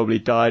 it probably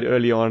died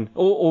early on,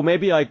 or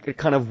maybe I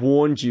kind of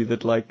warned you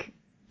that like,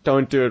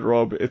 don't do it,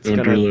 Rob. It's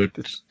gonna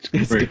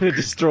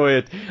destroy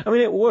it. I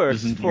mean, it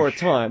works for a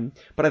time,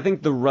 but I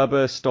think the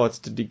rubber starts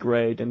to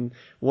degrade, and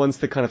once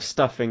the kind of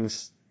stuffing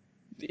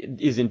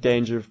is in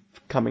danger of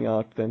coming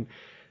out, then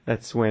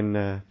that's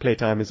when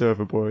playtime is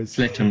over, boys.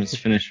 Playtime is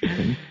finished with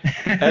him.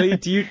 Ellie,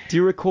 do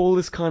you recall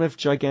this kind of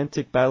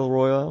gigantic battle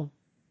royale?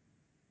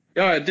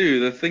 Yeah, I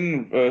do. The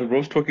thing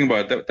Rob's talking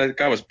about, that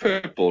guy was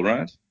purple,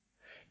 right?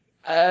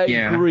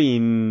 Yeah.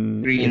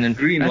 Green. And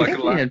green, I like think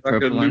a he had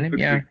purple on him,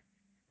 yeah.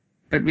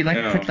 But we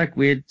put like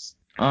weird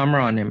armor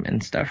on him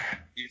and stuff.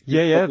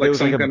 Yeah. Like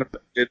some kind of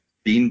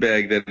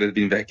beanbag that had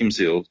been vacuum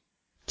sealed.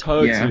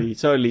 Totally.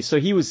 So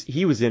he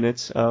was in it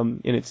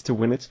to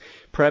win it.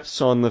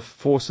 Perhaps on the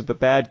force of the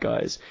bad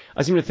guys.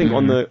 I seem to think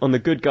on the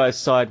good guys'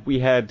 side we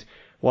had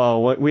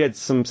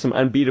some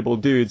unbeatable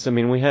dudes. I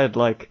mean, we had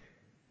like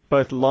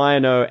both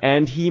Lion-O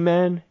and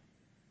He-Man.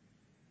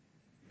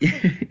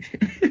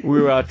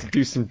 We were out to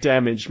do some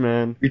damage,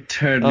 man. We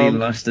totally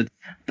lost it.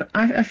 But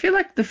I feel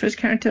like the first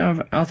character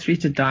of our three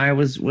to die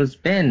was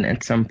Ben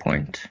at some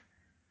point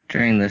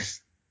during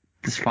this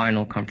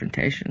final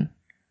confrontation.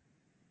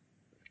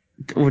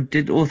 Or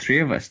did all three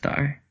of us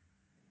die?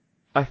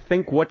 I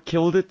think what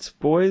killed it,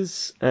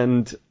 boys,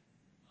 and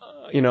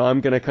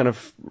I'm gonna kind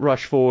of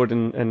rush forward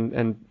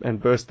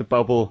and burst the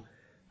bubble,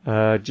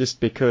 just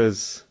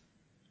because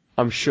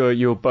I'm sure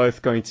you're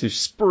both going to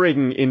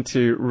spring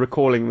into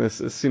recalling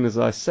this as soon as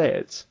I say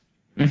it.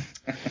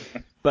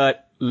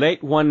 But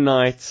late one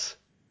night,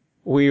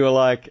 we were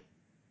like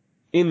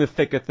in the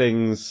thick of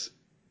things,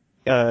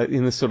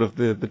 in the sort of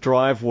the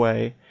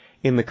driveway,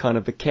 in the kind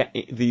of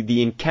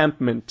the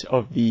encampment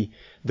of the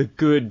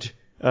good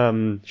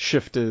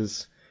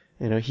shifters,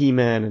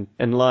 He-Man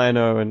and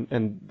Lion-O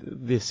and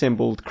the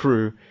assembled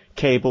crew,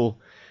 Cable,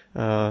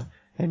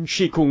 and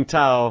Shi Kung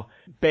Tao,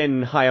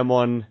 Ben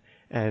Hayamon,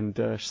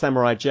 and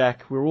Samurai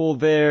Jack. We're all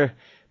there,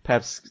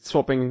 perhaps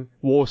swapping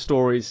war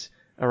stories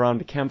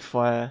around a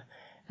campfire,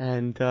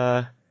 and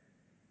the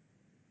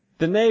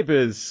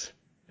neighbors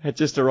had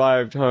just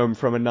arrived home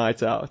from a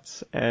night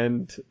out,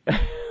 and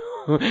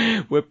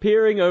were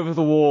peering over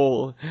the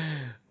wall,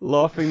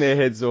 laughing their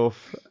heads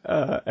off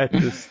at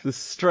this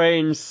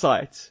strange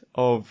sight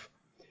of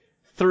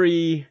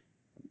three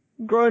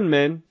grown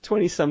men,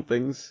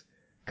 20-somethings,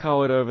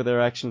 cowered over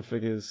their action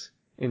figures,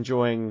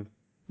 enjoying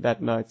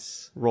that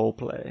night's role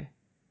play.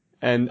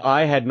 And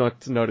I had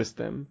not noticed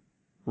them.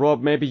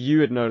 Rob, maybe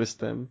you had noticed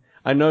them.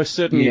 I know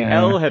certainly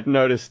Elle had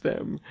noticed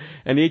them,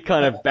 and he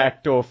kind of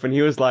backed off, and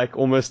he was like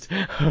almost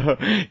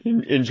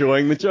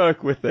enjoying the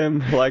joke with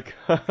them, like,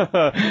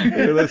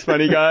 that's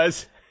funny,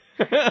 guys.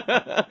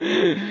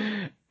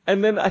 And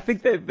then I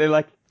think they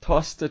like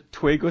tossed a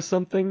twig or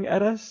something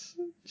at us,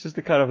 just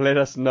to kind of let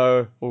us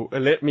know, or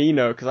let me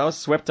know, because I was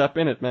swept up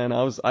in it, man.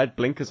 I had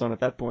blinkers on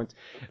at that point.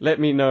 Let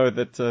me know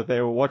that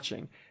they were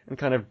watching, and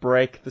kind of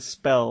break the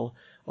spell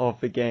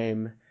of the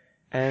game.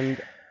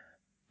 And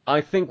I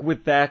think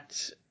with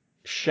that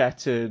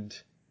shattered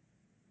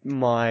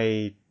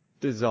my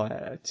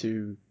desire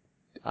to,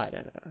 I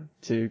don't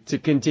know, to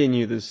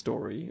continue this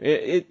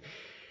story.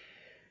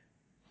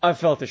 I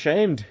felt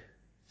ashamed,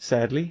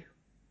 sadly.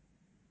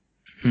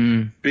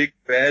 Big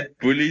bad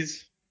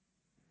bullies.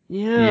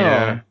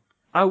 Yeah.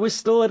 I was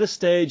still at a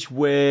stage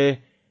where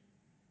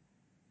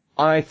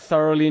I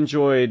thoroughly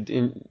enjoyed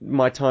in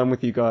my time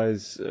with you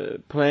guys,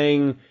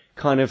 playing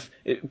kind of,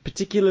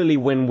 particularly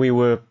when we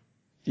were,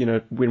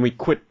 when we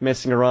quit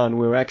messing around,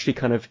 we were actually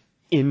kind of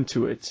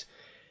into it.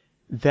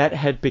 That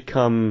had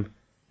become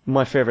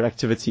my favorite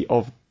activity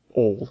of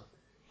all.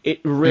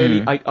 It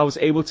really, I was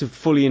able to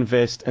fully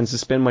invest and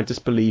suspend my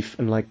disbelief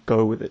and like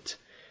go with it.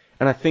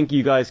 And I think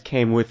you guys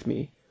came with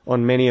me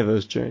on many of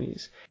those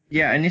journeys.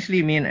 Yeah,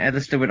 initially me and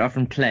Alistair would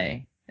often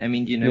play. I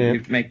mean,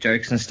 we'd make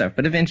jokes and stuff,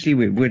 but eventually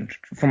we would,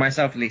 for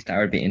myself at least, I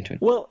would be into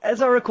it. Well,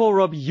 as I recall,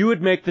 Rob, you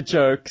would make the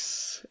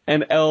jokes,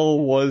 and Elle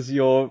was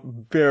your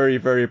very,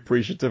 very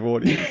appreciative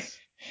audience.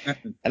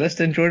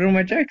 Alistair enjoyed all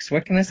my jokes.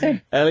 What can I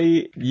say?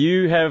 Ellie,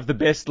 you have the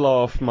best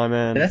laugh, my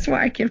man. That's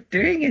why I kept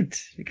doing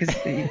it, because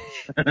I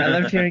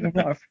loved hearing him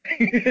laugh.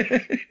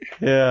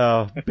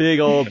 Yeah, big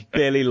old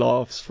belly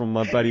laughs from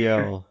my buddy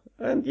Elle.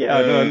 And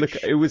look,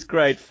 it was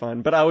great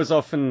fun, but I was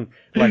often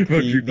like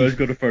you guys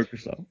got to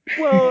focus on.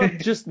 Well,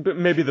 just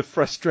maybe the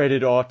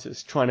frustrated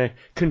artist trying to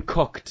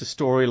concoct a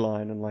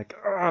storyline and like,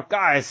 oh,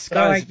 guys,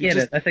 I get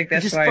it. I think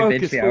that's just why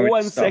focus eventually for I would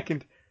 1 stop.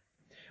 second.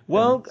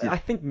 Well, I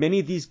think many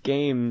of these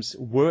games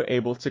were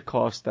able to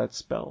cast that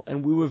spell,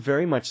 and we were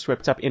very much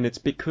swept up in it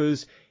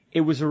because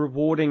it was a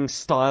rewarding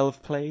style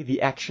of play.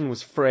 The action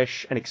was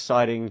fresh and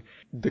exciting.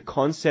 The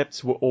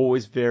concepts were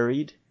always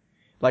varied.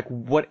 Like,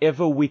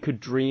 whatever we could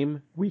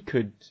dream, we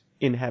could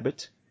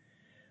inhabit.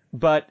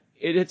 But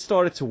it had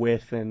started to wear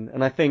thin,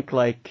 and I think,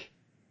 like,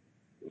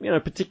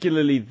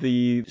 particularly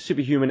the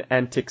superhuman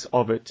antics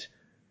of it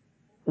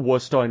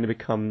was starting to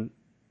become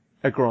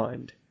a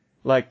grind.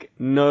 Like,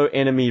 no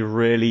enemy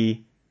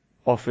really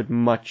offered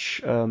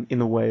much in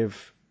the way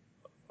of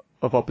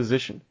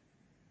opposition.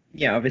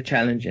 Yeah, of a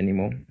challenge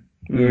anymore.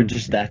 We were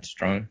just that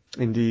strong.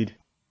 Indeed.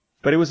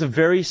 But it was a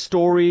very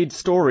storied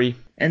story.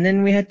 And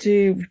then we had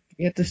to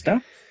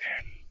stop.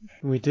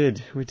 We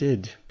did.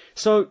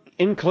 So,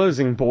 in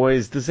closing,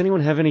 boys, does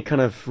anyone have any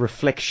kind of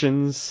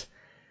reflections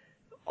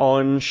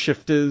on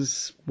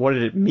Shifters? What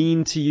did it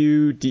mean to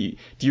you? Do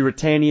you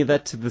retain any of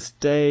that to this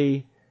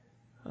day?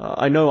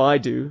 I know I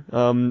do.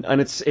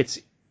 And it's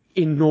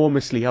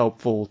enormously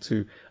helpful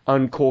to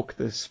uncork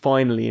this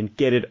finally and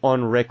get it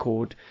on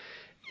record,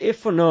 if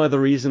for no other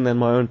reason than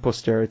my own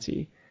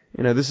posterity.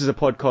 This is a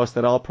podcast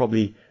that I'll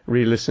probably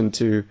re-listen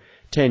to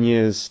 10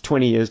 years,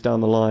 20 years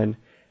down the line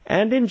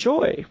and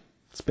enjoy.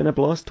 It's been a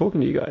blast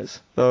talking to you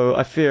guys, though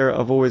I fear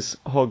I've always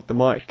hogged the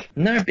mic.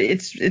 No, but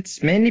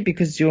it's mainly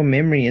because your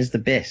memory is the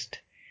best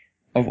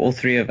of all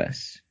three of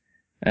us.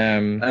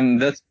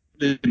 And that's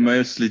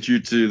mostly due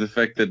to the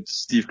fact that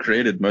Steve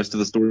created most of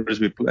the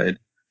stories we played,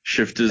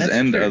 Shifters That's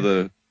and true.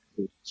 other.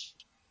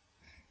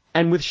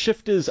 And with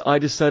Shifters, I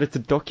decided to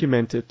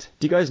document it.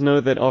 Do you guys know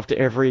that after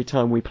every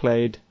time we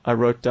played, I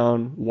wrote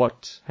down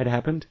what had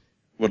happened?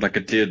 What, like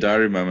a Dear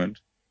Diary moment?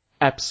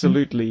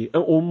 Absolutely.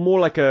 Or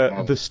more like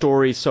the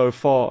story so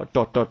far, ...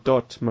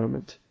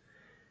 moment.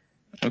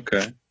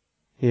 Okay.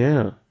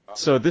 Yeah.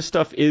 So this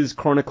stuff is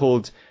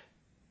chronicled,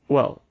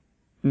 well,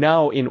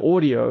 now in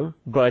audio,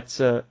 but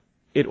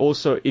it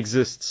also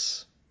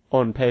exists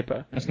on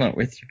paper. That's not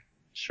with you.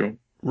 Sure.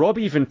 Rob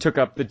even took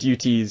up the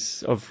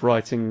duties of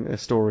writing a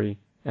story,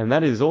 and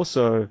that is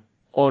also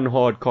on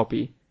hard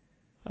copy.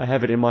 I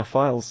have it in my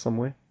files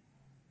somewhere.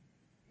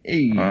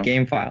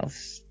 Game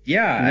files.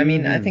 Yeah, I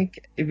mean, I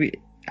think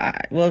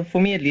well,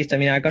 for me at least, I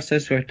mean, I got so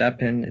swept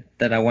up in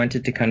that I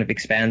wanted to kind of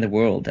expand the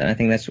world, and I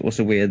think that's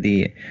also where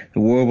the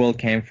war world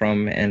came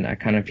from. And I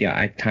kind of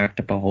I typed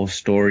up a whole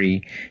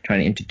story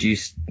trying to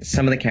introduce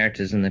some of the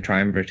characters in the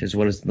Triumvirate, as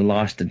well as the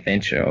last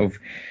adventure of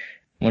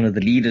one of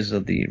the leaders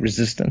of the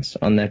resistance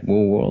on that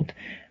war world.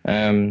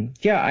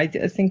 I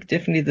think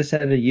definitely this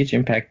had a huge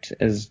impact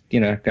as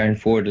going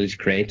forward, at least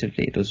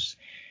creatively. It was,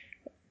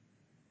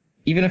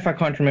 even if I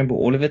can't remember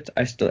all of it,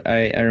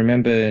 I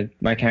remember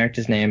my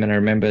character's name, and I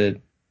remember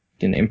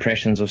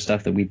impressions of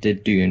stuff that we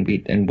did do,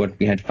 and what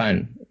we had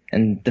fun,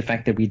 and the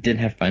fact that we did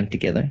have fun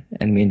together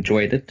and we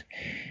enjoyed it.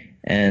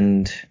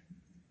 And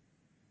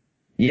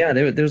yeah,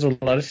 there was a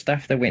lot of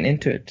stuff that went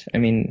into it. I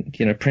mean,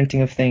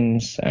 printing of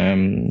things,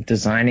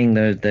 designing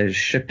those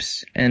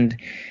ships, and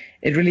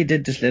it really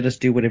did just let us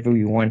do whatever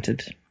we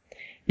wanted.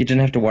 You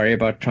didn't have to worry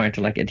about trying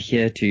to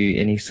adhere to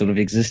any sort of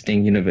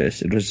existing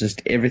universe. It was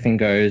just everything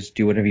goes,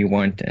 do whatever you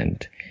want,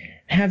 and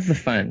have the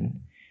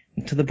fun.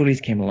 Until the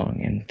bullies came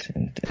along and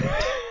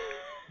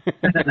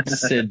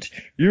said,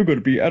 "You're going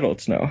to be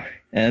adults now."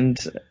 And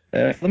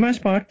for the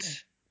most part,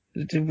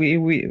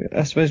 we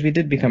I suppose we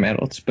did become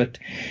adults, but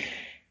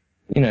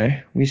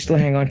we still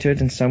hang on to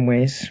it in some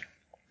ways.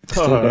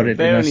 Still got it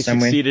they in only us some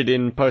way. succeeded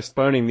in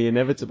postponing the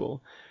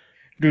inevitable.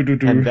 Do.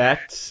 And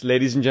that,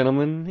 ladies and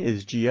gentlemen,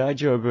 is G.I.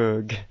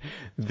 Joeberg,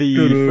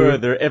 the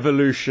further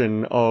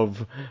evolution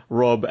of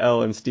Rob,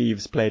 L, and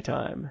Steve's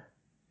playtime.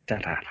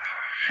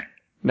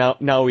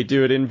 Now we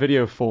do it in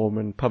video form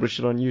and publish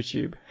it on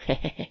YouTube.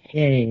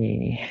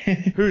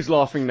 Yay. Who's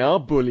laughing now?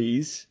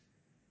 Bullies.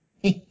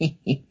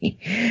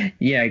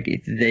 Yeah,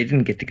 they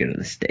didn't get to go to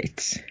the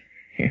States.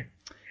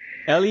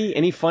 Ellie,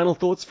 any final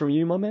thoughts from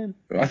you, my man?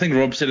 I think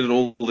Rob said it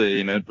all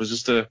there. It was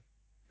just a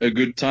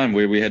good time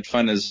where we had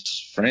fun as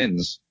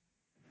friends,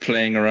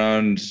 playing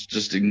around,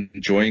 just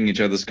enjoying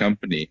each other's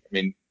company. I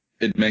mean,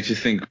 it makes you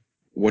think,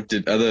 what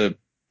did other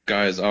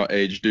guys our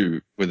age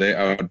do? Were they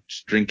out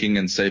drinking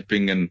and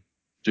saping and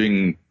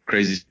doing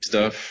crazy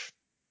stuff?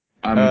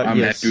 I'm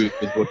yes.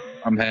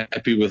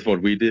 happy with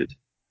what we did.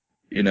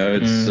 It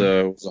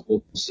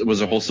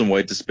was a wholesome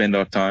way to spend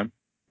our time.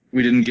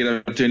 We didn't get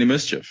up to any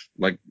mischief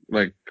like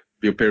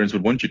your parents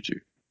would want you to.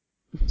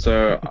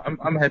 So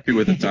I'm happy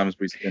with the times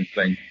we spent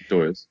playing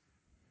toys.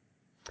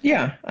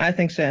 Yeah, I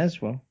think so as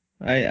well.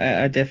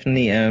 I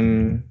definitely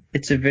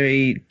it's a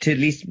very, to at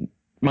least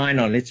my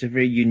knowledge, it's a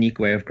very unique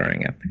way of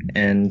growing up.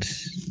 And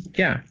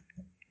yeah.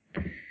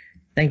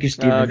 Thank you,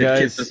 Stephen.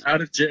 Guys, us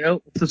out of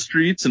jail, off the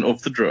streets, and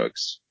off the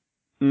drugs.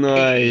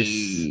 Nice.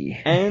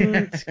 Hey.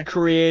 And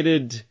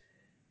created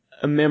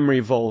a memory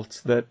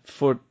vault that,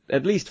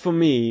 at least for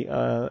me,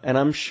 and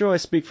I'm sure I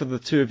speak for the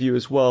two of you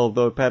as well,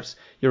 though perhaps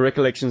your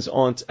recollections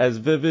aren't as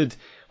vivid,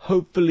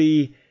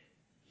 hopefully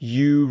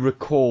you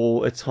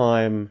recall a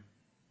time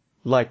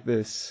like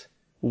this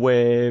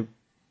where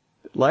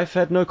life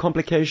had no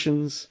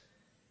complications.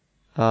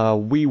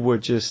 We were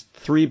just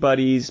three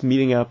buddies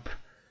meeting up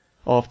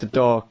after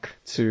dark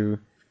to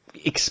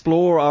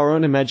explore our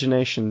own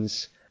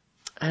imaginations.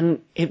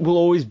 And it will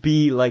always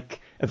be like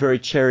a very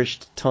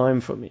cherished time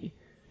for me.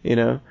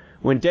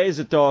 When days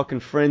are dark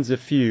and friends are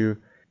few,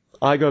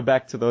 I go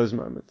back to those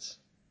moments.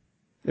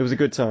 It was a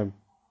good time.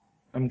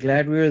 I'm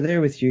glad we were there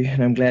with you,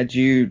 and I'm glad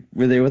you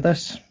were there with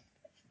us.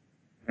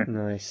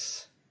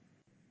 Nice.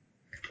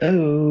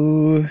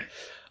 Oh,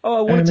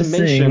 I wanted to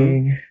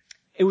mention,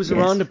 it was Yes.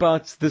 around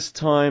about this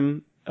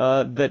time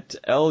that,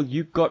 El,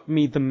 you got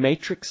me the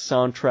Matrix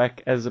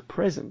soundtrack as a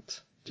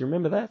present. Do you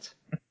remember that?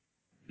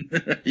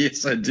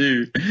 Yes, I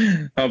do.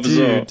 How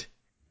bizarre. Dude,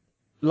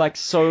 like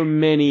so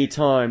many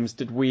times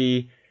did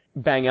we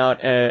bang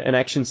out an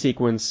action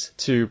sequence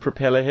to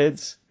Propeller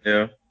Heads.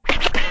 Yeah.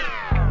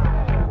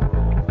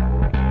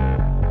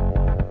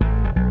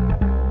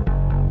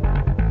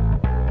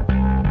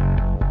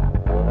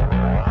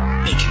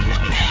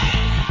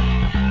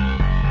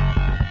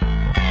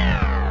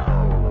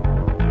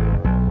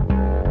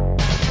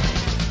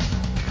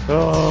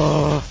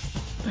 Oh,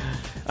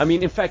 I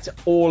mean, in fact,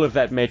 all of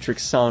that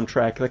Matrix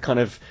soundtrack, the kind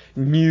of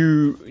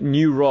new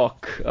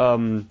rock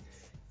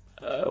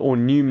or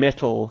new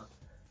metal,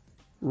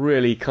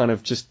 really kind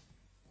of just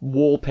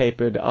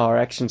wallpapered our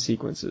action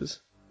sequences.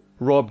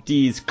 Rob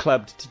D's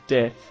Clubbed to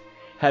Death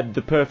had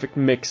the perfect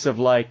mix of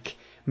like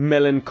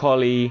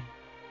melancholy,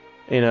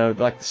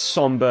 like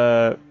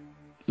somber,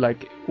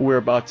 like we're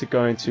about to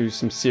go into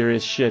some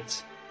serious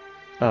shit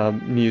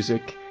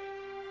music,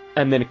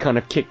 and then it kind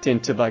of kicked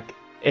into like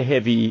a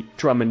heavy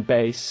drum and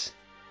bass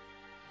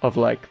of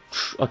like,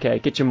 okay,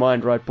 get your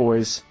mind right,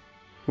 boys,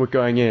 we're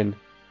going in.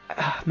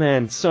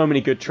 Man, so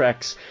many good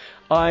tracks.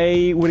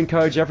 I would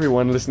encourage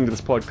everyone listening to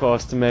this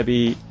podcast to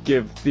maybe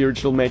give the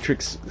original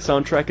Matrix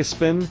soundtrack a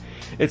spin.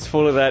 It's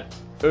full of that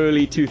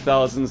early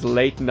 2000s,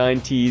 late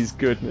 90s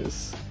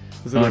goodness.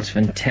 It's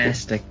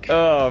fantastic.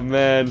 Oh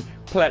man,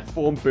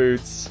 platform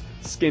boots,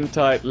 skin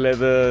tight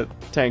leather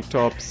tank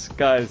tops.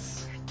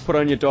 Guys, put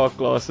on your dark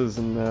glasses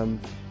and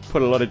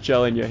put a lot of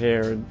gel in your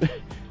hair, and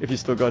if you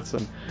still got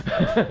some,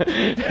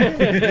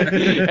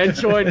 and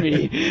join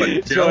me.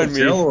 But Join me.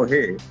 gel or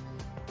hair?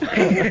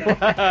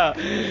 Wow.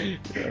 Yeah,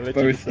 let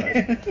you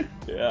decide.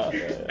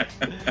 Yeah.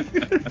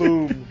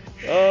 Boom.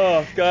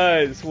 Oh,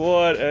 guys,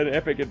 what an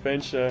epic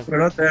adventure. We're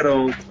not that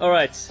old.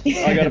 Alright,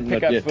 I gotta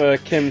pick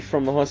up Kim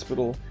from the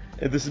hospital.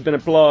 This has been a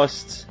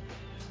blast.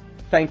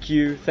 Thank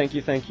you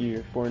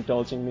for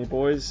indulging me,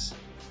 boys.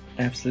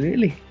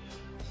 Absolutely.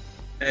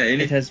 Yeah,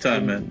 any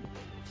time, man.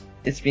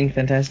 It's been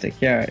fantastic.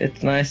 Yeah,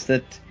 it's nice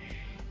that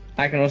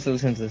I can also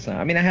listen to this now.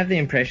 I mean, I have the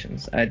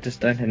impressions. I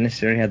just don't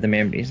necessarily have the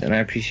memories, and I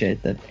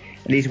appreciate that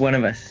at least one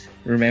of us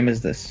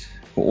remembers this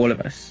for all of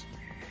us.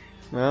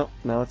 Well,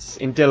 now it's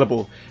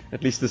indelible,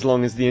 at least as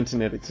long as the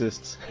internet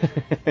exists.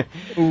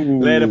 Ooh.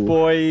 Later,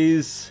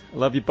 boys. I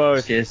love you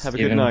both. Cheers, Have a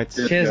Stephen. good night.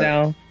 Cheers,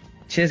 Al.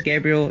 Cheers,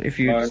 Gabriel, if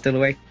you're Bye. still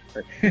awake.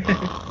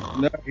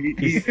 No,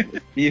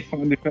 he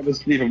finally fell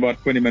asleep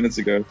about 20 minutes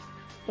ago.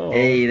 Oh,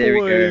 Hey, there we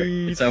go.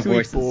 boy, It's our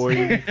sweet voices.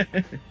 boy.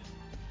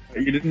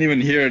 You didn't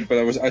even hear it, but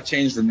I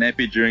changed the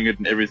nappy during it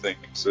and everything.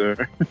 So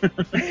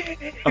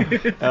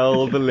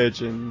El the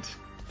legend.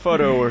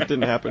 Photo or it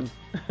didn't happen.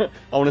 I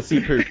want to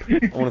see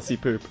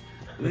poop.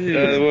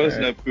 there was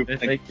no poop.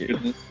 Thank you.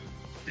 goodness.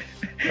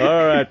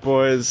 Alright,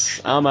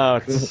 boys. I'm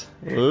out.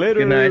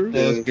 Later. Good night,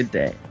 boys. Good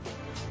day.